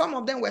 some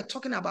of them were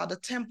talking about the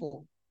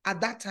temple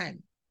at that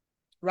time,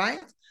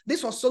 right?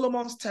 This was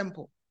Solomon's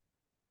temple.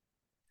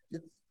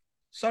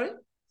 Sorry?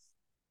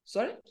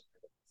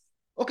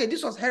 Okay,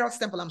 this was Herod's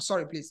temple. I'm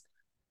sorry, please.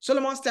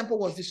 Solomon's temple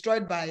was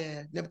destroyed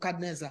by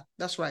Nebuchadnezzar.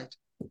 That's right.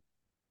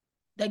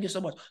 Thank you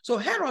so much. So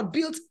Herod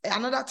built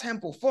another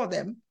temple for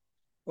them.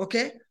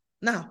 Okay.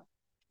 Now,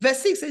 verse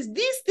 6 says,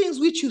 these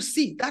things which you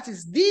see, that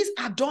is, these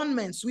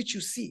adornments which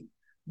you see,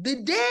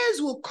 the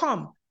days will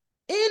come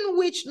in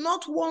which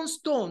not one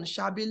stone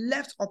shall be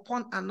left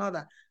upon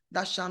another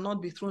that shall not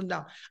be thrown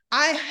down.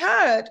 I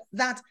heard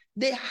that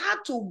they had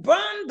to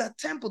burn the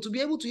temple to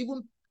be able to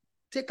even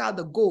take out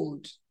the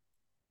gold,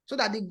 so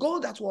that the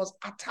gold that was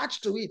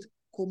attached to it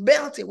could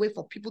melt away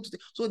for people to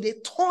take. So they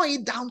tore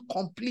it down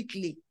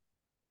completely.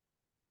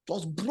 It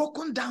was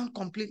broken down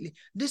completely.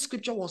 This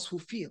scripture was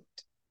fulfilled.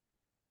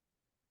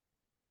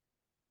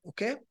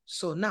 Okay,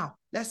 so now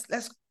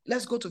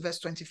let's go to verse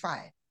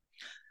 25.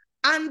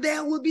 And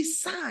there will be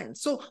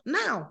signs. So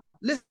now,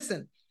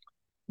 listen,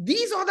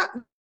 these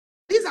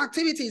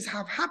activities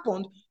have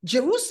happened.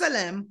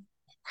 Jerusalem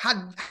had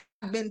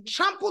been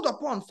trampled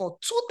upon for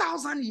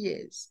 2,000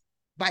 years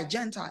by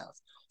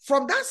Gentiles.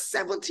 From that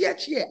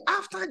 70th year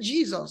after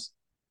Jesus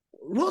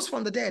rose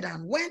from the dead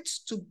and went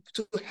to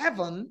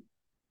heaven,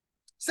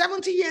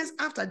 70 years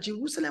after,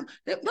 Jerusalem,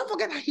 don't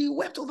forget that he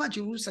wept over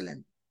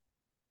Jerusalem.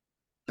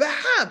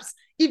 Perhaps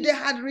if they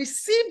had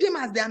received him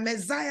as their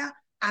Messiah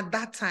at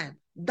that time,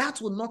 that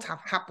would not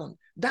have happened.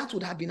 That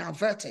would have been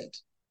averted.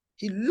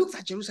 He looked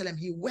at Jerusalem,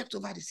 he wept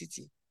over the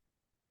city.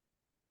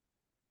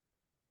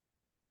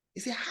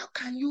 He said, how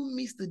can you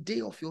miss the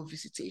day of your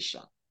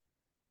visitation?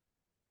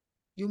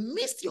 You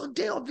missed your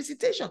day of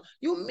visitation.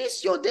 You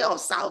missed your day of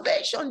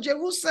salvation,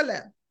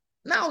 Jerusalem.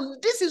 Now,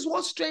 this is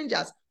what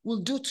strangers will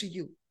do to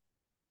you.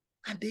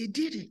 And they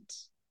did it.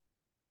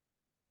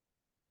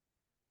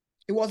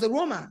 It was the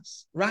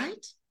Romans,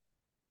 right?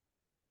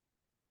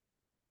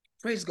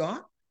 Praise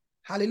God.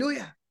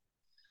 Hallelujah.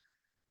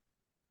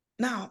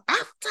 Now,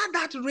 after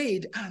that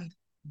raid and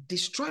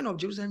destroying of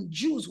Jerusalem,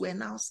 Jews were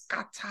now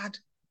scattered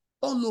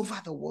all over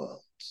the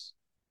world.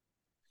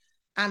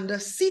 And the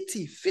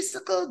city,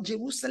 physical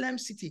Jerusalem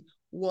city,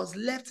 was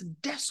left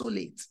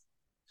desolate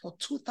for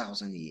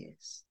 2,000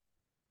 years.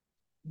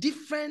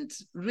 Different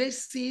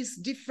races,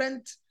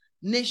 different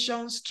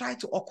nations tried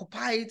to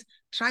occupy it,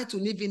 tried to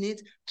live in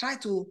it,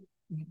 tried to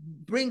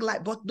bring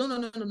life, but no.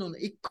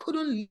 It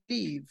couldn't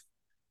live.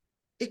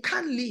 It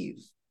can't live.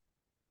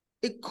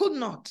 It could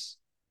not.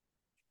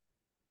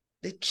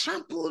 They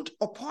trampled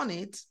upon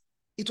it.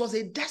 It was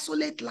a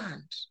desolate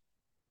land.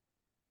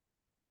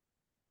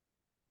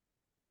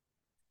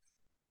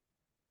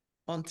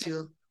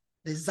 Until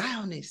the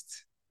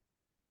Zionists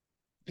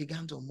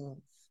began to move.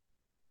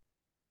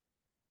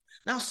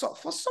 Now, so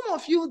for some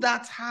of you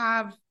that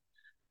have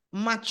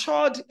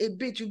matured a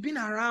bit, you've been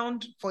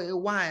around for a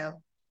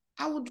while,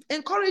 I would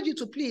encourage you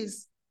to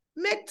please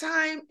make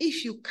time,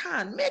 if you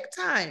can, make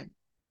time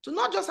to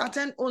not just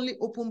attend only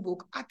open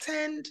book,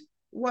 attend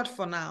Word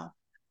for Now,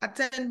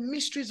 attend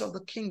Mysteries of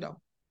the Kingdom.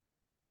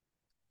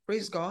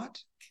 Praise God.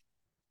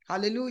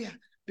 Hallelujah.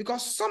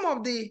 Because some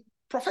of the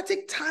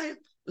prophetic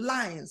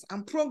timelines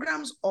and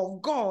programs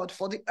of God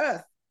for the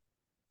earth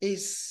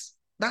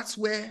that's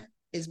where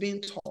it's being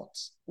taught.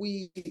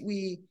 We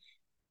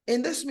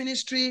in this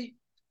ministry,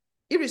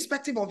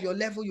 irrespective of your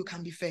level, you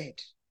can be fed.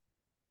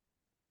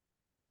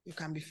 You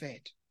can be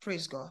fed.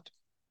 Praise God.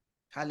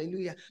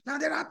 Hallelujah. Now,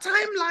 there are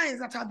timelines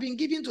that have been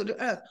given to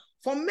the earth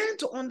for men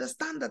to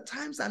understand the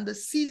times and the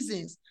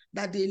seasons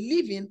that they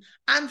live in,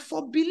 and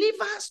for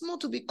believers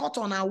not to be caught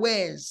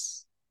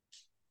unawares.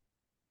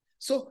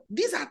 So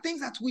these are things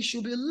that we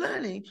should be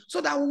learning so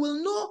that we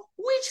will know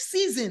which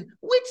season,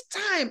 which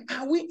time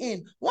are we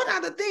in? What are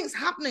the things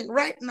happening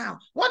right now?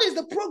 What is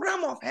the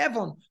program of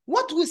heaven?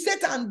 What will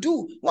Satan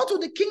do? What will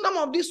the kingdom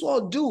of this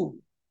world do?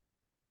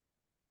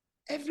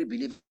 Every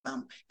believer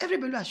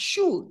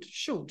should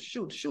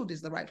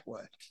is the right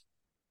word.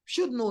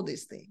 Should know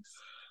these things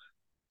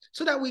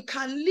so that we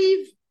can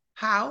live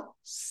how?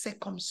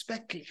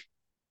 Circumspectly,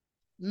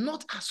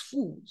 not as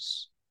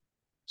fools,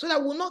 so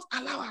that we'll not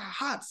allow our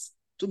hearts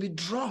to be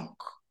drunk,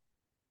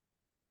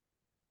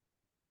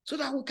 so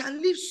that we can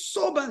live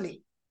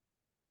soberly.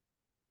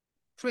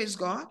 Praise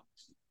God.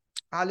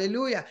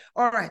 Hallelujah.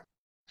 All right.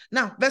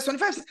 Now, verse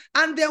 25 says,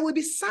 and there will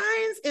be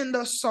signs in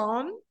the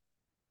sun,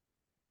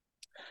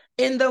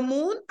 in the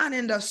moon, and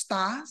in the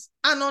stars,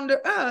 and on the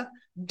earth,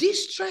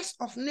 distress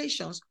of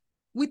nations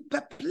with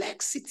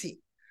perplexity,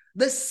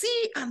 the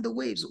sea and the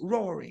waves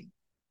roaring,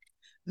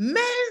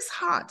 men's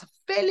heart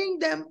failing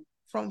them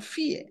from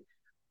fear,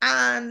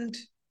 and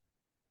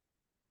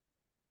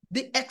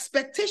the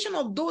expectation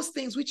of those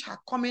things which are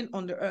coming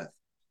on the earth.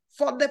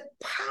 For the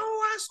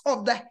powers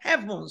of the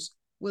heavens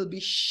will be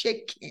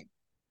shaken.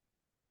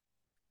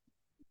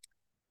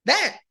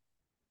 Then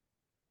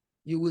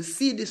you will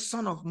see the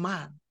Son of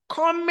Man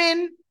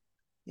coming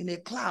in a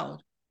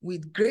cloud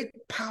with great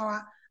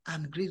power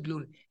and great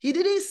glory. He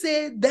didn't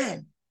say,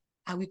 then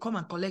I will come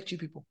and collect you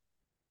people.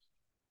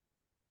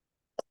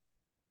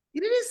 He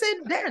didn't say,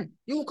 then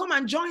you will come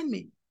and join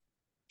me.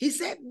 He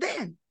said,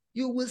 then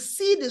you will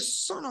see the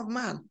Son of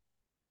Man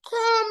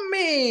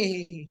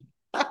coming.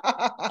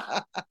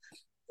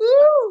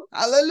 Ooh,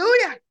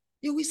 hallelujah.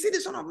 You will see the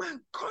Son of Man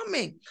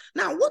coming.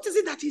 Now, what is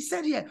it that he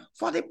said here?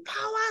 For the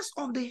powers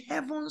of the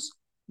heavens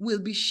will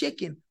be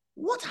shaken.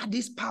 What are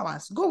these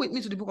powers? Go with me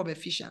to the book of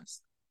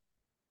Ephesians.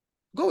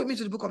 Go with me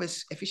to the book of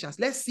Ephesians.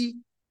 Let's see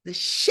the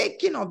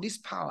shaking of these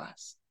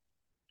powers.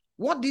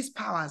 What these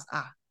powers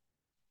are.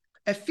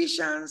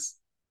 Ephesians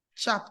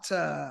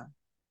chapter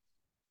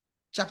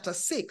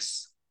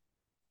 6.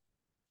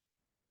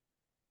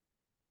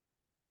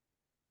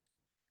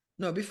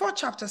 No, before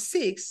chapter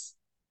 6,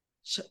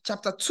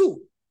 chapter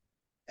 2.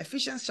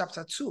 Ephesians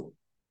chapter 2.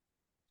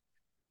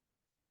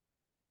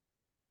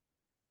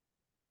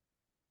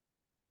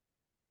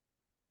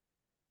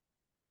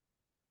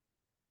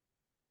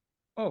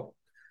 Oh,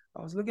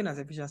 I was looking at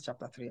Ephesians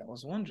chapter 3. I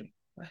was wondering.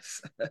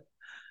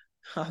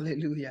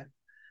 Hallelujah.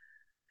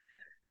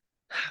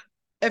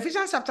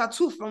 Ephesians chapter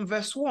 2 from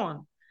verse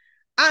 1.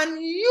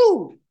 And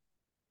you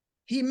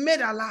he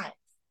made alive,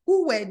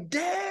 who were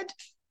dead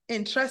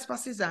in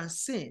trespasses and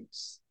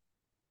sins,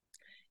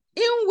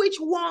 in which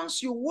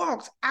once you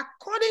walked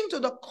according to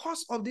the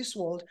course of this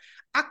world,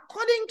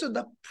 according to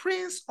the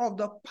prince of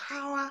the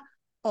power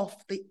of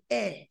the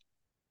air.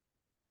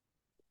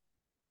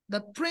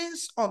 The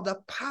prince of the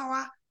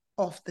power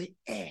of the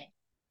air.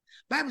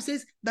 Bible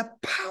says the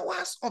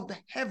powers of the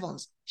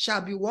heavens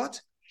shall be what?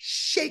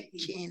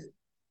 Shaken.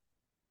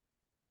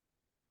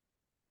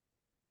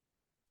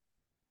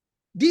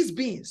 These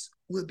beings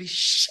will be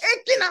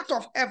shaken out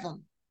of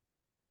heaven.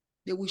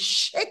 They will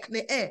shake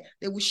the air.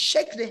 They will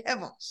shake the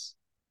heavens.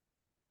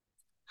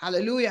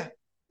 Hallelujah.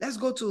 Let's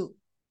go to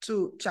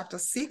chapter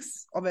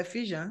 6 of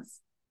Ephesians.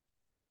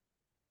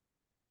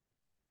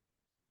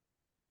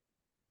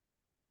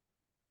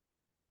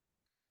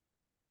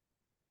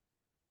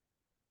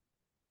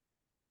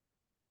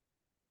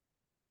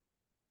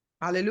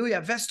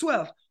 Hallelujah. Verse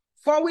 12.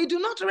 For we do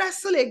not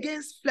wrestle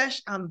against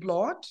flesh and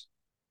blood,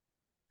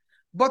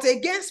 but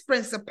against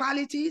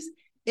principalities,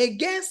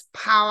 against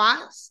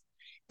powers,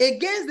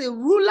 against the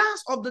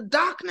rulers of the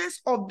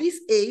darkness of this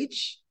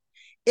age,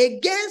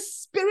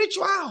 against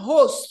spiritual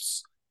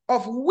hosts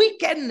of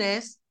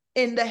wickedness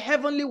in the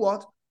heavenly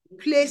what?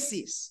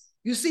 Places.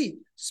 You see,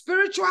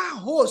 spiritual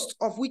host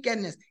of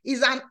wickedness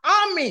is an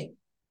army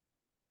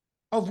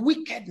of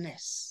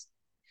wickedness.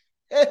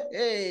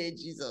 Hey,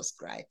 Jesus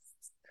Christ.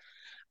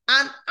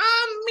 An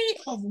army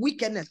of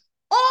wickedness.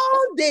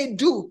 All they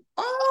do,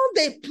 all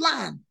they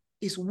plan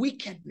is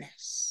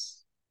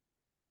wickedness.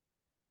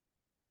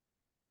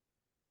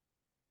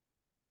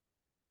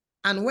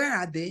 And where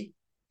are they?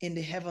 In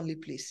the heavenly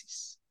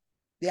places.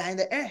 They are in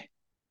the air.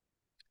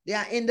 They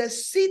are in the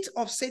seat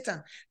of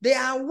Satan. They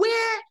are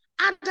where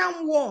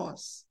Adam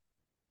was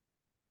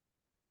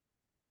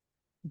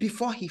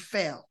before he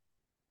fell.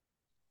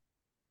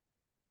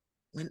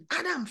 When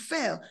Adam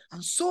fell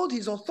and sold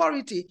his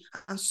authority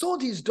and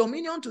sold his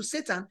dominion to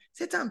Satan,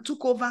 Satan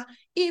took over.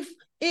 If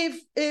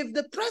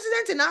the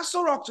president in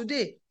Aso Rock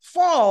today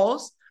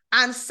falls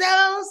and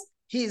sells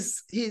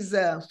his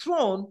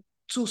throne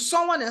to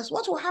someone else,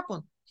 what will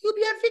happen? He'll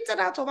be evicted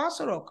out of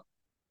Aso Rock.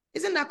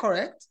 Isn't that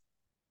correct?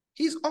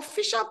 His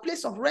official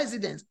place of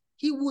residence,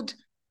 he would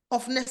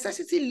of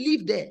necessity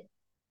live there.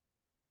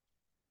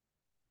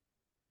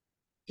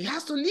 He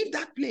has to leave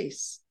that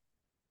place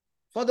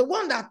for the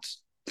one that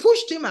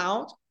pushed him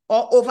out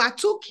or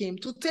overtook him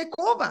to take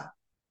over.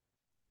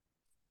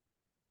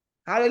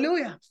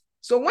 Hallelujah.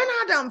 So when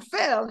Adam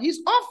fell,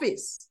 his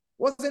office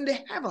was in the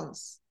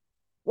heavens,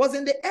 was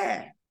in the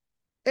air,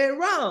 a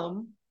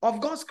realm of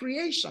God's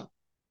creation.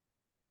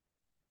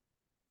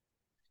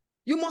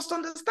 You must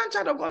understand,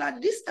 child of God,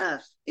 that this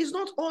earth is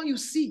not all you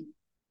see.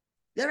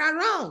 There are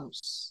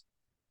realms.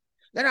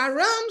 There are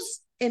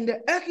realms in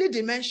the earthly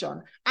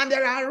dimension, and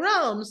there are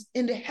realms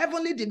in the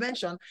heavenly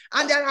dimension,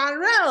 and there are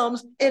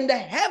realms in the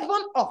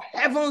heaven of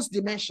heavens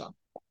dimension.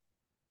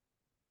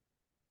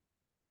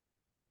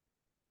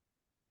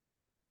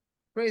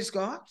 Praise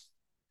God.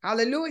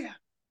 Hallelujah.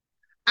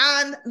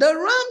 And the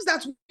realms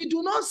that we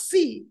do not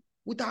see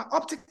with our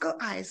optical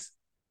eyes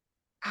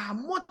are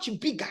much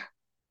bigger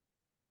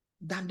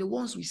than the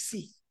ones we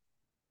see.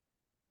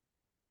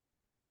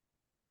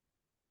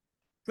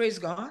 Praise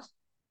God.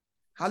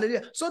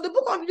 Hallelujah. So the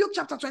book of Luke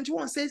chapter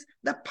 21 says,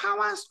 the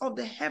powers of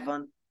the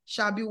heaven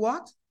shall be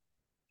what?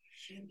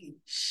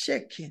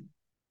 Shaken.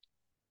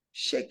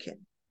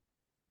 Shaken.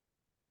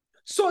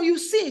 So you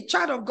see,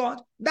 child of God,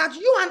 that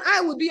you and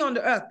I will be on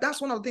the earth. That's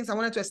one of the things I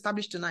wanted to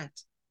establish tonight.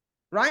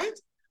 Right?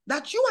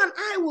 That you and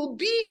I will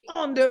be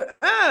on the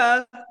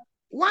earth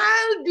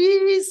while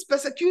these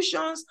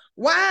persecutions,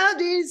 while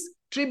these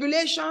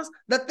tribulations,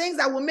 the things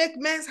that will make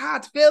men's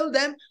heart fail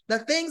them, the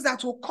things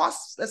that will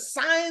cause the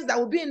signs that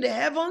will be in the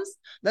heavens,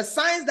 the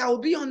signs that will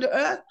be on the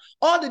earth,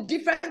 all the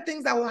different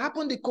things that will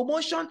happen, the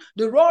commotion,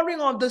 the roaring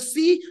of the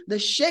sea, the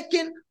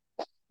shaking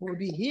will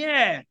be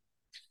here.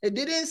 It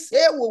didn't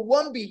say we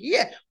won't be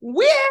here.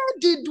 Where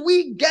did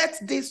we get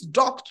this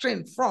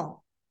doctrine from?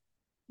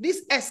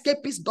 This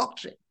escapist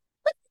doctrine.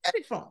 Where did we get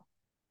it from?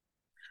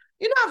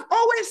 You know, I've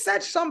always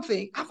said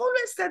something. I've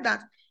always said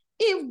that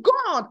if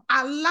God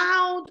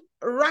allowed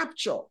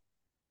rapture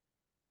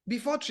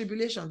before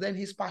tribulation, then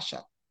he's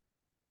partial.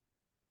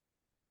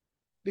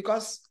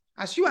 Because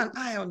as you and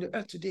I are on the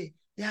earth today,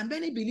 there are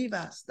many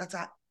believers that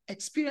are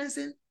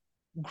experiencing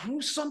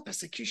gruesome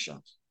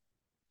persecutions.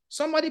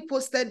 Somebody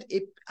posted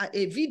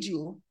a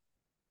video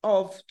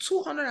of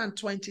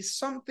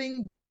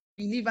 220-something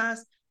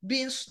believers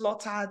being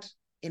slaughtered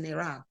in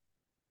Iran.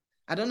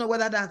 I don't know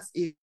whether that's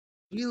a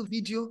real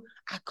video.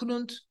 I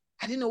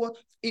didn't know what.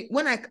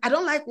 I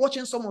don't like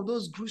watching some of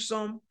those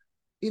gruesome,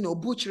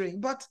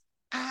 butchering, but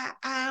I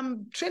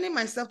am training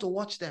myself to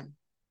watch them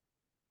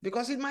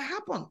because it might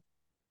happen.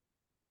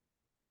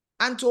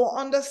 And to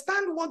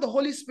understand what the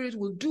Holy Spirit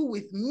will do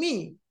with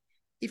me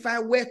if I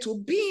were to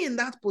be in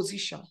that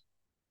position,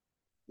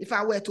 if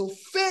I were to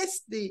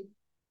face the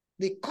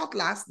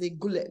cutlass, the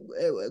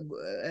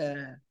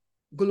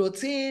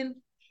guillotine,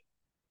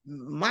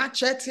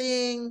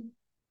 macheting,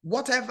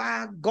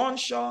 whatever,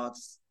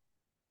 gunshots.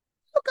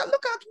 Look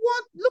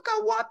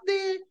at what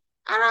the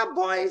Arab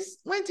boys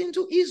went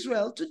into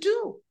Israel to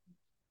do.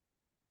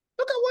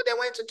 Look at what they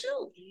went to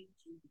do.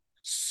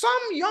 Some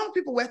young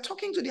people were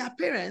talking to their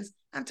parents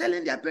and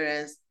telling their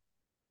parents,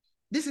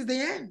 this is the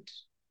end.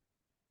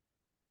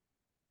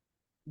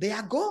 They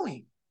are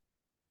going.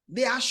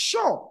 They are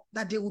sure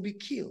that they will be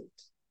killed.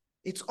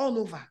 It's all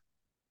over.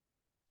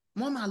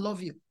 Mom, I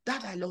love you.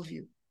 Dad, I love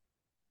you.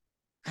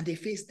 And they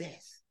face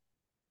death.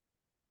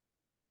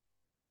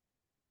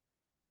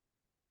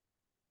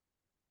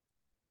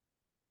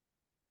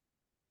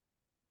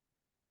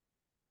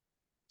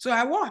 So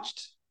I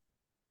watched,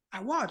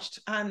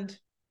 and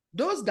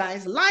those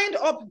guys lined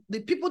up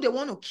the people they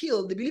want to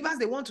kill, the believers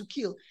they want to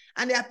kill,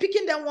 and they are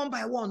picking them one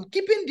by one,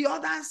 keeping the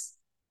others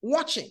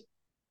watching.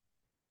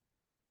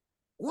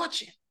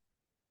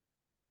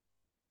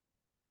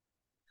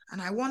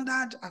 And I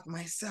wondered at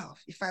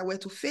myself, if I were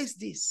to face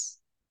this,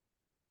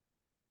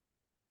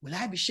 will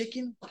I be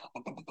shaking?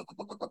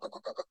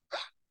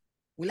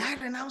 Will I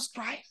renounce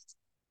Christ?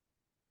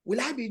 Will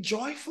I be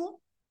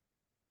joyful?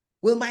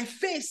 Will my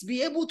face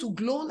be able to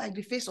glow like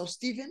the face of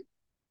Stephen?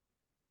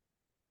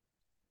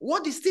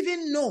 What did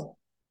Stephen know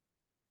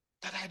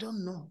that I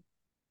don't know?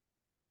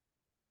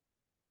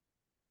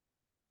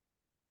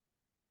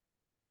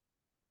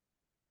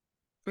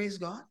 Praise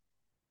God.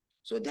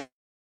 So there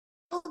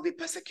will be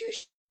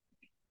persecution.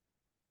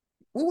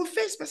 We will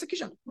face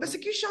persecution.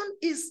 Persecution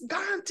is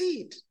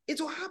guaranteed.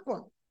 It will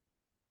happen.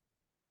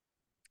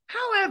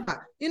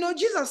 However,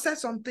 Jesus said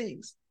some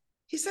things.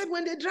 He said,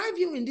 when they drive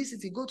you in this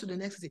city, go to the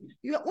next city.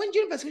 When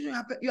during persecution,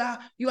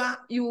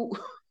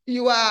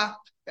 you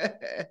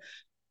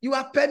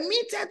are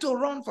permitted to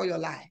run for your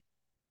life.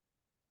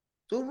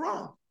 To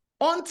run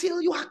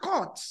until you are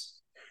caught.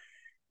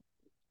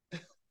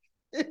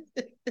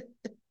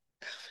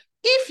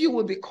 If you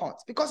will be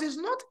caught, because it's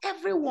not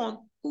everyone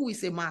who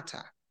is a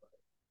martyr.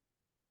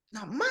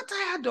 Now,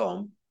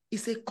 martyrdom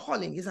is a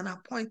calling, is an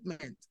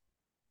appointment.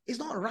 It's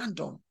not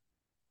random.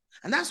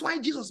 And that's why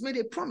Jesus made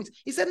a promise.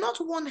 He said, not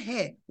one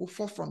hair will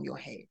fall from your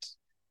head.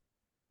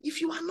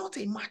 If you are not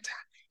a martyr,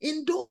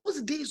 in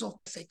those days of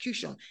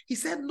persecution, he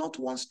said, not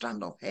one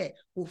strand of hair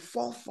will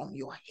fall from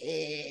your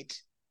head.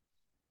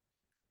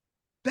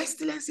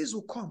 Pestilences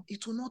will come.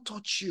 It will not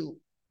touch you.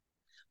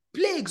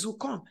 Plagues will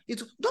come.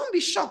 Don't be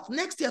shocked.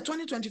 Next year,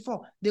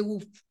 2024, they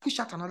will push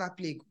out another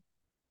plague.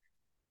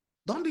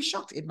 Don't be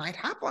shocked. It might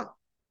happen.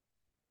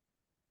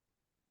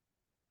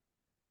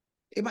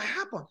 It might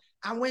happen.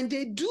 And when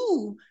they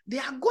do, they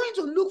are going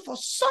to look for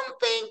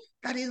something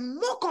that is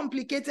more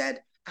complicated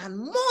and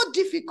more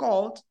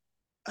difficult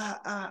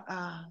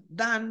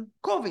than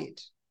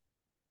COVID.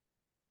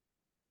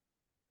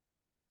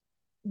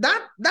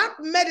 That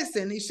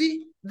medicine, you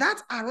see,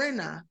 that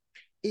arena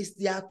is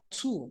their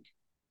tool.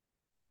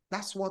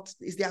 That's what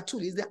is their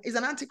tool. It's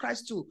an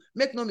antichrist tool.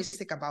 Make no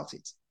mistake about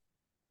it.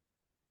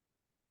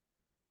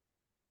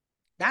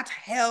 That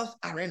health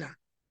arena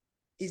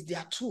is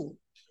their tool.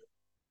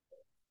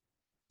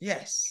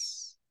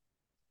 Yes.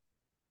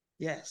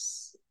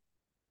 Yes.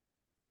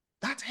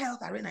 That health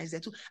arena is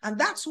their tool. And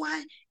that's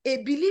why a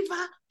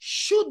believer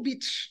should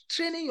be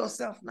training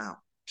yourself now.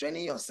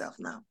 Training yourself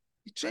now.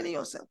 Training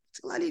yourself.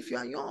 Particularly if you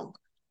are young.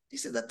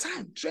 This is the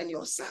time. Train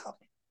yourself.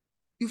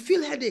 You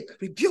feel headache,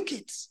 rebuke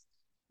it.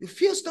 You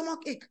feel stomach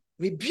ache,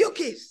 rebuke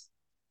it.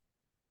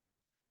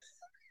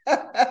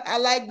 I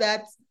like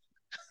that.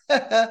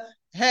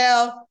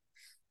 Health.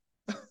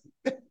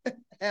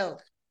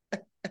 Health.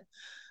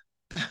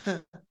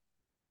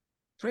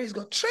 Praise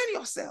God. Train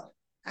yourself.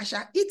 I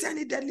shall eat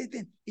any deadly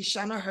thing. It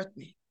shall not hurt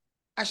me.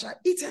 I shall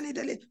eat any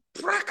deadly.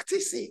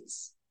 Practice it.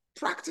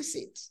 Practice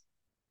it.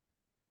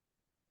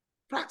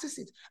 Practice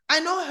it. I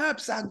know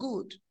herbs are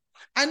good.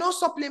 I know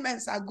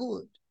supplements are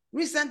good.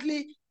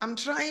 Recently, I'm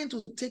trying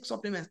to take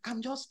supplements.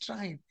 I'm just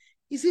trying.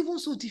 It's even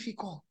so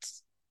difficult.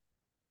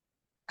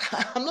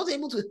 I'm not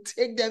able to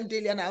take them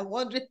daily, and I'm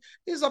wondering,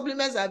 these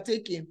supplements I'm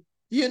taking,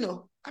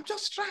 I'm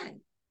just trying.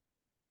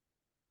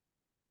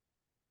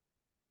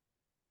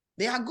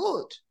 They are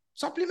good.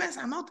 Supplements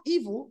are not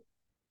evil.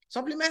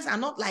 Supplements are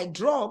not like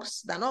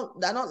drugs. They're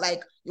not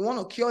like you want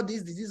to cure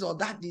this disease or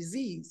that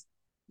disease.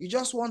 You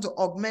just want to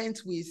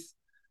augment with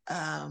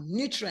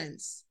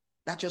nutrients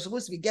that you're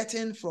supposed to be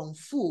getting from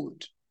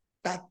food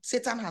that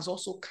Satan has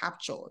also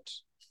captured.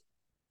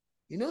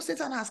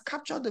 Satan has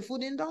captured the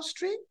food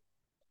industry,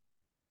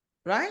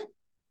 right?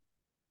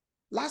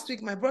 Last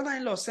week, my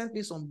brother-in-law sent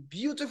me some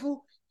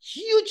beautiful,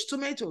 huge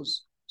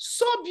tomatoes,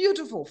 so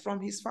beautiful,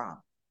 from his farm.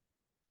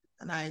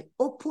 And I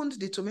opened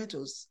the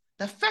tomatoes.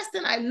 The first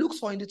thing I looked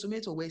for in the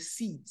tomato were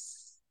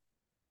seeds.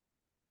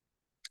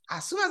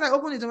 As soon as I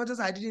opened the tomatoes,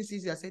 I didn't see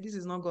seeds. I said, this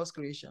is not God's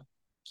creation.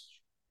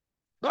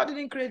 God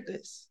didn't create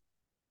this.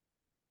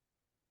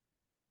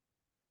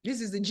 This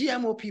is the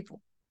GMO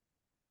people.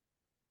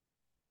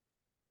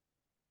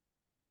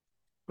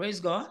 Praise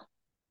God.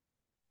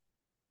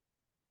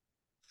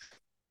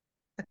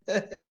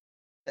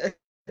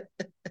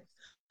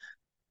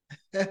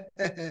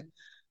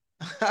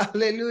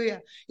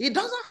 Hallelujah. It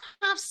doesn't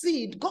have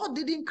seed. God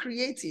didn't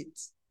create it.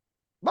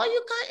 But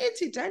you can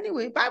eat it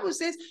anyway. Bible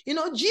says,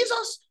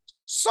 Jesus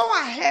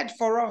saw ahead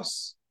for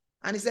us.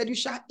 And he said, you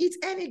shall eat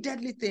any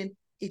deadly thing.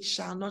 It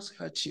shall not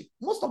hurt you.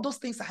 Most of those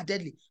things are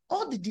deadly.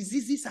 All the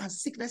diseases and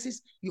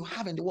sicknesses you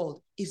have in the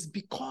world is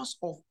because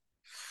of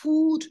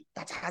food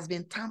that has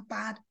been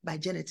tampered by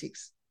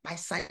genetics, by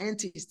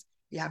scientists.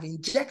 They have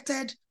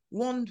injected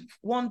one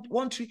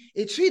tree,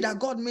 a tree that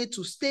God made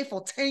to stay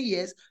for 10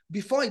 years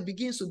before it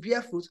begins to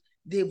bear fruit.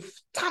 They've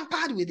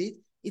tampered with it.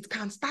 It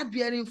can start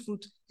bearing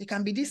fruit. It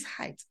can be this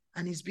height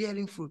and it's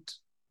bearing fruit.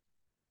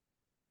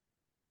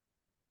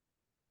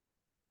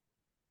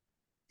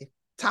 They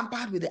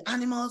tampered with the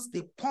animals.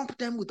 They pumped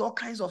them with all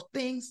kinds of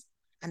things.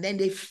 And then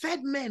they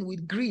fed men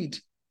with greed.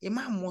 A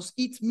man must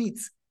eat meat.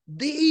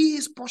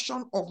 This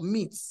portion of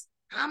meat.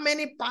 How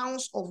many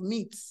pounds of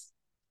meat?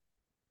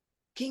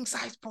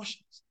 King-size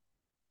portions.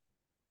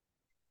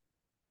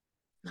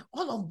 Now,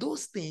 all of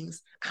those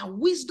things are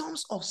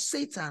wisdoms of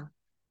Satan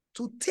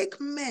to take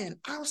men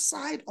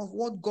outside of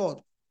what God,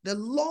 the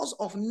laws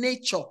of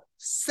nature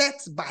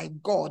set by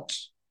God.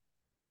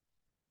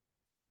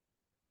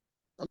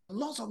 The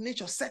laws of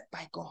nature set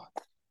by God.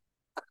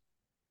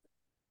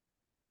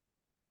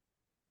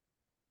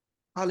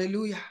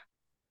 Hallelujah.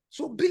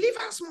 So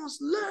believers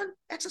must learn,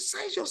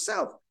 exercise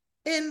yourself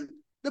in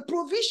the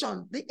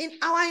provision, in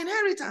our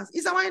inheritance.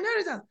 It's our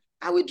inheritance.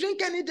 I will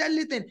drink any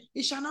deadly thing,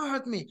 it shall not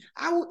hurt me.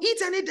 I will eat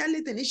any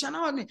deadly thing, it shall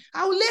not hurt me.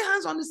 I will lay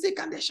hands on the sick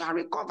and they shall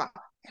recover.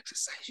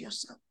 Exercise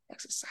yourself.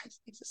 Exercise,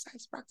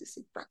 practice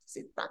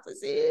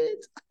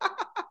it.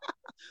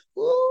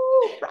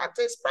 Ooh,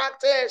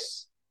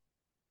 practice.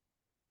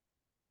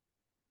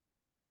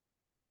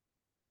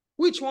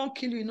 Which one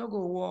kill you? No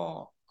go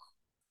walk.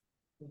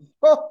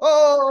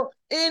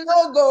 It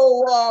no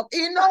go walk.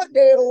 It no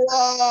dey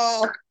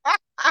walk.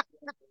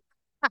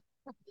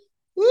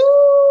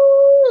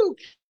 Woo!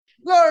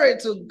 Glory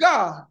to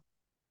God.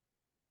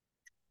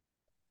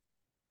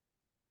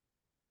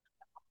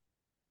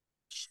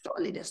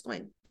 Surely there's no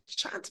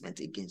enchantment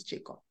against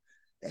Jacob.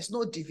 There's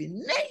no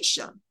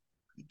divination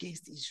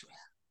against Israel.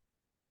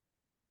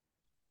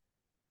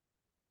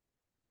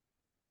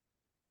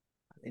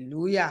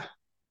 Hallelujah.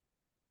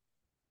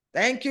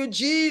 Thank you,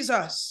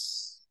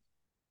 Jesus.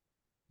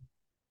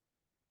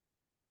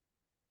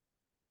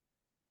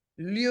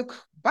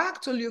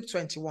 Back to Luke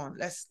 21.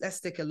 Let's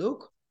take a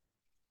look.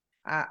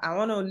 I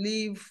want to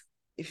leave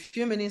a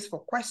few minutes for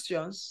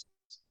questions.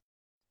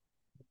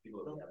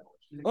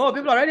 Oh,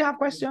 people already have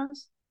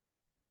questions?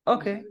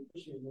 Okay.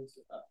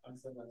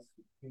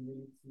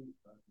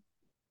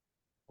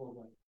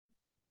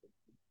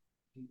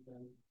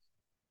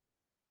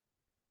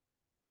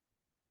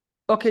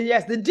 Okay,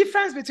 yes, the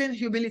difference between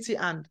humility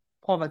and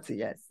poverty,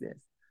 yes.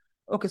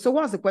 Okay, so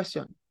what's the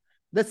question?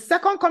 The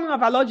second coming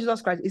of our Lord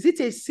Jesus Christ, is it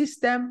a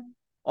system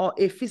or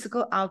a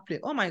physical outplay?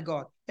 Oh my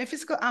God, a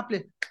physical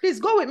outplay. Please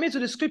go with me to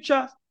the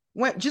scripture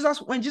when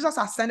Jesus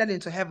ascended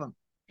into heaven.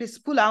 Please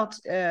pull out,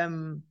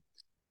 I'm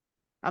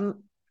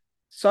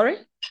sorry?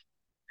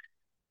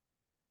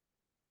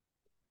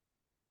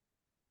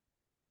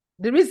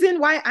 The reason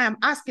why I am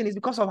asking is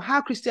because of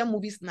how Christian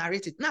movies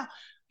narrate it. Now,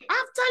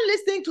 after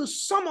listening to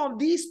some of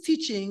these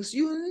teachings,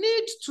 you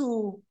need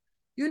to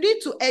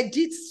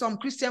edit some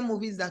Christian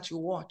movies that you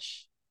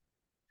watch.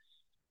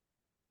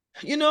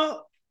 You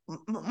know,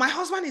 my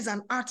husband is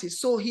an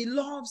artist, so he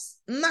loves,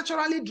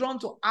 naturally drawn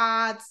to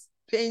art,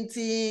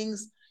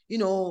 paintings,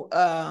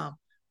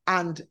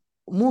 and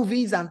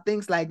movies and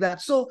things like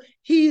that. So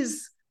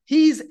he's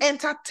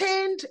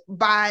entertained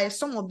by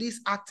some of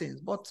these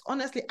actings, but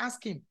honestly,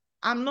 ask him.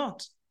 I'm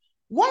not.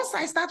 Once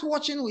I start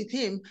watching with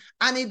him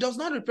and it does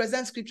not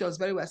represent scriptures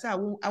very well, I say, I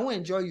won't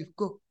enjoy you.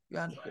 Go. You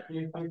are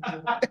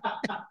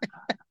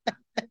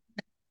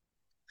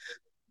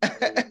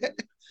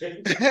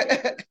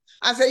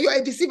I say, you are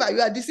a deceiver.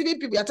 You are deceiving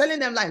people. You are telling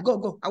them, like,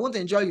 go. I won't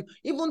enjoy you.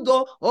 Even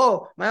though,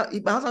 my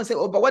husband say,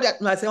 but what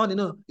I say,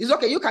 no, it's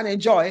okay. You can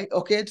enjoy.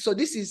 Okay. So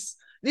this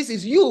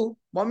is you.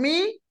 But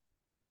me,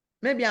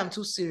 maybe I'm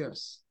too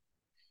serious.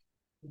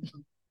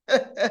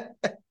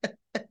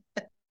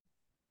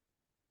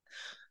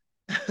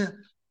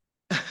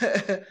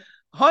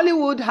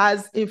 Hollywood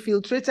has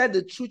infiltrated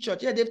the true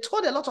church. Yeah, they've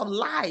told a lot of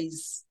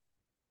lies.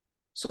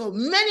 So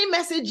many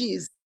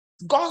messages,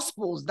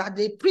 gospels that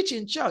they preach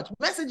in church.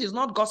 Message is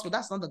not gospel.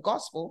 That's not the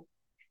gospel.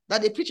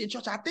 That they preach in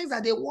church are things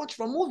that they watch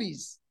from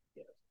movies.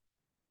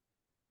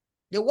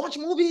 They watch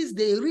movies,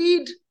 they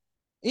read,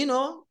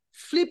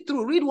 flip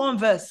through, read one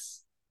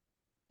verse.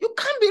 You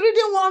can't be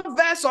reading one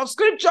verse of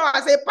scripture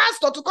as a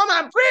pastor to come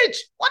and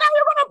preach. What are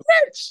you going to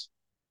preach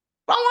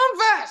from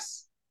one verse?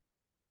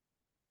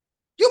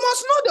 You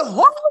must know the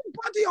whole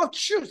body of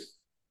truth.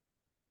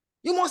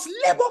 You must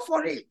labor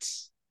for it.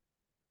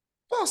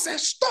 Paul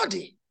says,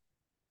 study.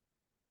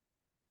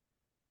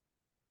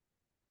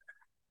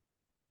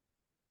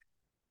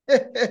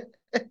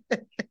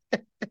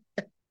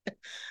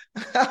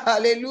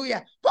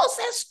 Hallelujah. Paul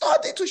says,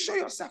 study to show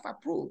yourself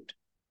approved.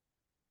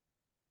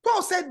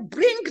 Paul said,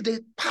 bring the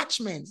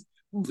parchments.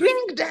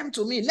 Bring them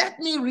to me. Let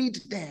me read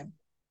them.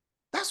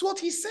 That's what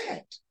he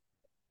said.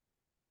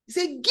 He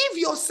said, give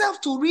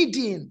yourself to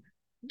reading.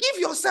 Give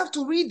yourself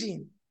to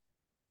reading.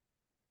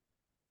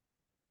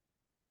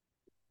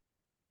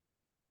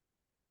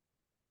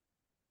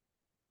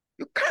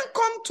 You can't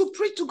come to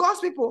preach to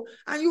God's people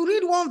and you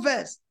read one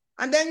verse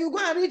and then you go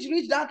and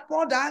reach that,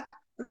 pour that,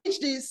 reach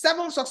the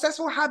 7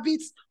 successful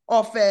habits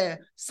of 7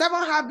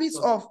 habits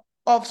of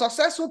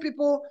successful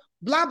people,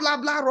 blah, blah,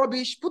 blah,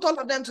 rubbish, put all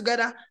of them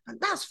together. And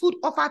that's food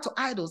offered to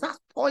idols. That's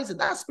poison.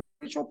 That's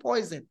spiritual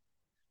poison.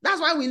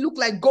 That's why we look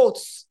like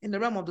goats in the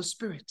realm of the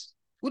spirit.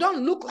 We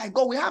don't look like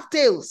God. We have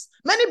tails.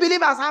 Many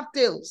believers have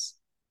tails.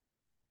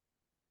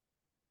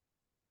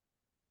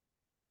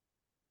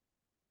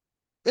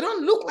 They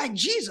don't look like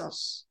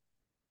Jesus.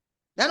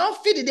 They're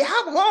not fitted. They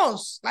have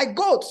horns like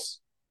goats.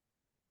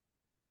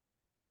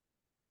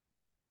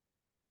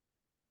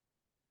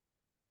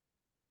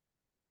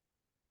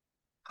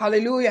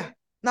 Hallelujah.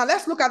 Now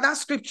let's look at that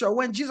scripture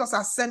when Jesus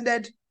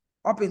ascended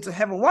up into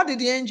heaven. What did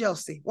the angel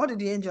say? What did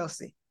the angel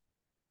say?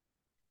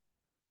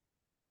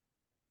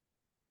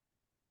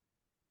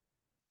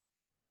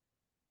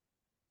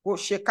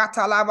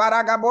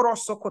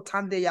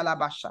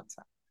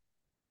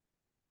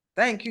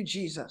 Thank you,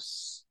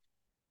 Jesus.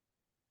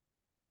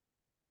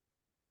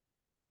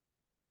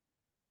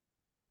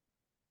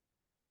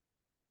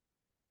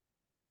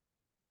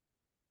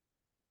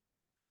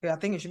 Yeah, I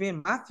think it should be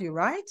in Matthew,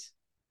 right?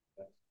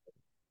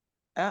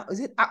 Is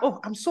it? Oh,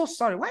 I'm so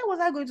sorry. Why was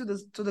I going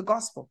to the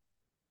gospel?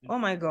 Oh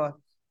my God.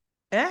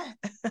 Eh?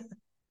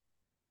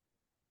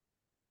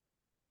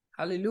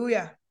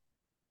 Hallelujah.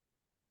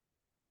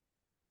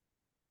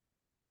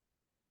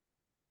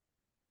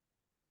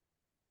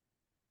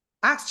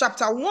 Acts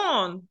chapter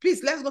 1.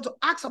 Please, let's go to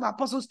Acts of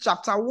Apostles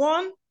chapter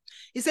 1.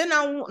 He said,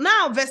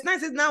 now, verse 9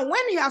 says, now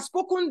when he had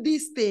spoken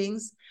these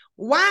things,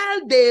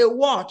 while they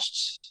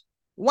watched,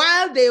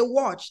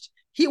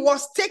 he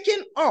was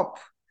taken up,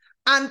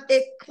 and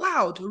a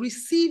cloud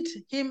received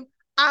him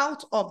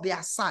out of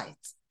their sight.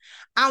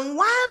 And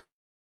while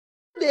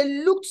they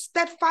looked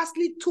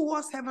steadfastly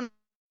towards heaven,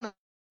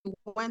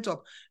 went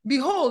up,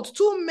 behold,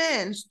 2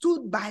 men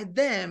stood by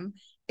them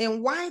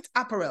in white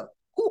apparel,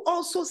 who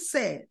also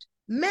said,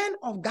 Men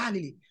of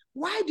Galilee,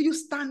 why do you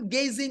stand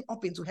gazing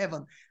up into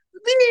heaven?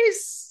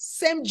 This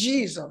same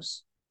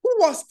Jesus who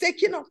was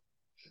taken up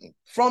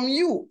from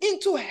you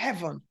into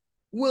heaven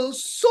will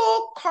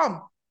so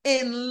come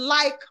in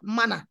like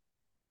manner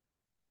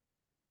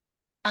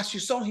as you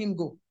saw him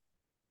go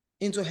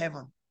into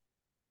heaven.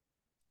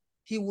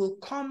 He will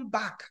come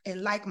back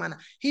in like manner.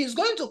 He is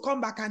going to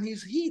come back and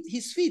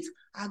his feet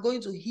are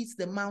going to hit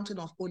the mountain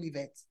of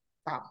Olivet.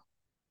 Wow.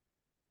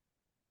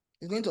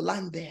 He's going to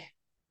land there.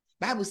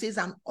 Bible says,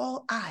 and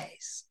all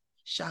eyes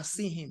shall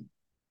see him.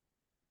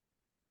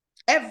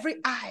 Every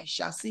eye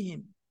shall see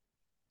him.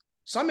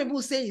 Some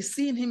people say he's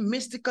seeing him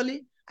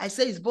mystically. I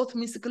say it's both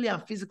mystically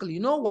and physically.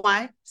 You know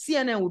why?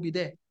 CNN will be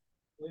there.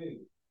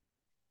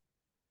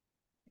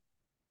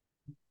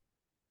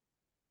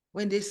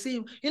 When they see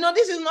him, you know,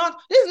 this is not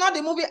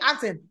the movie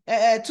acting.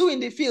 2 in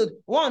the field,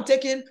 1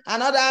 taking,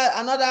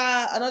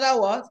 another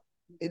what?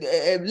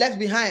 Left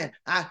behind.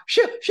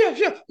 Shoo,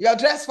 your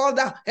dress fall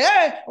down.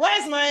 Hey,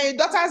 where's my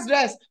daughter's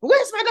dress?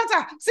 Where's my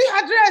daughter? See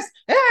her dress.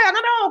 Hey,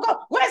 another one will go.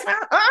 Where's my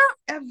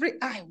every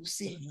eye will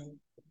see him.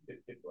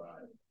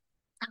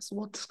 That's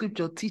what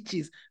scripture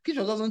teaches.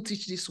 Scripture doesn't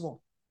teach this one.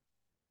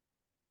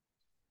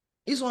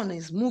 This one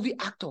is movie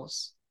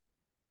actors.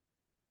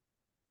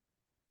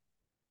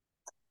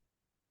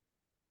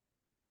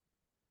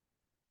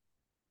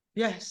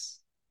 Yes.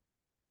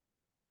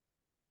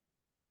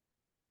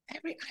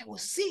 Every eye will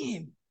see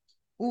him.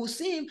 We will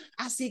see him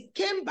as he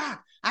came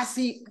back, as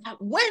he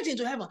went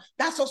into heaven.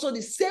 That's also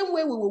the same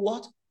way we will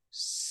what?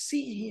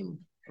 See him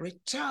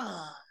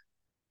return.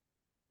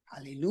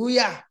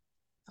 Hallelujah.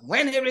 And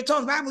when he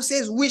returns, the Bible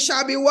says we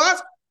shall be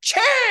what?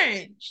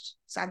 Changed.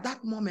 So at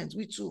that moment,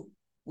 we too,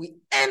 we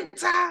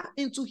enter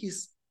into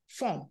his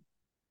form.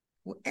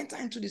 We enter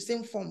into the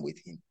same form with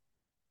him.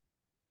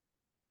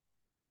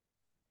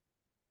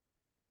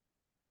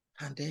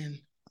 And then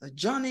a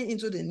journey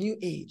into the new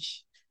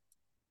age.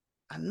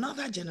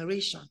 Another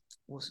generation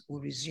will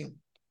resume.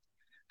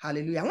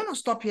 Hallelujah. I want to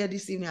stop here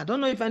this evening. I don't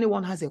know if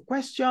anyone has a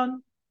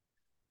question.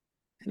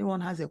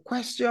 Anyone has a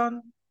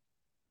question?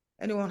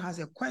 Anyone has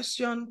a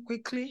question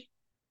quickly?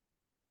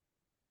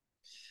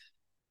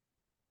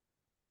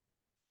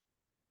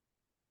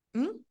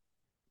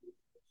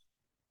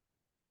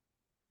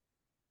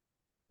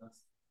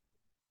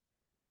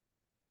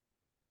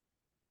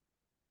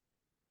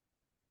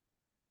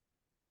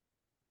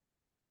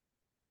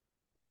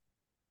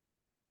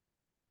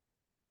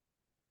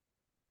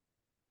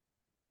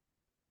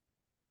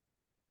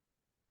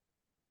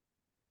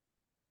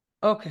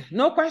 Okay,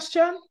 no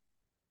question?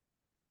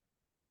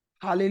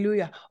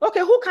 Hallelujah. Okay,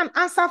 who can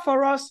answer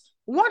for us?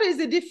 What is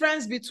the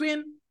difference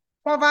between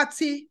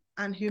poverty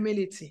and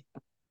humility?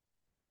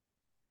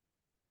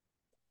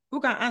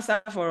 Who can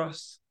answer for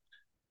us?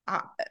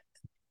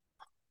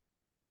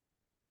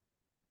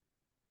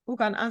 Who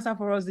can answer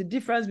for us the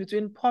difference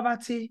between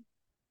poverty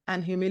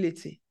and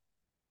humility?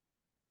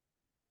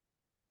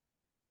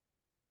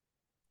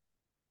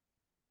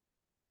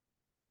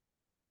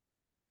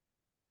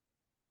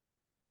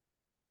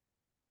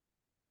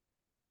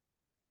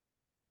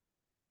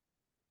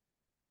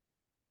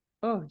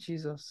 Oh,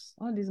 Jesus.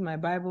 All these my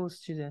Bible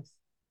students.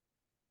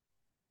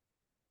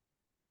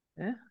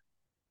 Yeah.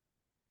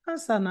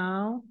 Answer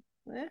now.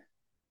 Yeah.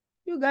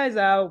 You guys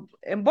are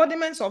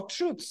embodiments of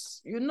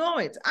truths. You know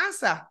it.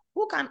 Answer.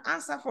 Who can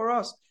answer for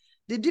us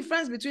the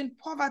difference between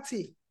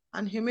poverty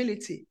and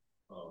humility?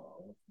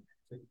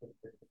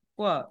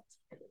 What?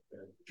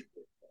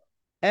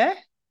 Eh?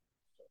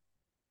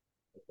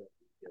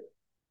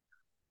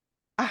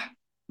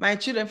 My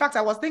children. In fact,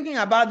 I was thinking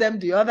about them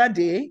the other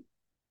day,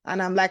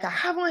 and I'm like, I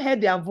haven't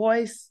heard their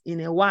voice in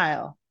a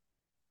while.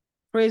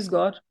 Praise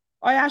God.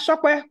 Oh yeah,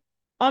 Shokwe,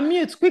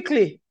 unmute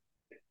quickly.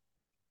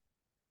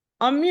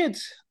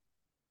 Unmute.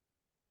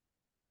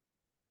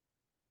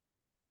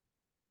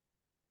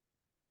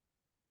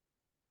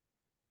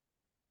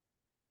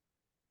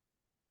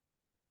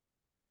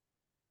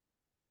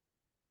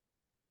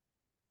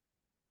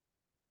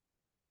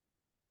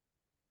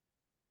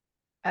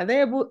 Are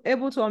they able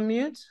to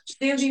unmute?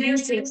 Good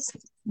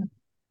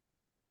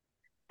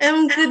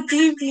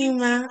evening,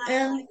 ma.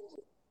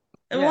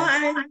 What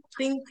I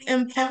think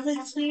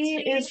poverty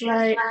is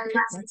like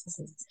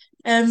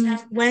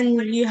when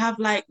you have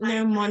like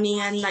no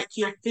money and like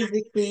you're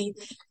physically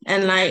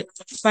and like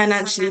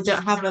financially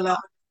don't have a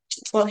lot.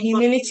 But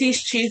humility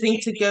is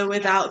choosing to go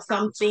without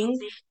something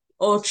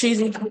or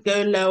choosing to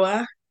go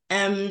lower.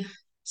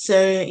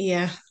 So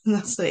yeah,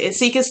 that's it.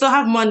 So you can still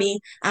have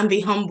money and be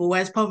humble,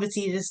 whereas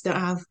poverty you just don't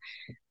have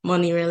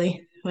money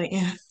really. But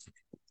yeah.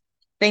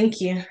 Thank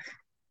you.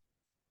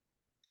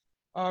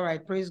 All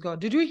right, praise God.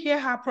 Did you hear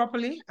her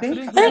properly? I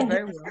couldn't hear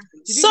very well.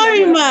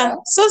 Sorry, ma.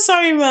 So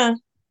sorry, ma.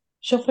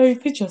 Shall I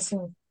repeat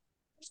yourself?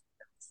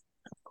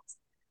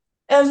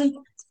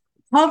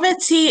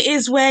 Poverty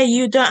is where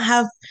you don't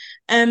have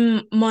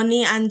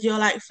money and you're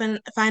like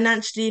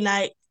financially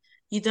like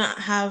you don't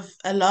have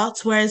a lot,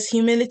 whereas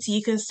humility,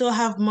 you can still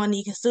have money,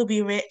 you can still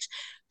be rich,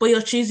 but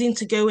you're choosing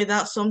to go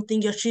without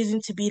something, you're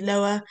choosing to be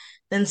lower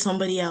than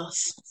somebody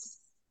else.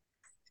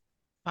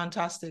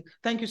 Fantastic.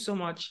 Thank you so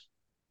much.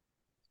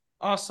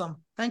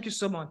 Awesome. Thank you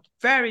so much.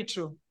 Very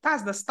true.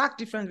 That's the stark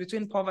difference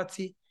between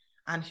poverty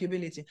and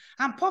humility.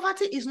 And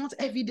poverty is not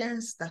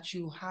evidence that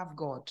you have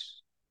God.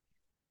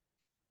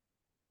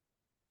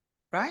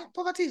 Right?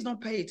 Poverty is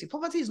not piety.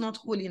 Poverty is not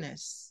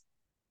holiness.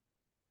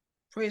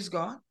 Praise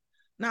God.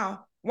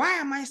 Now, why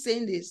am I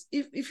saying this?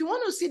 If you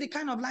want to see the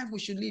kind of life we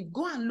should live,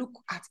 go and look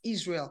at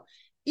Israel.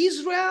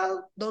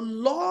 Israel, the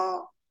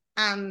law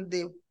and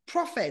the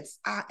prophets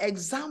are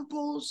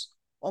examples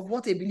of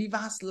what a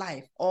believer's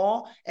life,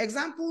 or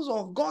examples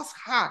of God's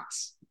heart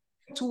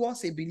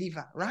towards a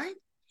believer, right?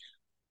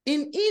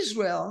 In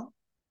Israel,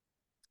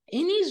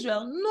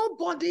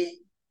 nobody,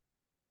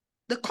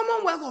 the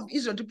Commonwealth of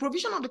Israel, the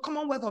provision of the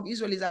Commonwealth of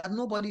Israel is that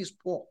nobody is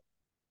poor.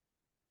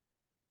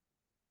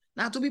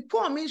 Now, to be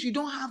poor means you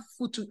don't have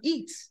food to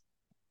eat.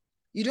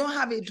 You don't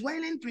have a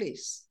dwelling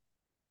place.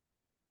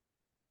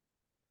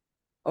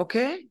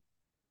 Okay?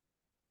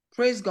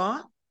 Praise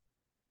God.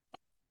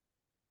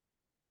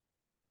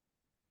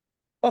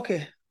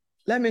 Okay,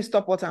 let me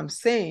stop what I'm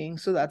saying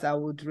so that I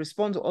would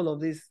respond to all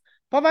of this.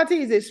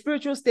 Poverty is a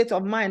spiritual state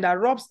of mind that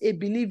robs a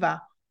believer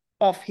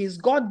of his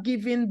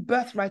God-given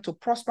birthright to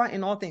prosper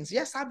in all things.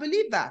 Yes, I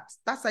believe that.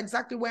 That's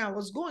exactly where I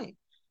was going,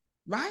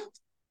 right?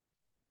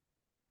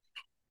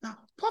 Now,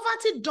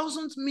 poverty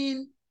doesn't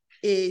mean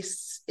a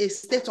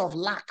state of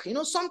lack. You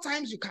know,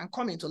 sometimes you can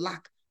come into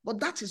lack, but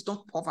that is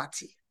not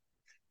poverty.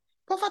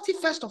 Poverty,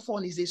 first of all,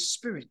 is a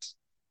spirit.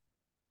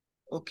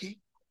 Okay?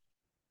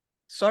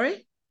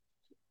 Sorry?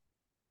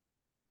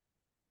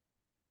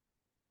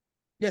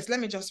 Yes, let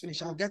me just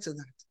finish. I'll get to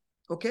that.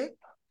 Okay?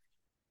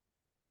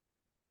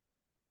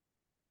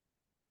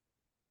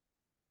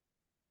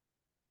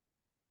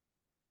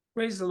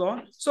 Praise the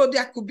Lord. So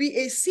there could be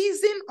a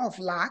season of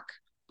lack.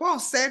 Paul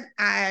said,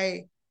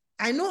 I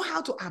know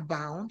how to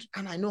abound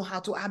and I know how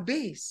to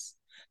abase.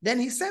 Then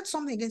he said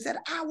something. He said,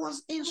 I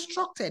was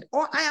instructed,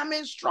 or I am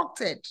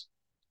instructed.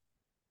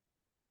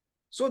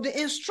 So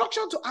the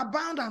instruction to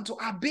abound and to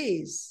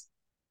abase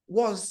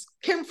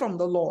came from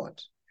the Lord.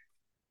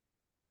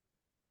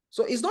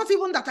 So it's not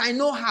even that I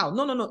know how.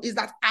 No. It's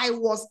that I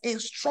was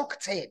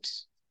instructed.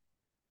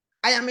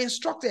 I am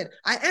instructed.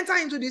 I enter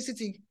into this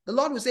city. The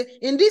Lord will say,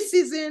 in this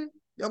season,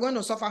 you're going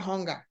to suffer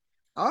hunger.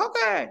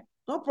 Okay,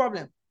 no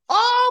problem.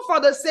 All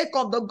for the sake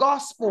of the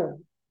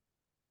gospel.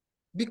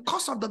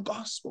 Because of the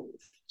gospel.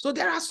 So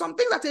there are some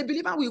things that a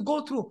believer will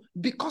go through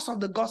because of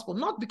the gospel,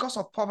 not because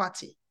of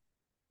poverty.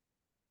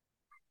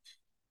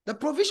 The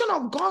provision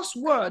of God's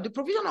word, the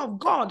provision of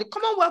God, the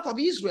Commonwealth of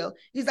Israel,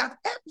 is that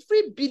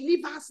every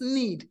believer's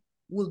need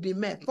will be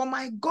met. For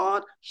my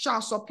God shall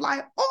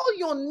supply all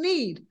your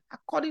need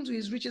according to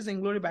his riches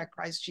and glory by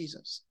Christ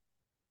Jesus.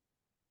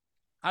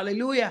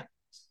 Hallelujah.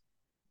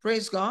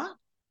 Praise God.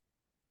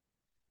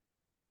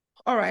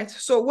 All right.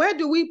 So where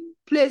do we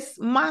place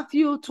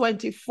Matthew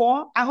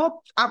 24? I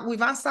hope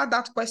we've answered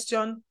that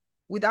question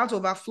without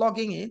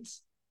overflogging it.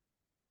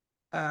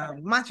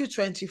 Matthew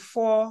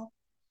 24,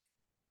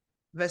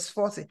 verse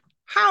 40.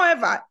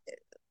 However,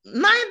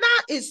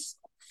 neither is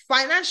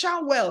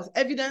financial wealth,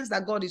 evidence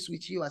that God is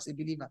with you as a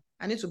believer.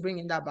 I need to bring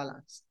in that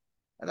balance.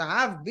 That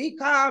I have big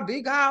car,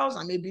 big house,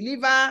 I'm a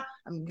believer,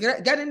 I'm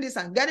getting this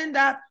and getting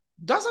that,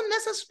 doesn't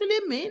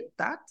necessarily mean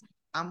that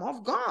I'm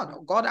of God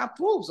or God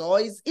approves or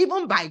is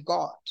even by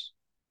God.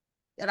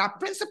 There are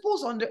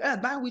principles on the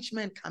earth by which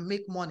men can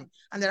make money,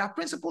 and there are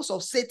principles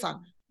of Satan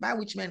by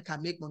which men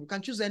can make money. You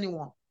can choose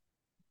anyone.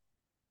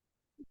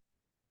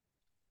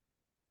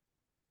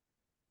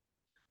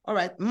 All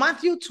right,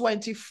 Matthew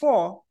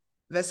 24,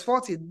 verse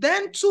 40.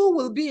 Then two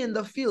will be in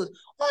the field.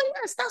 Oh,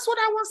 yes, that's what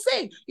I was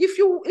saying. If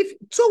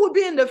two will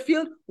be in the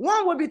field,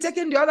 one will be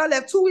taking the other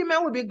left. Two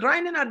women will be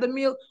grinding at the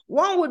mill.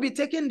 One will be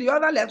taking the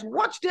other left.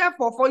 Watch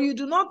therefore, for you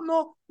do not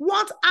know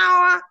what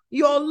hour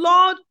your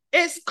Lord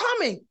is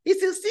coming.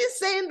 It is still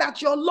saying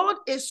that your Lord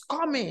is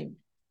coming.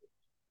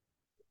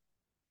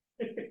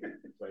 Right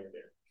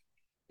there.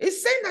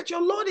 It's saying that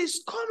your Lord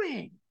is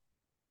coming.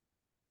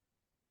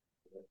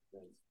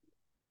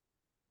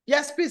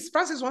 Yes, please.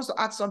 Francis wants to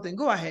add something.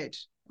 Go ahead.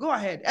 Go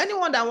ahead.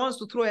 Anyone that wants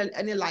to throw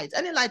any light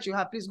you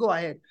have, please go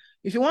ahead.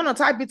 If you want to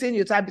type it in,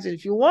 you type it in.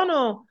 If you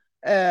want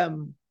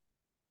to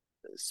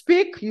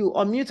speak, you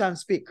unmute and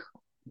speak.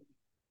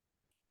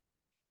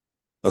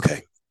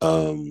 Okay.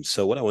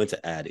 So what I wanted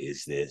to add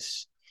is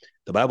this.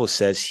 The Bible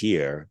says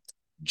here,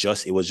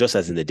 it was just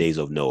as in the days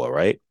of Noah,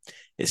 right?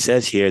 It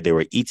says here they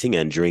were eating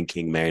and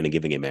drinking, marrying and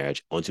giving in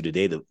marriage until the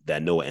day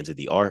that Noah entered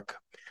the ark.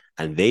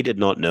 And they did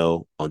not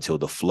know until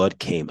the flood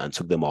came and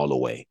took them all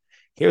away.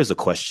 Here's the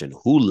question.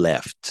 Who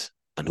left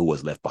and who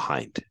was left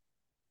behind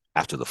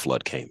after the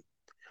flood came?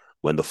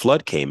 When the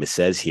flood came, it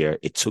says here,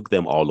 it took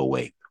them all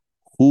away.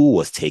 Who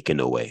was taken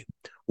away?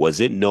 Was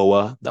it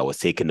Noah that was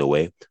taken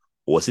away?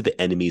 Or was it the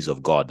enemies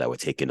of God that were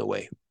taken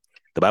away?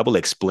 The Bible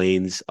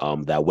explains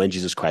that when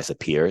Jesus Christ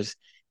appears,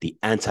 the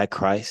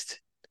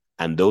Antichrist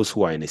and those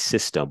who are in his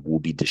system will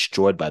be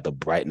destroyed by the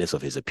brightness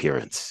of his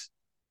appearance.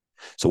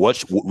 So what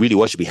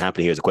should be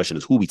happening here is the question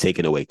is who will be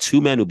taken away?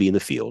 Two men will be in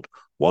the field,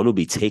 one will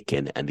be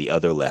taken and the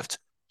other left.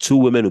 Two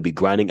women will be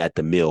grinding at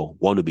the mill,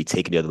 one will be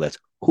taken, the other left.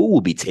 Who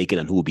will be taken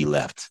and who will be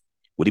left?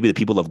 Would it be the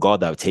people of God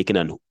that are taken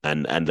and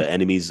the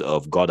enemies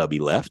of God that will be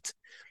left?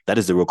 That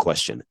is the real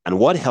question. And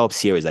what helps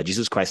here is that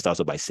Jesus Christ starts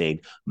off by saying,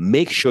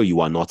 make sure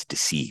you are not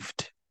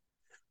deceived.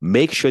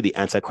 Make sure the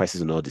Antichrist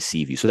will not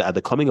deceive you, so that at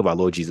the coming of our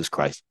Lord Jesus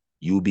Christ,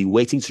 you will be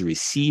waiting to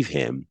receive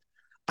him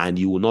and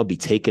you will not be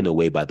taken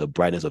away by the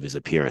brightness of his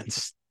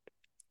appearance.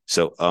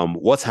 So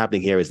what's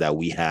happening here is that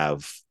we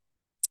have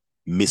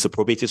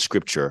misappropriated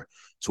scripture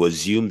to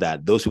assume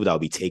that those people that will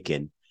be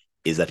taken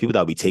people that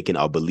will be taken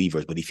are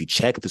believers. But if you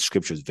check the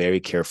scriptures very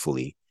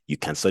carefully, you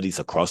can study this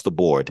across the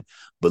board.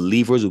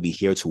 Believers will be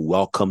here to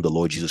welcome the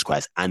Lord Jesus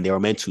Christ, and they are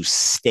meant to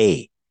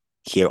stay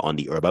here on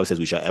the earth. The Bible says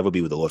we shall ever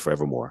be with the Lord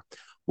forevermore,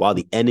 while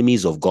the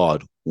enemies of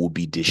God will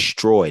be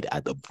destroyed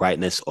at the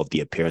brightness of the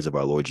appearance of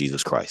our Lord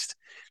Jesus Christ.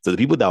 So the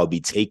people that will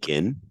be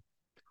taken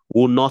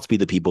will not be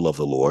the people of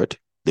the Lord.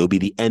 They will be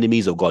the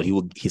enemies of God.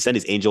 He sent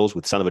his angels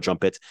with the sound of a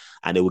trumpet,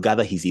 and they will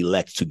gather his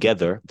elect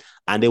together,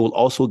 and they will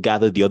also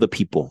gather the other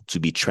people to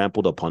be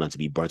trampled upon and to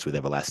be burnt with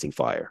everlasting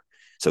fire.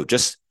 So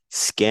just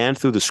scan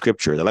through the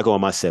scripture. Like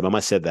Mama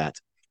said that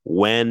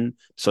when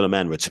Son of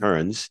Man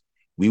returns,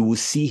 we will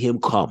see him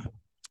come.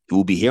 He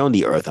will be here on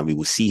the earth and we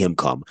will see him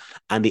come.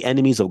 And the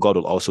enemies of God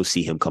will also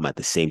see him come at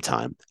the same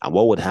time. And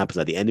what would happen is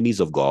that the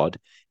enemies of God,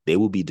 they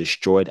will be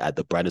destroyed at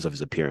the brightness of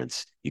his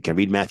appearance. You can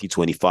read Matthew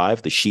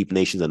 25, the sheep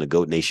nations and the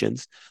goat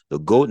nations. The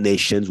goat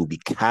nations will be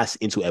cast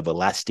into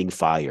everlasting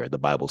fire, the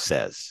Bible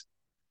says.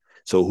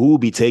 So who will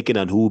be taken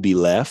and who will be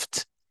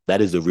left?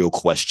 That is the real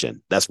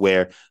question. That's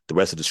where the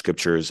rest of the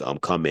scriptures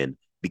come in.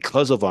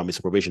 Because of our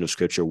misappropriation of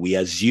scripture, we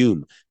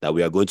assume that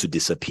we are going to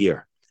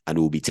disappear and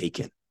we will be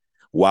taken,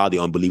 while the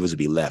unbelievers will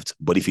be left.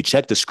 But if you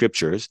check the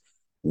scriptures,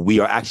 we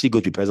are actually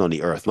going to be present on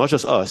the earth, not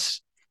just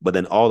us, but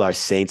then all our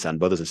saints and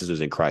brothers and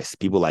sisters in Christ,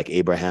 people like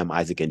Abraham,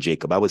 Isaac, and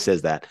Jacob. The Bible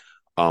says that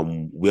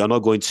we are not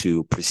going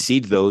to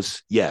precede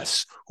those,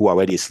 yes, who are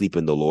already asleep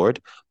in the Lord,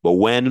 but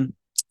when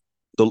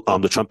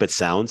the trumpet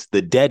sounds,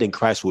 the dead in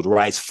Christ would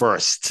rise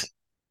first.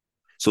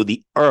 So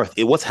the earth,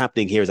 what's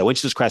happening here is that when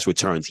Jesus Christ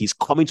returns, he's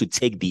coming to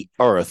take the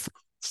earth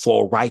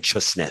for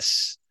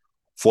righteousness,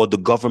 for the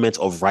government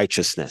of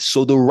righteousness.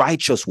 So the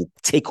righteous will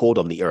take hold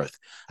on the earth.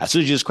 As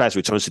soon as Jesus Christ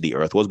returns to the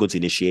earth, what's going to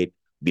be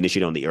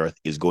initiated on the earth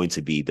is going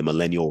to be the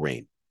millennial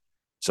reign.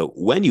 So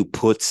when you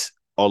put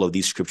all of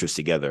these scriptures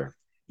together,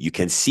 you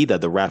can see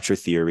that the rapture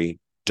theory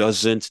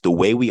the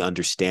way we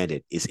understand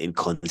it is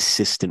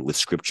inconsistent with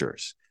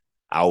scriptures.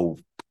 I'll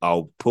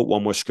put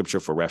one more scripture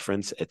for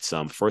reference. It's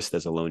 1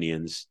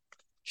 Thessalonians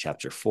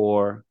chapter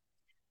 4.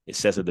 It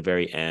says at the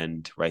very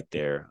end right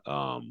there,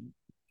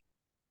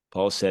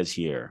 Paul says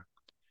here,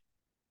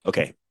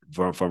 okay,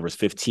 from verse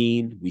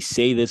 15, we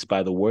say this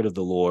by the word of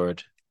the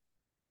Lord.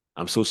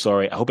 I'm so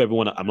sorry. I hope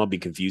I'm not being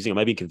confusing. Am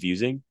I being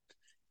confusing?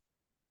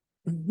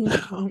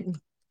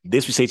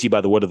 This we say to you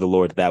by the word of the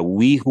Lord, that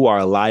we who are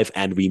alive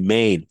and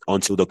remain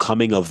until the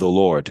coming of the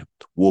Lord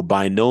will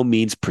by no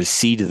means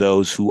precede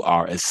those who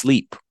are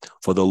asleep.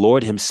 For the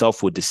Lord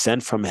himself will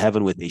descend from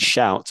heaven with a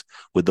shout,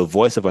 with the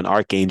voice of an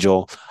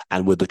archangel,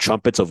 and with the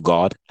trumpets of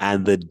God,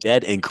 and the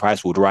dead in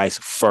Christ would rise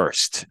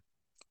first.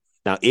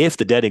 Now, if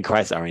the dead in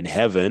Christ are in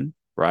heaven,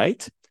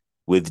 right,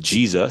 with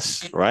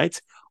Jesus, right,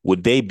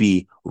 would they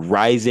be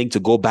rising to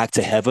go back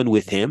to heaven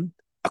with him?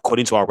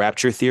 According to our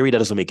rapture theory, that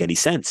doesn't make any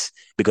sense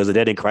because the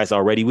dead in Christ are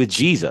already with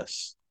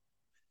Jesus.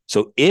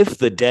 So if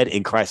the dead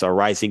in Christ are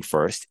rising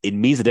first, it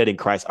means the dead in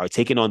Christ are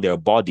taking on their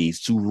bodies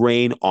to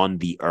reign on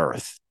the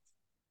earth.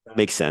 That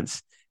makes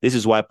sense. This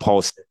is why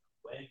Paul said,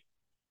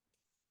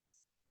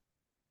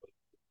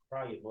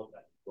 probably not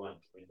that you go and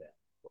train that,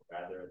 but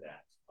rather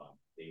that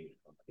they,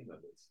 I think that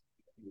is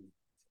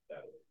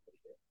that way.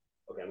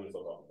 Okay, I'm going to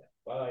talk about that.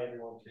 Bye,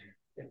 everyone.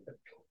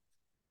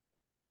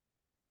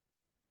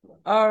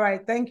 All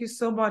right, thank you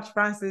so much,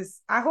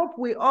 Francis. I hope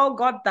we all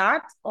got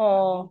that.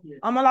 Or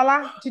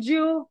Amalala,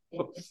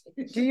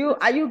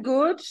 are you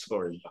good?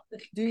 Sorry.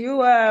 Do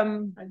you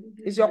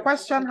has your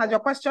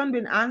question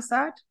been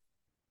answered?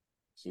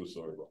 So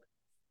sorry.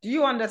 Do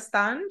you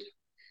understand?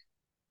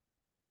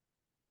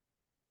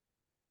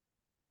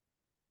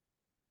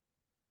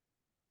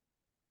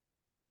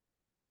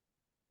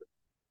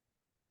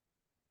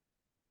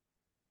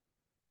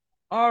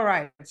 All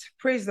right,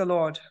 praise the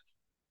Lord.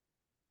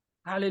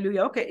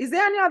 Hallelujah. Okay, is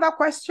there any other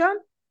question?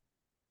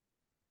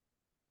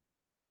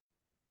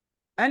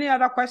 Any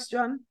other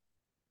question?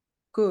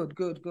 Good.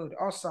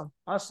 Awesome.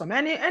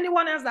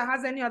 Anyone else that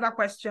has any other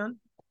question?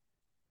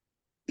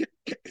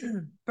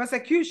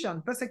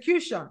 Persecution.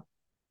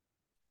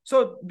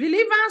 So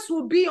believers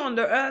will be on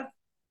the earth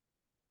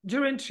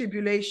during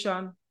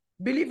tribulation.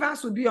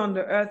 Believers will be on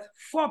the earth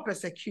for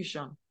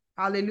persecution.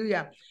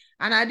 Hallelujah.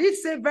 And I did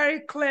say very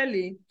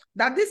clearly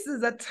that this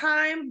is a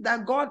time that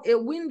a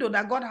window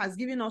that God has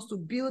given us to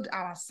build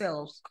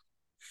ourselves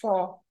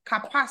for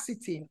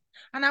capacity.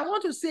 And I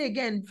want to say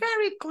again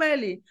very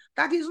clearly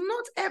that it's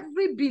not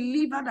every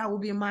believer that will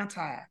be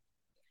martyred.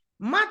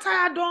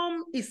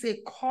 Martyrdom is a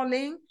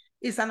calling,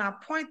 it's an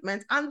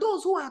appointment, and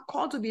those who are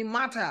called to be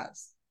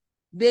martyrs,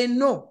 they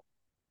know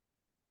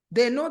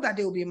that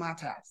they will be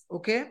martyrs,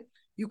 okay?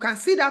 You can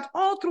see that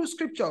all through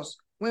scriptures.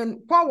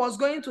 When Paul was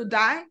going to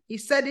die, he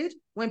said it.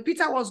 When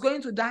Peter was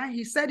going to die,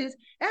 he said it.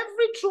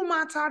 Every true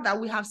martyr that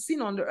we have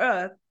seen on the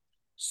earth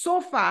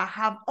so far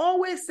have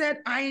always said,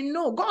 I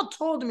know, God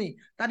told me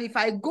that if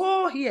I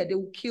go here, they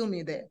will kill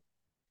me there.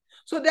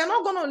 So they're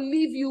not going to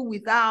leave you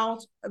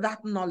without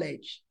that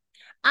knowledge.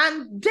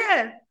 And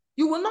death,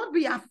 you will not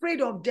be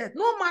afraid of death.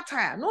 No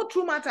martyr, no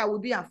true martyr will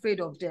be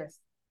afraid of death.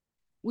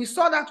 We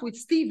saw that with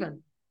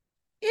Stephen.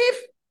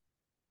 If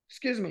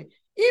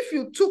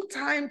you took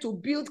time to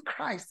build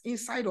Christ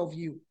inside of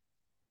you,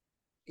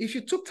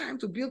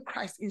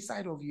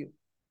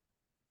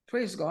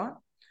 praise God.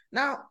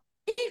 Now,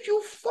 if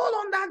you fall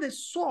under the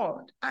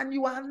sword and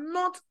you are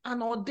not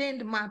an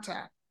ordained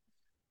martyr,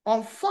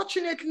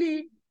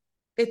 unfortunately,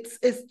 it's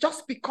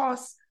just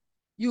because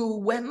you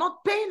were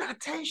not paying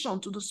attention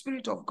to the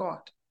Spirit of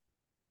God.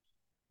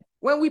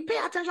 When we pay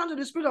attention to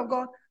the Spirit of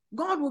God,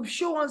 God will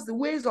show us the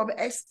ways of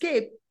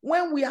escape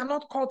when we are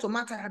not called to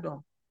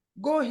martyrdom.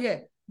 Go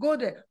here, go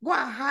there, go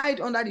and hide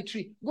under the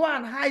tree, go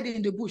and hide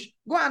in the bush,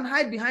 go and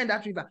hide behind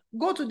that river,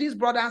 go to this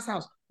brother's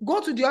house,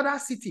 go to the other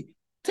city,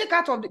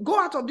 go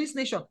out of this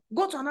nation,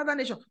 go to another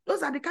nation.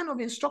 Those are the kind of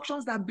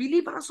instructions that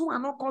believers who are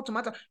not called to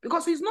martyr,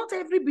 because it's not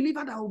every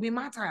believer that will be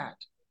martyred.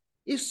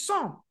 It's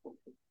some.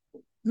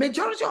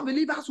 Majority of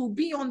believers will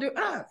be on the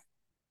earth.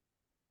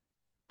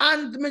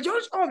 And the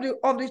majority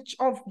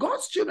of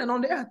God's children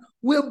on the earth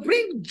will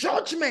bring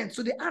judgment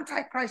to the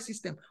Antichrist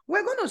system.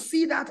 We're going to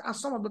see that as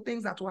some of the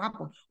things that will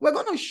happen. We're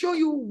going to show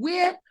you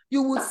where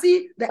you will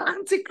see the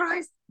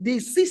Antichrist, the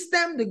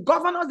system, the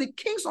governors, the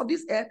kings of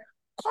this earth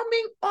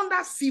coming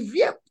under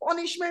severe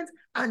punishment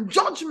and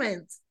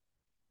judgment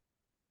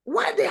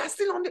while they are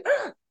still on the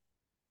earth,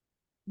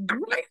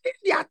 grinding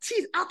their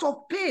teeth out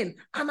of pain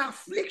and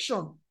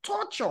affliction,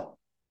 torture.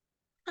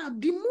 Now,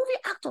 the movie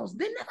actors,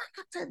 they never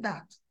acted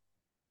that.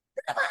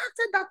 They never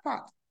acted that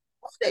part.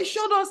 What they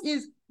showed us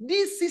is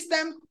this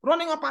system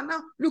running up and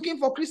down, looking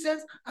for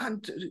Christians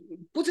and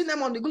putting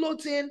them on the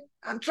guillotine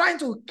and trying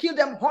to kill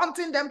them,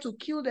 hunting them to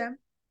kill them.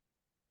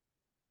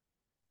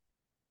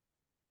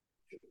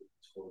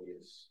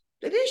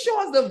 They didn't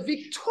show us the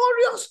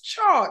victorious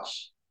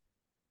church.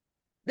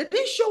 They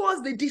didn't show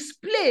us the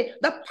display,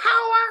 the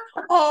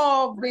power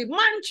of the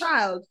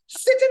man-child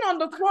sitting on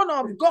the throne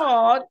of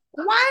God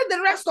while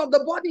the rest of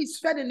the body is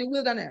fed in the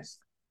wilderness.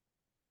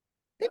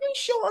 They didn't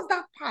show us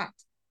that part.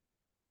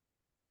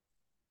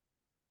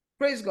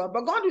 Praise God.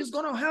 But God is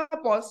going to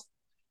help us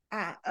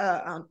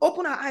and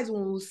open our eyes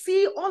when we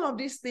see all of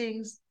these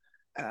things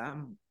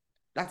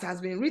that has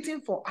been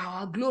written for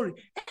our glory.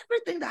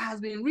 Everything that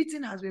has been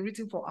written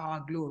for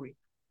our glory.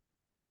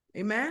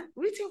 Amen?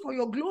 Written for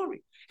your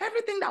glory.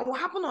 Everything that will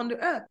happen on the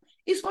earth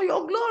is for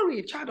your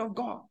glory, child of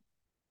God.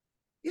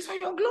 It's for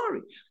your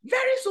glory.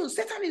 Very soon,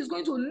 Satan is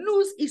going to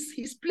lose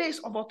his place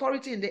of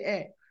authority in the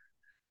air.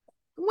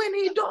 When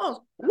he does,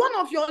 one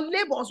of your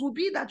labors will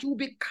be that you will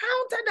be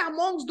counted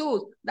amongst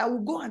those that will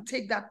go and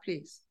take that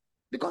place.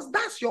 Because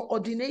that's your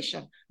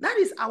ordination. That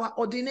is our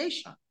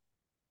ordination.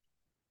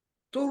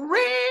 to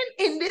reign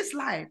in this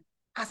life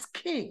as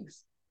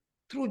kings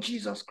through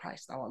Jesus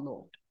Christ our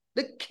Lord.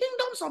 The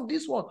kingdoms of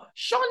this world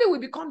surely will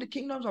become the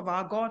kingdoms of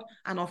our God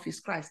and of his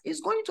Christ.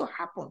 It's going to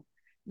happen.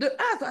 The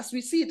earth, as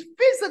we see it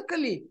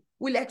physically,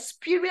 will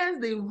experience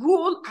the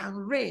rule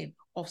and reign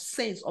of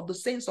saints, of the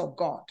saints of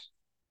God.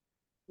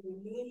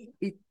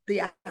 They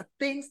are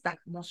things that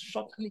must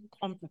shortly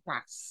come to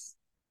pass.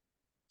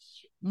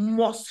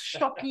 Must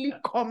shortly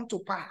come to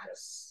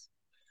pass.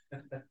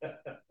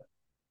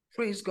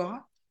 Praise God.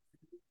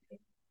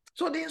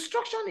 So the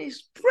instruction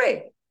is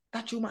pray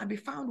that you might be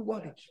found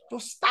worthy to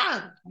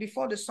stand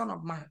before the Son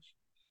of Man,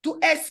 to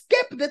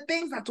escape the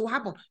things that will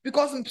happen,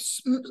 because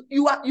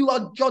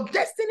your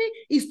destiny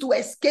is to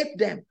escape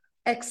them,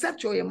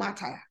 except you're a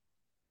martyr.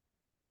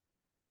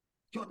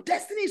 Your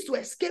destiny is to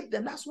escape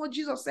them. That's what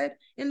Jesus said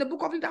in the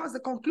book of Luke. That was the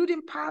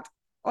concluding part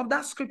of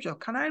that scripture.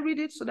 Can I read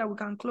it so that we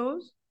can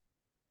close?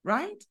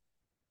 Right?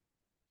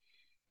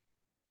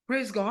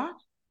 Praise God.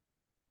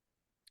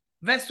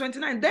 Verse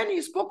 29, then he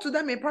spoke to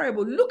them a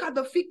parable. Look at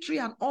the fig tree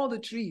and all the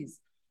trees.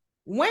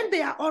 When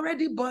they are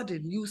already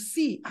budding, you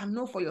see and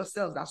know for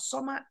yourselves that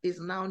summer is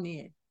now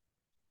near.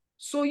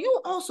 So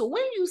you also,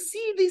 when you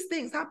see these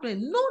things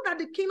happening, know that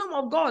the kingdom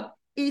of God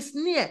is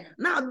near.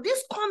 Now,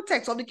 this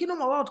context of the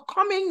kingdom of God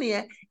coming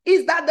near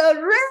is that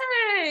the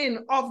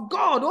reign of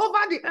God over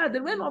the earth,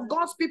 the reign of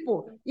God's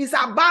people, is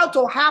about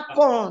to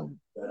happen.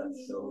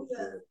 That's so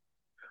good.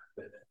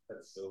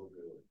 That's so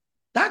good.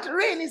 That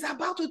reign is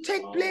about to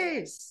take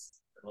place.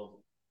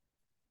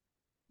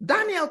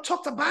 Daniel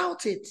talked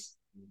about it.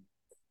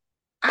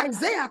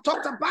 Isaiah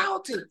talked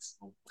about it.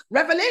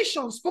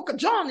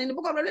 John in the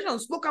book of Revelation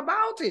spoke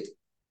about it.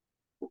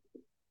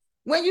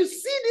 When you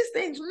see these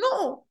things,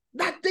 know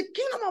that the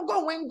kingdom of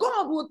God, when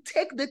God will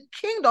take the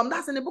kingdom,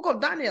 that's in the book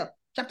of Daniel,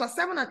 chapter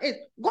 7 and 8,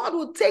 God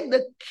will take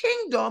the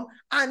kingdom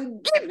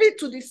and give it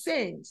to the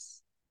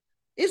saints.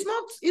 It's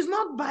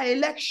not by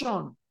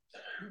election.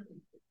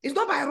 It's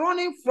not by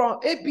running from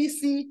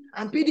APC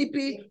and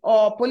PDP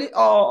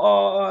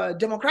or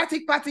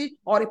Democratic Party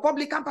or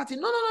Republican Party.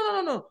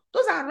 No.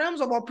 Those are realms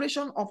of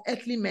operation of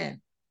earthly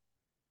men.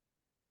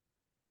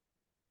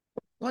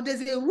 But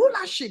there's a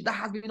rulership that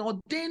has been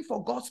ordained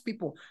for God's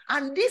people.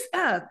 And this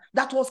earth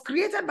that was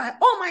created by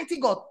Almighty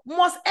God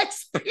must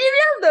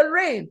experience the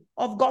reign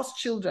of God's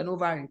children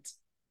over it.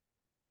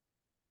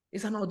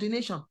 It's an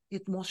ordination.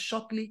 It must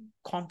shortly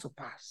come to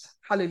pass.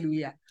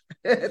 Hallelujah.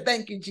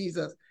 Thank you,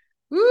 Jesus.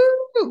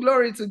 Woo,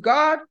 glory to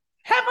God.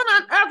 Heaven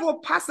and earth will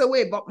pass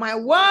away, but my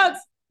words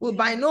will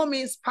by no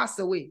means pass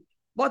away.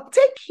 But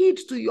take heed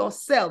to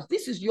yourselves.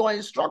 This is your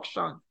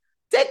instruction.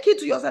 Take heed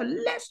to yourself,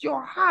 lest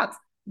your heart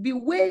be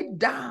weighed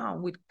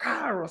down with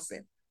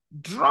carousing,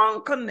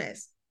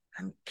 drunkenness,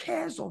 and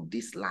cares of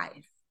this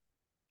life.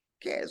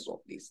 Cares of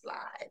this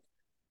life.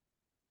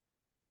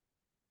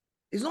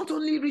 It's not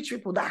only rich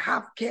people that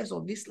have cares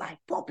of this life.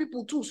 Poor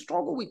people too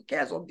struggle with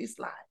cares of this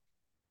life.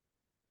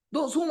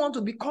 Those who want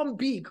to become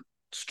big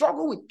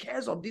struggle with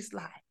cares of this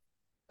life.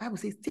 The Bible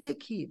says,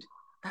 take heed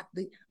that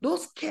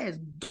those cares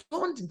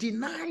don't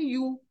deny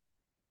you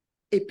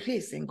a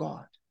place in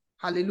God.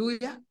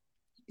 Hallelujah.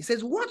 It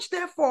says, watch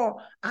therefore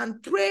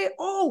and pray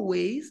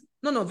always.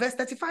 Verse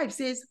 35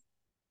 says,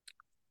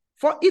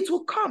 for it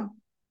will come.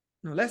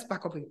 No, let's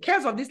back up.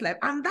 Cares of this life.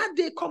 And that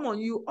day come on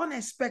you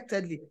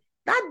unexpectedly.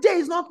 That day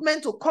is not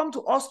meant to come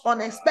to us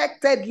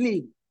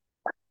unexpectedly.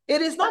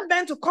 It is not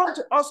meant to come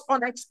to us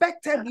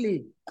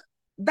unexpectedly.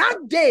 That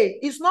day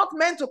is not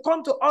meant to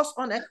come to us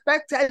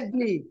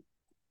unexpectedly.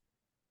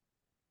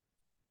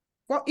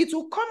 For it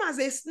will come as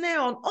a snare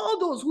on all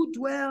those who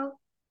dwell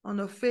on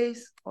the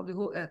face of the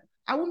whole earth.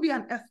 I won't be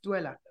an earth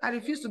dweller. I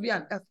refuse to be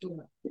an earth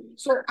dweller.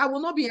 So I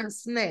will not be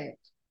ensnared.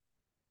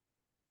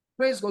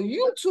 Praise God.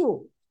 You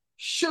too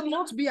should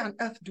not be an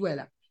earth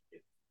dweller.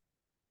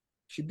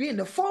 Should be in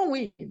the four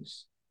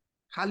winds.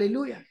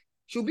 Hallelujah.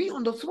 Should be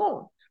on the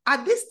throne.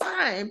 At this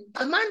time,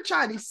 the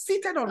man-child is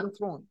seated on the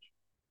throne.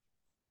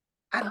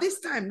 At this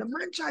time, the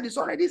man-child is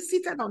already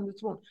seated on the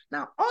throne.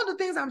 Now, all the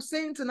things I'm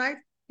saying tonight,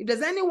 if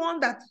there's anyone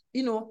that,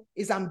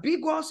 is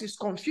ambiguous, is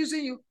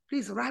confusing you,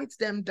 please write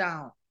them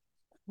down.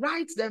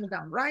 Write them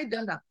down. Write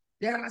them down.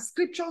 There are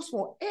scriptures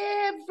for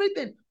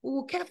everything. We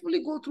will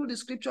carefully go through the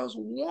scriptures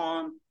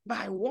one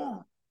by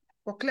one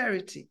for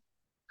clarity.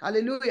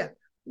 Hallelujah.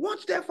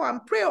 Watch therefore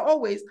and pray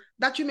always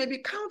that you may be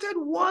counted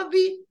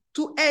worthy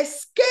to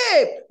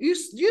escape. You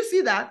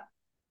see that?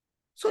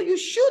 So you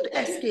should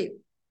escape.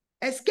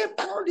 Escape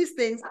all these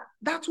things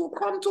that will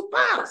come to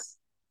pass.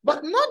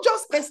 But not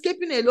just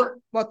escaping alone,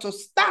 but to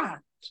stand,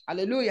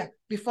 hallelujah,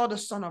 before the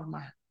Son of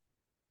Man.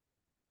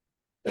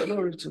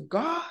 Glory to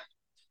God.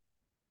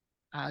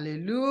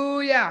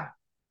 Hallelujah.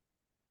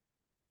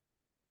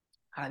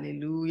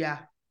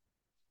 Hallelujah.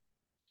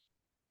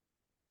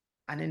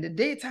 And in the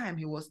daytime,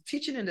 he was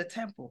teaching in the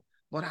temple,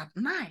 but at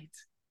night,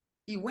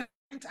 he went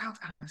out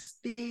and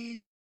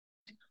stayed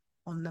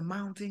on the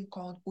mountain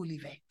called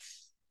Olivet.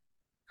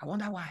 I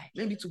wonder why.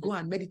 Maybe to go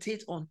and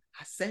meditate on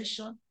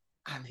ascension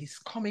and his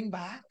coming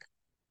back.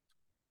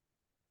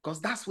 Because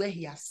that's where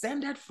he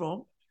ascended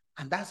from.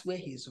 And that's where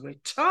he's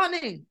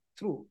returning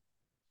through.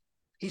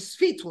 His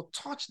feet will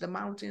touch the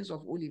mountains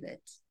of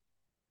Olivet.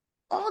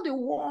 All the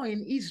war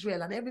in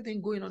Israel and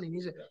everything going on in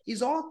Israel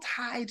is all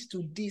tied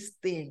to this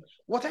thing.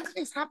 Whatever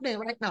is happening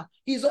right now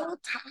is all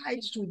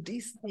tied to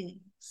these things.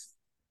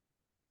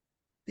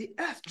 The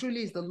earth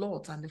truly is the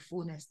Lord's and the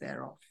fullness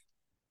thereof.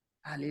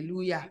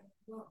 Hallelujah.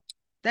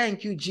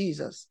 Thank you,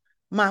 Jesus.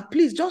 Ma,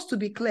 please, just to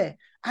be clear,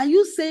 are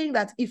you saying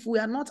that if we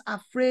are not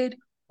afraid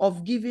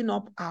of giving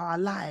up our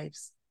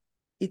lives,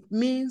 it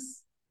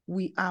means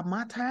we are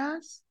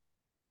martyrs?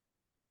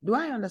 Do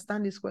I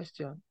understand this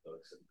question? So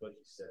because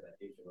she said that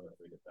if you're not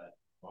afraid of that,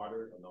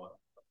 martyrs are not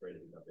afraid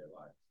of giving up their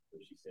lives. So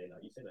she's saying,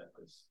 are you saying that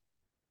because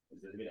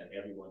does it mean that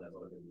everyone that's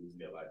going to lose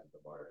their life is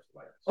a martyr's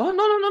life? Oh,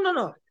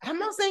 no. I'm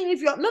not saying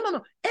if you're,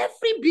 no.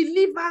 Every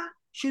believer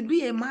should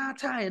be a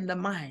martyr in the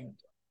mind.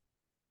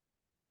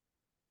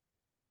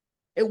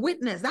 A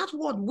witness, that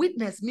word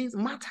witness means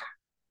martyr.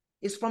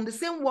 It's from the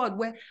same word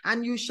where,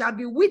 and you shall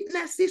be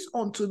witnesses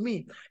unto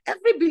me.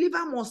 Every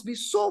believer must be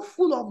so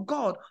full of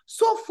God,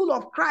 so full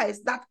of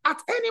Christ, that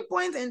at any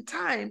point in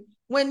time,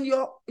 when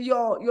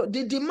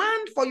the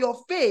demand for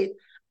your faith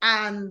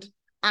and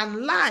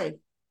life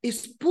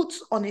is put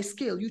on a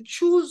scale, you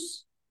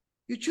choose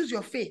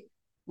your faith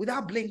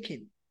without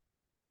blinking.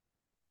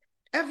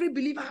 Every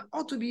believer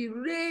ought to be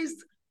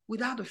raised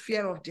without the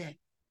fear of death.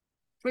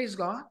 Praise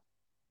God.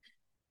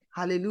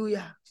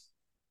 Hallelujah.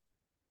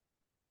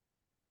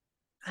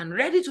 And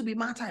ready to be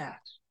martyred.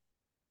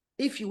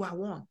 If you are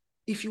one.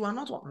 If you are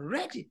not one,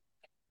 ready.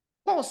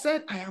 Paul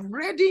said, I am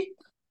ready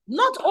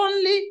not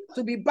only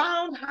to be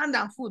bound hand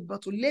and foot,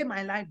 but to lay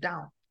my life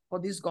down for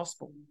this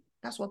gospel.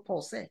 That's what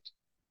Paul said.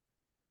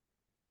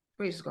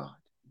 Praise God.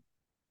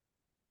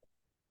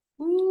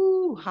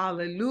 Ooh,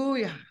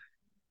 hallelujah.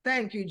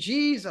 Thank you,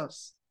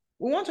 Jesus.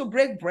 We want to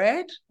break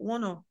bread. We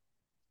want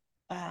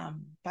to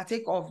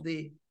partake of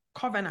the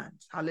covenant.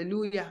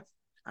 Hallelujah.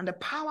 And the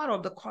power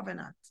of the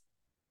covenant.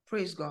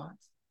 Praise God.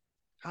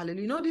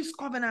 Hallelujah. You know, this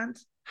covenant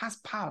has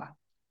power.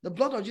 The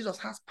blood of Jesus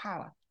has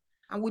power.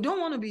 And we don't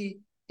want to be,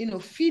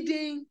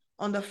 feeding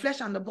on the flesh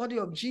and the body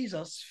of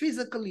Jesus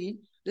physically.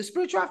 The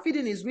spiritual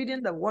feeding is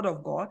reading the word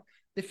of God.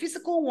 The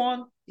physical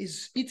one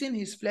is eating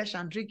his flesh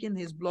and drinking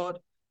his blood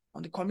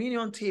on the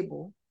communion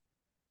table.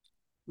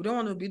 We don't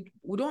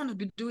want to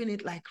be doing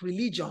it like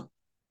religion.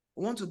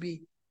 We want to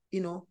be,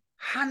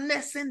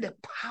 harnessing the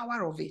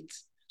power of it.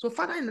 So,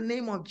 Father, in the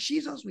name of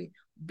Jesus, we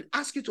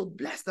ask you to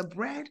bless the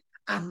bread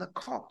and the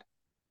cup.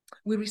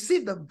 We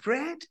receive the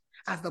bread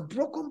as the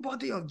broken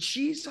body of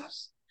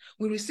Jesus.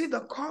 We receive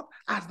the cup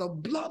as the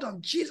blood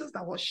of Jesus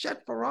that was shed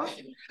for us.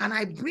 And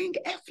I bring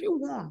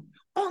everyone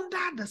under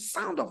the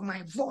sound of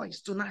my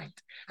voice tonight.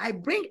 I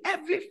bring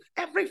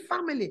every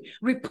family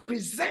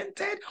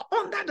represented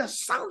under the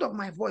sound of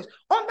my voice,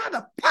 under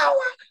the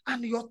power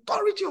and the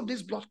authority of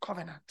this blood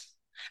covenant.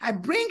 I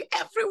bring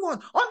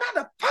everyone under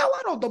the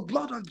power of the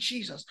blood of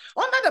Jesus,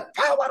 under the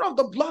power of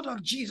the blood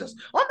of Jesus,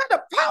 under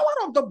the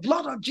power of the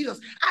blood of Jesus.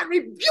 I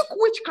rebuke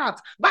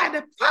witchcraft by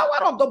the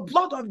power of the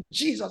blood of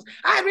Jesus.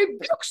 I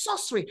rebuke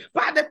sorcery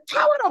by the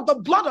power of the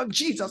blood of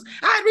Jesus.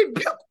 I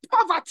rebuke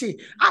poverty,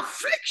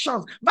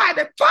 afflictions by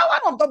the power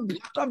of the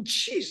blood of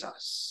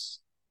Jesus.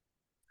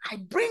 I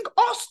bring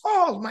us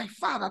all, my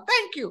Father,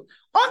 thank you,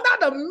 under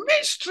the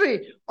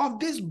mystery of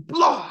this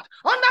blood,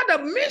 under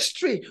the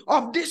mystery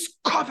of this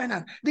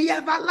covenant, the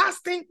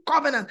everlasting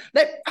covenant.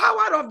 The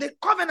power of the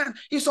covenant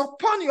is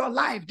upon your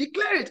life.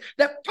 Declare it.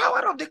 The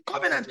power of the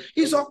covenant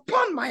is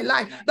upon my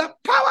life. The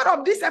power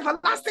of this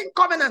everlasting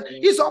covenant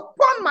is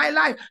upon my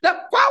life. The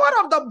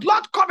power of the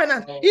blood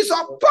covenant is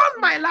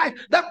upon my life.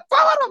 The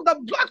power of the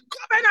blood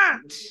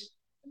covenant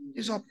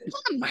is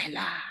upon my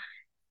life.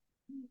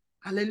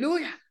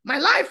 Hallelujah. My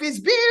life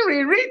is being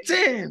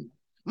rewritten.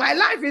 My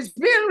life is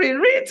being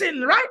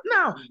rewritten right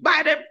now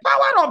by the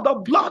power of the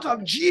blood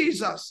of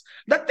Jesus.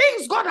 The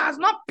things God has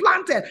not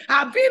planted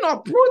are being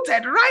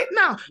uprooted right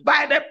now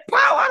by the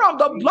power of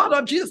the blood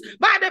of Jesus,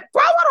 by the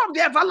power of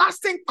the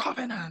everlasting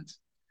covenant.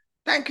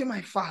 Thank you,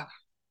 my Father.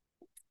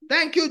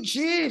 Thank you,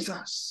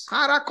 Jesus.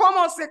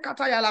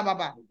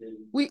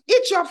 We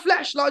eat your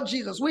flesh, Lord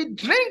Jesus. We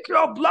drink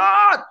your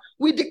blood.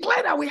 We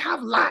declare that we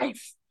have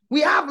life. We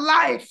have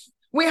life.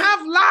 We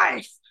have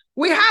life.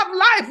 We have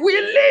life. We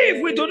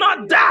live. We do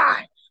not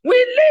die. We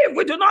live.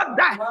 We do not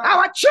die.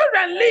 Our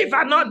children live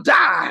and not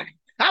die.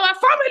 Our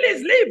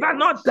families live and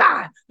not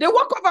die. The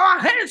work of our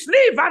hands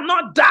live and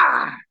not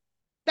die.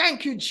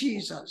 Thank you,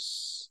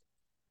 Jesus.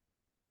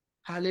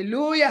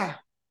 Hallelujah.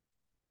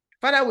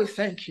 Father, we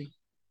thank you.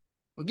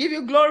 We give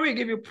you glory. We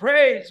give you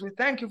praise. We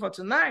thank you for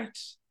tonight.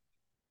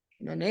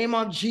 In the name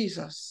of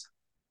Jesus.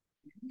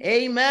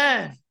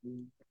 Amen.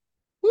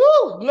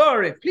 Woo,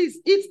 glory. Please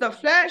eat the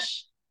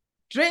flesh,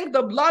 drink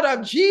the blood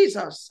of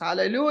Jesus.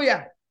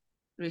 Hallelujah.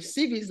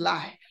 Receive his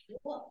life.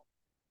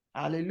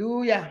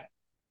 Hallelujah.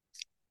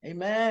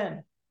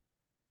 Amen.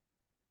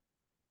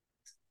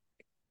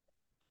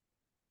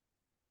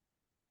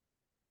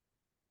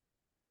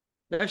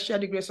 Let's share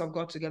the grace of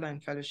God together in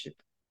fellowship.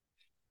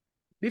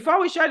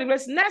 Before we share the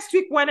grace, next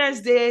week,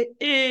 Wednesday,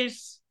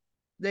 is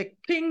the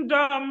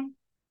Kingdom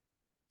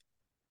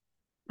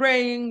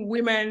Praying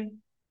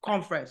Women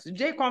Conference. The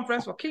J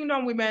Conference for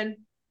Kingdom Women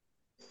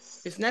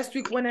is next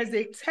week,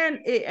 Wednesday,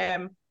 10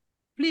 a.m.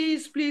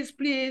 Please, please,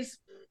 please.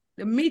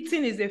 The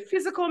meeting is a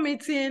physical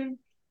meeting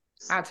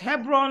at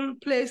Hebron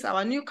Place,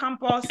 our new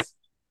campus.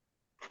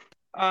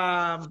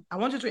 I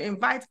want you to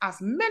invite as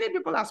many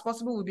people as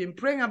possible. We've been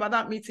praying about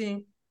that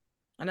meeting,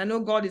 and I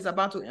know God is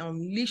about to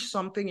unleash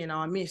something in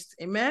our midst.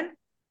 Amen.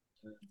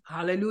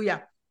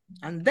 Hallelujah.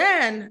 And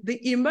then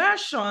the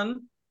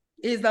immersion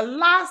is the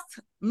last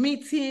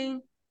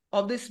meeting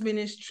of this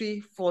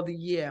ministry for the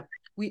year.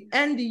 We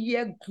end the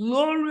year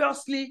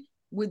gloriously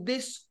with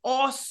this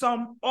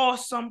awesome,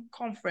 awesome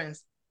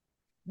conference.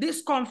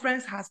 This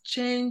conference has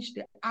changed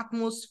the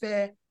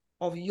atmosphere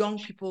of young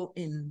people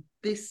in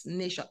this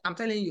nation. I'm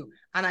telling you,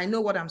 and I know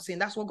what I'm saying.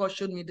 That's what God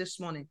showed me this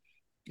morning.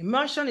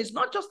 Immersion is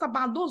not just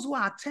about those who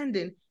are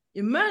attending.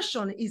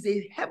 Immersion is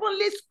a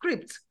heavenly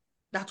script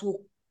that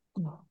will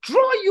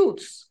draw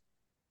youths,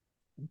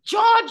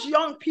 judge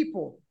young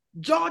people,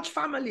 judge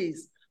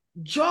families,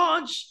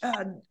 judge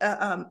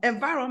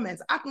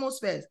environments,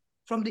 atmospheres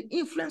from the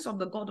influence of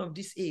the God of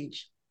this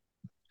age.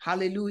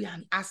 Hallelujah.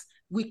 And as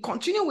we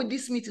continue with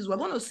these meetings, we're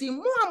going to see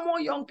more and more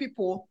young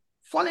people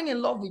falling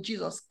in love with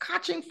Jesus,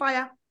 catching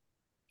fire,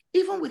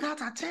 even without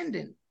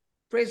attending.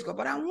 Praise God.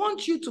 But I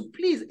want you to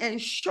please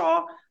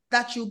ensure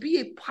that you be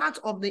a part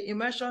of the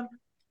immersion.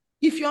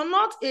 If you're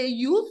not a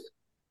youth,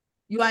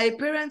 you are a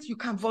parent, you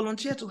can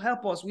volunteer to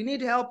help us. We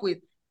need help with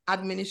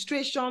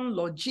administration,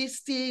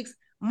 logistics,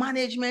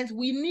 management.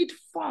 We need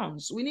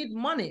funds. We need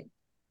money.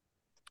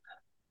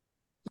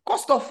 The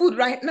cost of food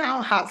right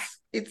now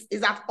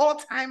is at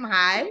all-time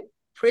high.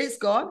 Praise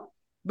God.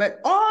 But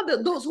all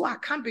those who are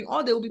camping,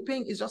 all they will be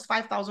paying is just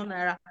 5,000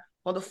 naira.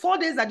 For the 4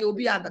 days that they will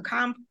be at the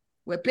camp,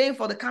 we're paying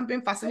for the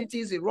camping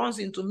facilities. It runs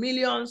into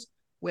millions.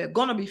 We're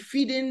going to be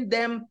feeding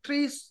them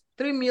three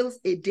meals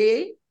a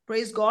day.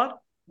 Praise God.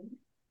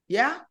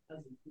 Yeah.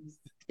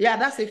 Yeah,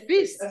 that's a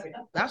feast.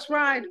 That's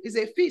right. It's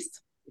a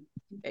feast.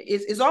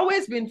 It's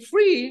always been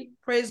free.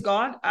 Praise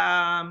God.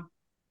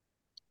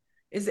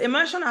 Is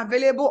immersion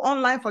available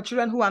online for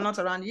children who are not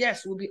around?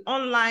 Yes, will be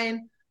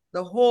online.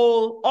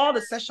 All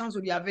the sessions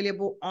will be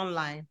available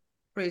online.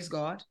 Praise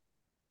God.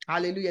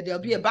 Hallelujah.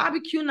 There'll be a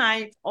barbecue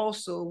night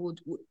also.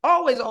 Would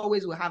always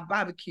will have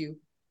barbecue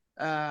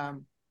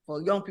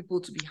for young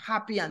people to be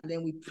happy. And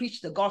then we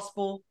preach the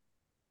gospel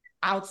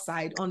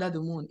outside under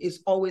the moon. It's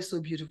always so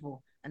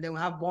beautiful. And then we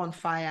have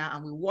bonfire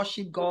and we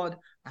worship God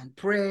and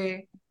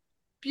pray.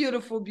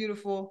 Beautiful,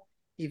 beautiful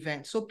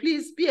event. So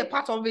please be a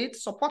part of it.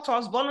 Support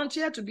us.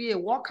 Volunteer to be a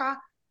worker.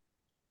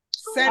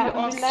 Send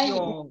us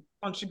your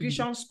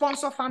contribution.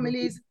 Sponsor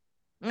families.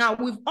 Now,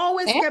 we've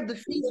always kept the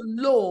fees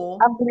low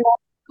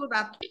so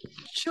that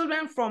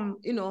children from,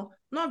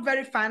 not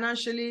very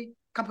financially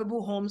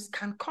capable homes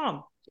can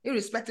come,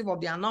 irrespective of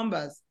their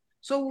numbers.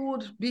 So we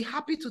would be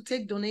happy to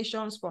take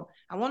donations from,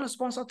 I want to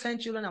sponsor 10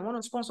 children. I want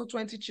to sponsor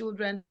 20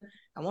 children.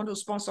 I want to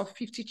sponsor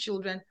 50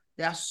 children.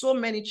 There are so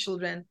many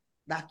children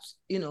that,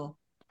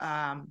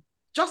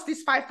 just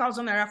this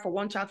 5,000 naira for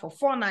one child for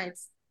 4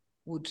 nights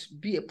would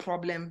be a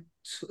problem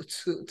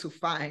to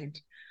find.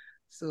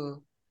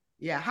 So,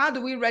 yeah, how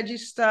do we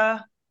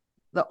register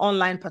the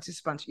online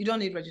participants? You don't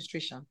need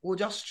registration. We'll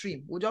just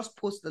stream. We'll just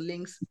post the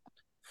links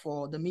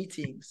for the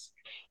meetings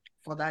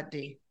for that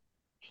day.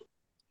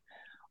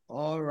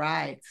 All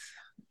right.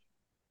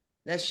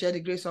 Let's share the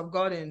grace of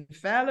God in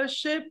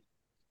fellowship.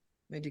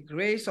 May the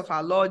grace of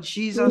our Lord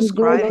Jesus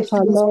Christ,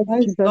 the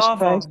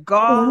love of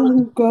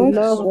God,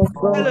 the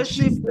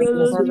fellowship of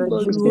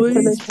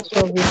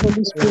the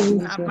Holy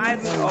Spirit, abide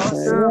with us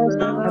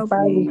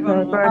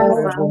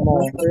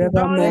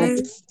forevermore.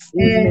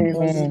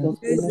 Amen.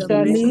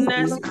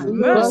 Goodness and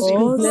mercy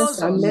follows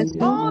us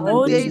all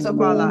the days of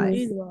our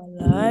life.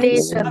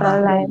 Days of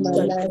our life.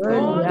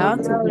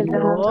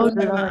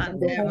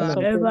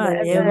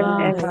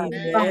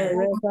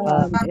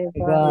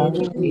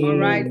 All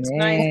right,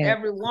 night,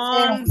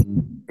 everyone.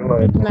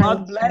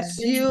 God bless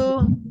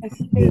you.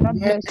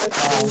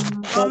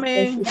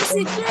 Coming.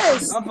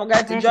 Don't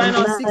forget to join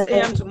us 6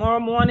 a.m. tomorrow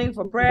morning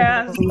for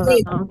prayers.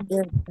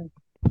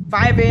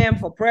 5 a.m.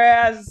 for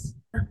prayers.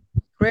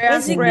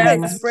 Prayers. You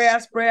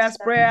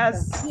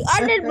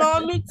added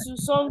mommy to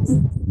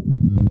something.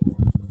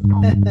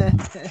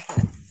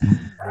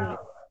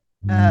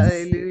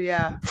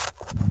 Hallelujah.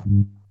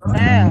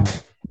 Yeah.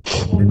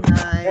 Good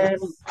night.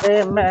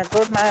 Amen.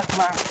 Good night,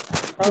 ma.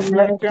 God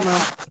bless you, ma.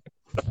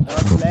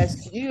 God bless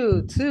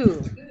you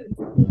too.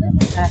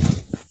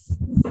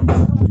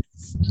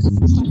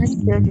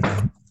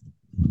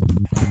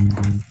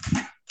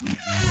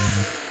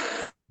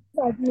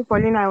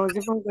 Paulina, I was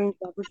even going to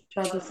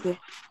Abuja this year.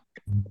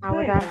 I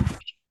would have